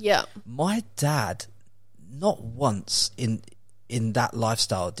 right? Yeah. My dad, not once in that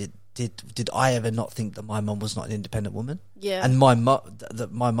lifestyle did I ever not think that my mum was not an independent woman. Yeah. And my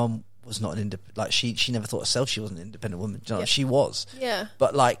mum was not an she never thought herself she wasn't an independent woman. Do you know, she was. Yeah.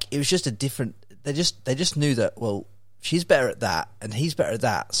 But like it was just a different. They just knew that, well, she's better at that and he's better at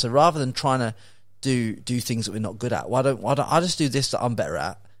that. So rather than trying to do things that we're not good at, why don't I just do this that I'm better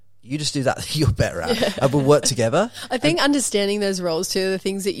at? You just do that that you're better at, and we'll work together. I think understanding those roles too, the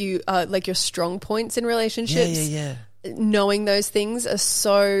things that you like your strong points in relationships. Yeah. Knowing those things are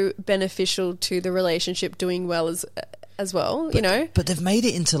so beneficial to the relationship doing well as well. But they've made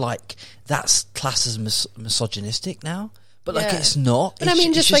it into like that's classed as misogynistic now. But like it's not. But I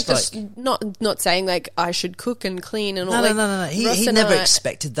mean, just not saying like I should cook and clean and all. No. He never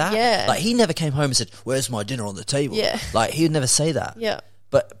expected that. Yeah. Like he never came home and said, "Where's my dinner on the table?" Yeah. Like he would never say that. Yeah.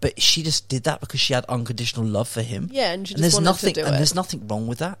 But she just did that because she had unconditional love for him. Yeah, and she just there's wanted nothing to do it. and there's nothing wrong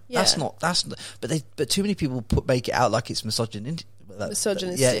with that. Yeah. But too many people make it out like it's misogynistic.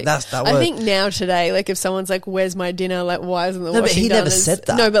 Misogynistic. That's that word. I think now today, like if someone's like, "Where's my dinner?" Like, why isn't the washing but he done? never said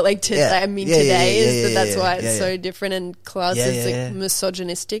that. No, but like today, today that's why it's yeah. so different and classed as like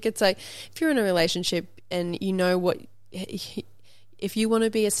misogynistic. It's like if you're in a relationship and you know what, if you want to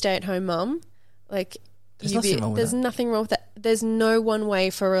be a stay-at-home mum, like there's nothing wrong with that. There's no one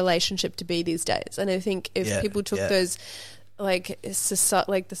way for a relationship to be these days. And I think if people took those like the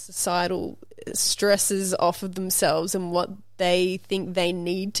societal stresses off of themselves and what they think they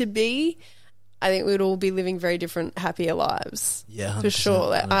need to be, I think we would all be living very different, happier lives. Yeah, 100%, for sure.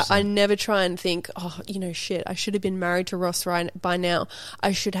 Like, 100%. I never try and think, shit, I should have been married to Ross by now.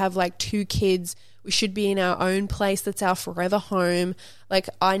 I should have like 2 kids. We should be in our own place that's our forever home. Like,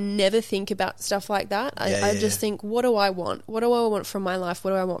 I never think about stuff like that. I just think, what do I want? What do I want from my life?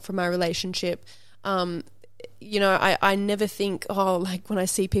 What do I want from my relationship? I never think, like when I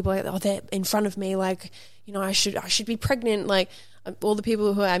see people like, they're in front of me, like, I should be pregnant. Like, all the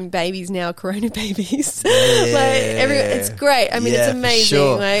people who are having babies now, corona babies. It's great. I mean, it's amazing.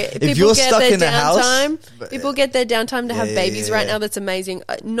 Sure. Like, if you're stuck in the house, people get their downtime to have babies right now. That's amazing.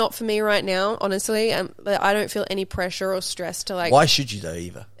 Not for me right now, honestly. I don't feel any pressure or stress to like. Why should you though,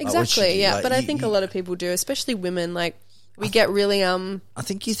 either? Exactly. Like, but I think a lot of people do, especially women. Like, we get really I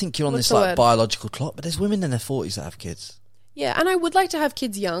think you think you're on this like biological clock, but there's women in their 40s that have kids. Yeah, and I would like to have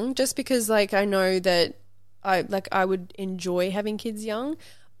kids young, just because like I know that I would enjoy having kids young,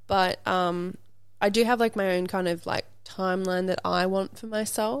 but I do have like my own kind of like timeline that I want for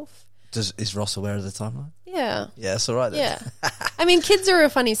myself. Is Ross aware of the timeline? Yeah. Yeah, it's all right then. Yeah. I mean, kids are a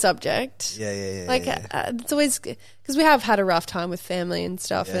funny subject. Yeah. Like, it's always, because we have had a rough time with family and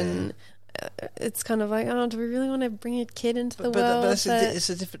stuff, and it's kind of like, do we really want to bring a kid into the world? But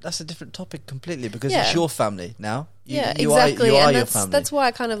that's a different topic completely, because it's your family now. You exactly. You are and your family. That's why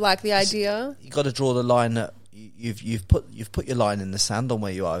I kind of like the idea. You got to draw the line that you've put your line in the sand on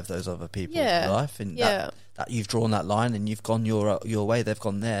where you are with those other people in your life, and that you've drawn that line and you've gone your way, they've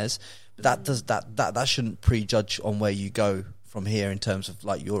gone theirs. But that shouldn't prejudge on where you go from here in terms of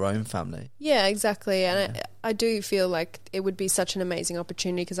like your own family. Yeah, exactly. And I do feel like it would be such an amazing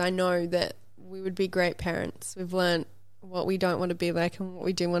opportunity, because I know that we would be great parents. We've learned what we don't want to be like and what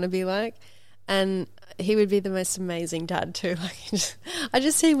we do want to be like. And he would be the most amazing dad too. Like, I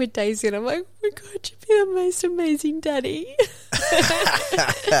just see him with Daisy and I'm like, oh my God, you'd be the most amazing daddy.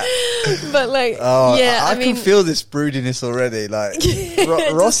 But like, I mean, can feel this broodiness already. Like,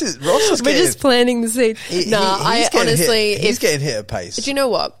 Ross is we're just planting the seed. He's getting hit at pace. Do you know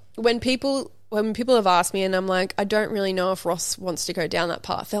what? When people have asked me and I'm like, I don't really know if Ross wants to go down that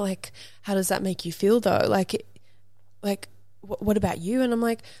path, they're like, how does that make you feel though? Like, what about you? And I'm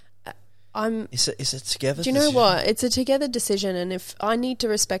like, It's a together. Do you know what? It's a together decision, and if I need to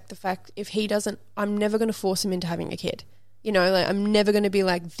respect the fact, if he doesn't, I'm never going to force him into having a kid. Like, I'm never going to be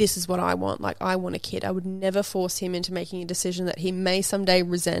like, this is what I want. Like, I want a kid. I would never force him into making a decision that he may someday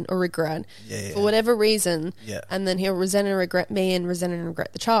resent or regret for whatever reason. Yeah. And then he'll resent and regret me and resent and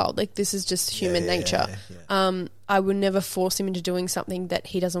regret the child. Like, this is just human nature. I would never force him into doing something that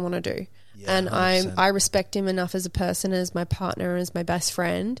he doesn't want to do. Yeah, and 100%. I respect him enough as a person, as my partner, as my best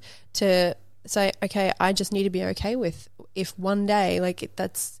friend, to say, okay, I just need to be okay with if one day, like,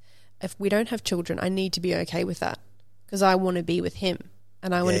 if we don't have children, I need to be okay with that, because I want to be with him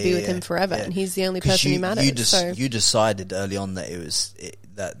and I want to be with him forever, and he's the only person who matters. You decided early on that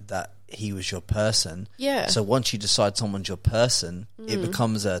that he was your person. Yeah. So once you decide someone's your person, it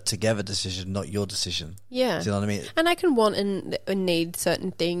becomes a together decision, not your decision. Yeah. Do you know what I mean? And I can want and need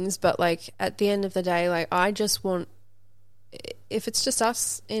certain things, but like at the end of the day, like I just want, if it's just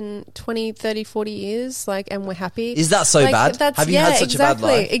us in 20, 30, 40 years, like, and we're happy. Is that so bad? Have you had such a bad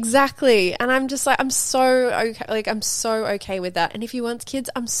life? Exactly. And I'm just like, I'm so okay with that. And if he wants kids,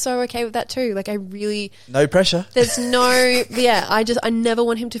 I'm so okay with that too. Like, I really... No pressure. There's no... I never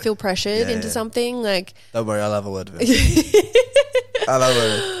want him to feel pressured into something. Like... Don't worry, I'll have a word with him. I'll have a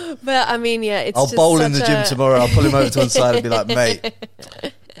word. But I mean, it's I'll bowl in the gym tomorrow. I'll pull him over to one side and be like, mate,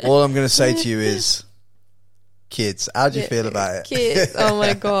 all I'm going to say to you is... Kids, how do you feel about it? Kids, oh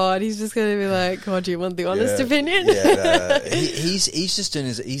my God, he's just going to be like, God, do you want the honest opinion? He's just doing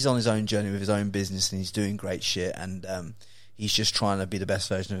he's on his own journey with his own business, and he's doing great shit, and he's just trying to be the best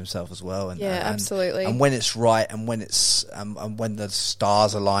version of himself as well. And, absolutely. And when it's right, and when it's and when the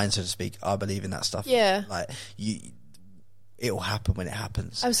stars align, so to speak, I believe in that stuff. Yeah, like it will happen when it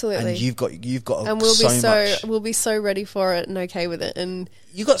happens. Absolutely. And you've got and we'll be so ready for it and okay with it. And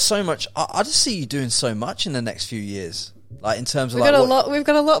you got so much. I just see you doing so much in the next few years. Like, in terms of we've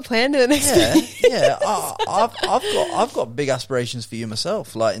got a lot planned in the next few years. Yeah. I've got big aspirations for you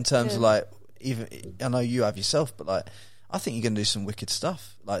myself. Like, in terms of like, even I know you have yourself, but like, I think you're gonna do some wicked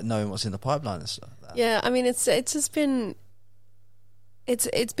stuff. Like, knowing what's in the pipeline and stuff like that. Yeah, I mean, it's just been.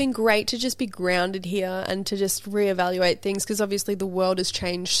 It's been great to just be grounded here and to just reevaluate things, because obviously the world has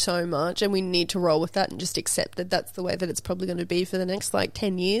changed so much and we need to roll with that and just accept that that's the way that it's probably going to be for the next like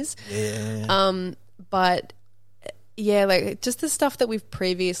 10 years. Yeah. But yeah, like just the stuff that we've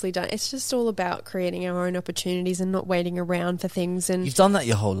previously done, it's just all about creating our own opportunities and not waiting around for things. And you've done that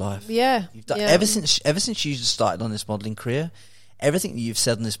your whole life. Yeah. You've done ever since you started on this modelling career. everything that you've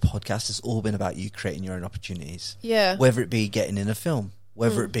said on this podcast has all been about you creating your own opportunities. Yeah. Whether it be getting in a film,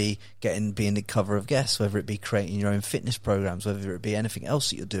 whether it be being the cover of Guests, whether it be creating your own fitness programs, whether it be anything else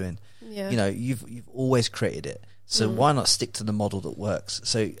that you're doing. Yeah. You know, you've always created it. So why not stick to the model that works?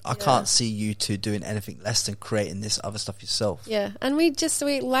 So I can't see you two doing anything less than creating this other stuff yourself. Yeah, and we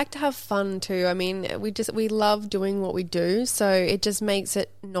like to have fun too. I mean, we love doing what we do, so it just makes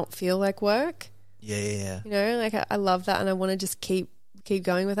it not feel like work. Yeah. You know, like I love that, and I want to just keep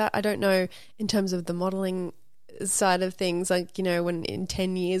going with that. I don't know in terms of the modelling side of things, like, you know, when in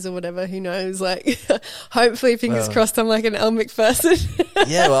 10 years or whatever, who knows, like hopefully fingers crossed I'm like an Elle McPherson.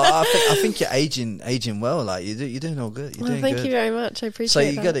 Yeah, well, I think you're aging well. Like you're doing all good. You're doing thank good. you very much. I appreciate So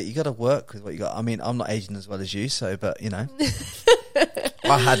that. you got to work with what you got. I mean, I'm not aging as well as you, so but you know,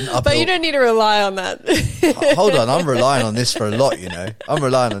 I had an uphill. But you don't need to rely on that. Hold on, I'm relying on this for a lot. You know, I'm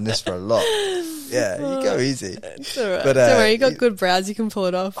relying on this for a lot. Yeah, you go easy. It's all right. But, don't worry, you got good brows. You can pull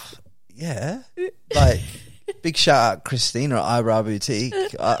it off. Yeah, like. Big shout out Christina at Eyebrow Boutique.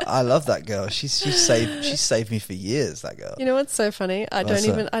 I love that girl. She's saved me for years. That girl. You know what's so funny? I What's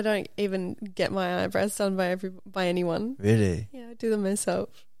don't even get my eyebrows done by anyone. Really? Yeah, I do them myself.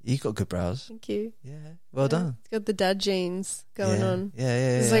 You got good brows. Thank you. Yeah. Well done. It's got the dad genes going on.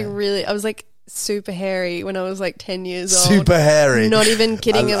 Yeah. It's like really. I was like super hairy when I was like 10 years old. Super hairy. Not even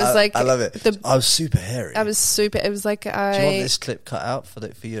kidding. It was like I love it. I was super hairy. I was super. It was like Do you want this clip cut out for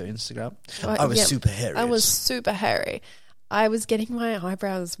your Instagram? I was super hairy. I was super hairy. I was getting my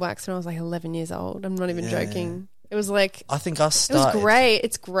eyebrows waxed when I was like 11 years old. I'm not even joking. It was like, I think I started. It was great.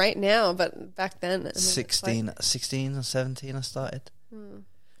 It's great now, but back then, I mean, 16 or 17 I started.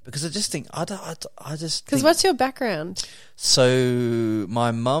 Because I just think I just because what's your background? So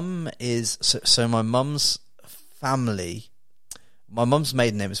my mum is so my mum's family. My mum's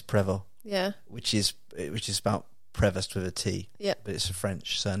maiden name is Prevost. Yeah, which is about Prevost with a T. Yeah, but it's a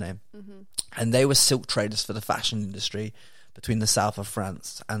French surname. And they were silk traders for the fashion industry between the south of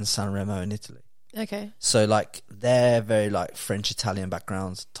France and San Remo in Italy. Okay. So like they're very like French Italian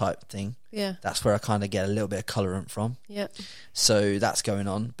backgrounds type thing. Yeah. That's where I kind of get a little bit of colorant from. Yeah. So that's going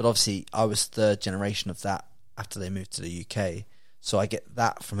on. But obviously I was third generation of that after they moved to the UK. So I get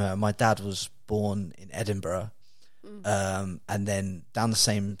that from her. My dad was born in Edinburgh. And then down the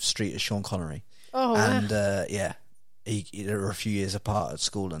same street as Sean Connery. Oh, and wow. they were a few years apart at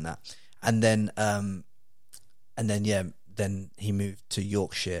school and that. And then then he moved to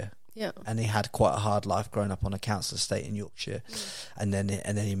Yorkshire. Yeah. And he had quite a hard life growing up on a council estate in Yorkshire. And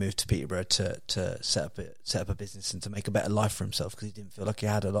then he moved to Peterborough to set up a business and to make a better life for himself because he didn't feel like he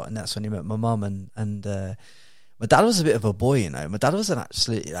had a lot. And that's when he met my mum and my dad was a bit of a boy, you know. My dad was an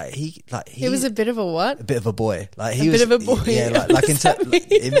absolute he was a bit of a what? A bit of a boy. Like a bit of a boy. Yeah, like it's a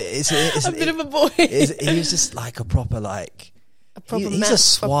bit of a boy. He was just like a proper like. He's a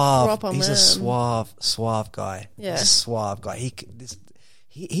suave guy. Yeah, he's a suave guy. He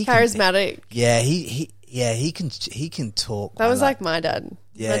charismatic. He can talk. That was like my dad.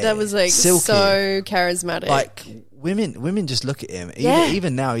 Yeah, my dad was like silky. so charismatic. Like women just look at him.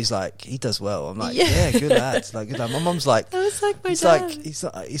 Even now he's like he does well. I'm like good lad. Like good lad. My mum's like that was like my dad. He's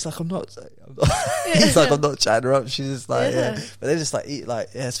like I'm not. He's like I'm not chatting her up. She's just like but they're just like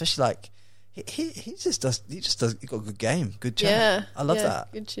especially like. He just does. He got a good game, good chat. Yeah, I love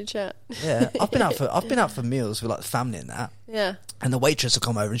that. Good chit chat. Yeah, I've been out for meals with like the family and that. Yeah, and the waitress will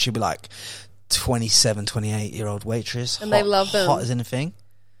come over and she'll be like 27, 28-year-old waitress, and they love them, hot as anything.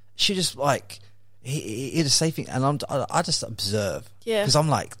 She just like he just say things, and I just observe. Yeah, because I'm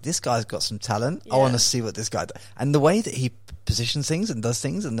like, this guy's got some talent. Yeah. I want to see what this guy does, and the way that he positions things and does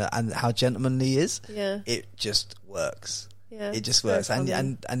things, and how gentlemanly he is. Yeah, it just works. Yeah, it just works, and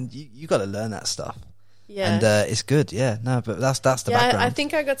you got to learn that stuff. Yeah, and it's good. Yeah, no, but that's the background. I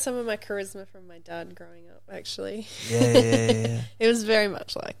think I got some of my charisma from my dad growing up. Actually, yeah. It was very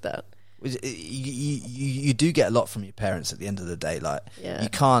much like that. You do get a lot from your parents at the end of the day. Like you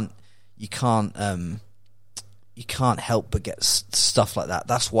can't help but get stuff like that.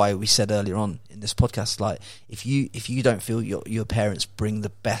 That's why we said earlier on in this podcast, like if you don't feel your parents bring the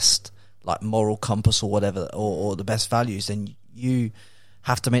best like moral compass or whatever or the best values, then you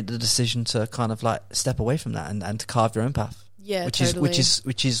have to make the decision to kind of like step away from that and to carve your own path. Yeah, which totally.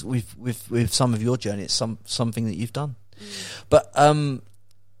 is with some of your journey, it's something that you've done. But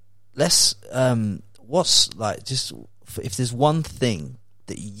let's what's like, just if there's one thing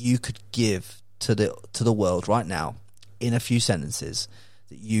that you could give to the world right now in a few sentences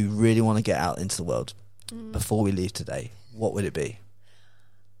that you really want to get out into the world before we leave today, what would it be?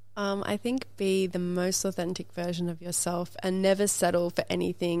 I think be the most authentic version of yourself and never settle for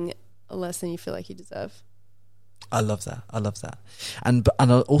anything less than you feel like you deserve. I love that. And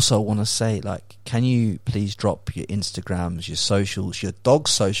I also want to say, like, can you please drop your Instagrams, your socials, your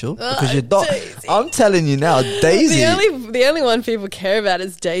dog's social? Because your dog, Daisy. I'm telling you now, Daisy. The only one people care about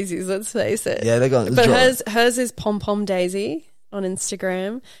is Daisy's, let's face it. Yeah, they're going. But hers is Pom Pom Daisy on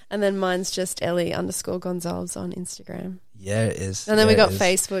Instagram, and then mine's just Ellie _Gonsalves on Instagram. Yeah, it is. And then we got it is.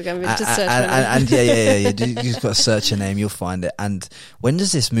 Facebook, and we just search and yeah. You just got to search your name, you'll find it. And when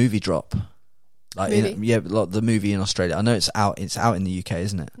does this movie drop? Like, like the movie in Australia. I know it's out. It's out in the UK,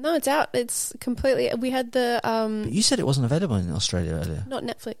 isn't it? No, it's out. It's completely. We had the. But you said it wasn't available in Australia earlier. Not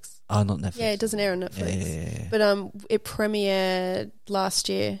Netflix. Oh, not Netflix. Yeah, it doesn't air on Netflix. Yeah. But it premiered last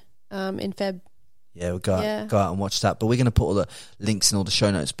year, in Feb. Yeah, we'll go out and watch that. But we're going to put all the links in all the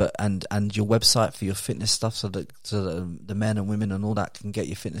show notes. But and your website for your fitness stuff, so that the men and women and all that can get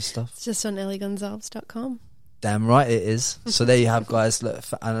your fitness stuff. It's just on elliegonsalves.com. Damn right it is. So there you have, guys. Look,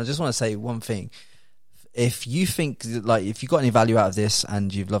 and I just want to say one thing. If you think, like, if you got any value out of this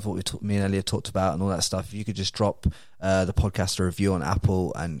and you've loved what me and Ellie have talked about and all that stuff, if you could just drop the podcast a review on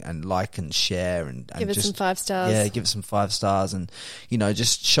Apple and like and share and give us some 5 stars. Yeah, give it some 5 stars and, you know,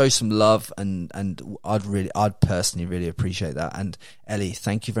 just show some love and I'd personally really appreciate that. And Ellie,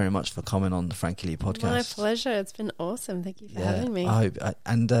 thank you very much for coming on the Frankie Lee podcast. My pleasure. It's been awesome. Thank you for having me. I hope.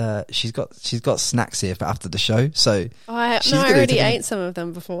 And she's got snacks here for after the show. So I already ate some of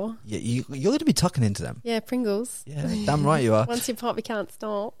them before. Yeah, you're going to be tucking into them. Yeah, Pringles. Yeah, damn right you are. Once you pop, you can't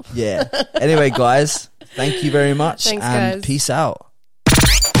stop. Yeah. Anyway, guys, thank you very much. Thanks, and guys. Peace out.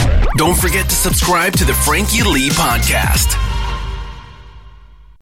 Don't forget to subscribe to the Frankie Lee Podcast.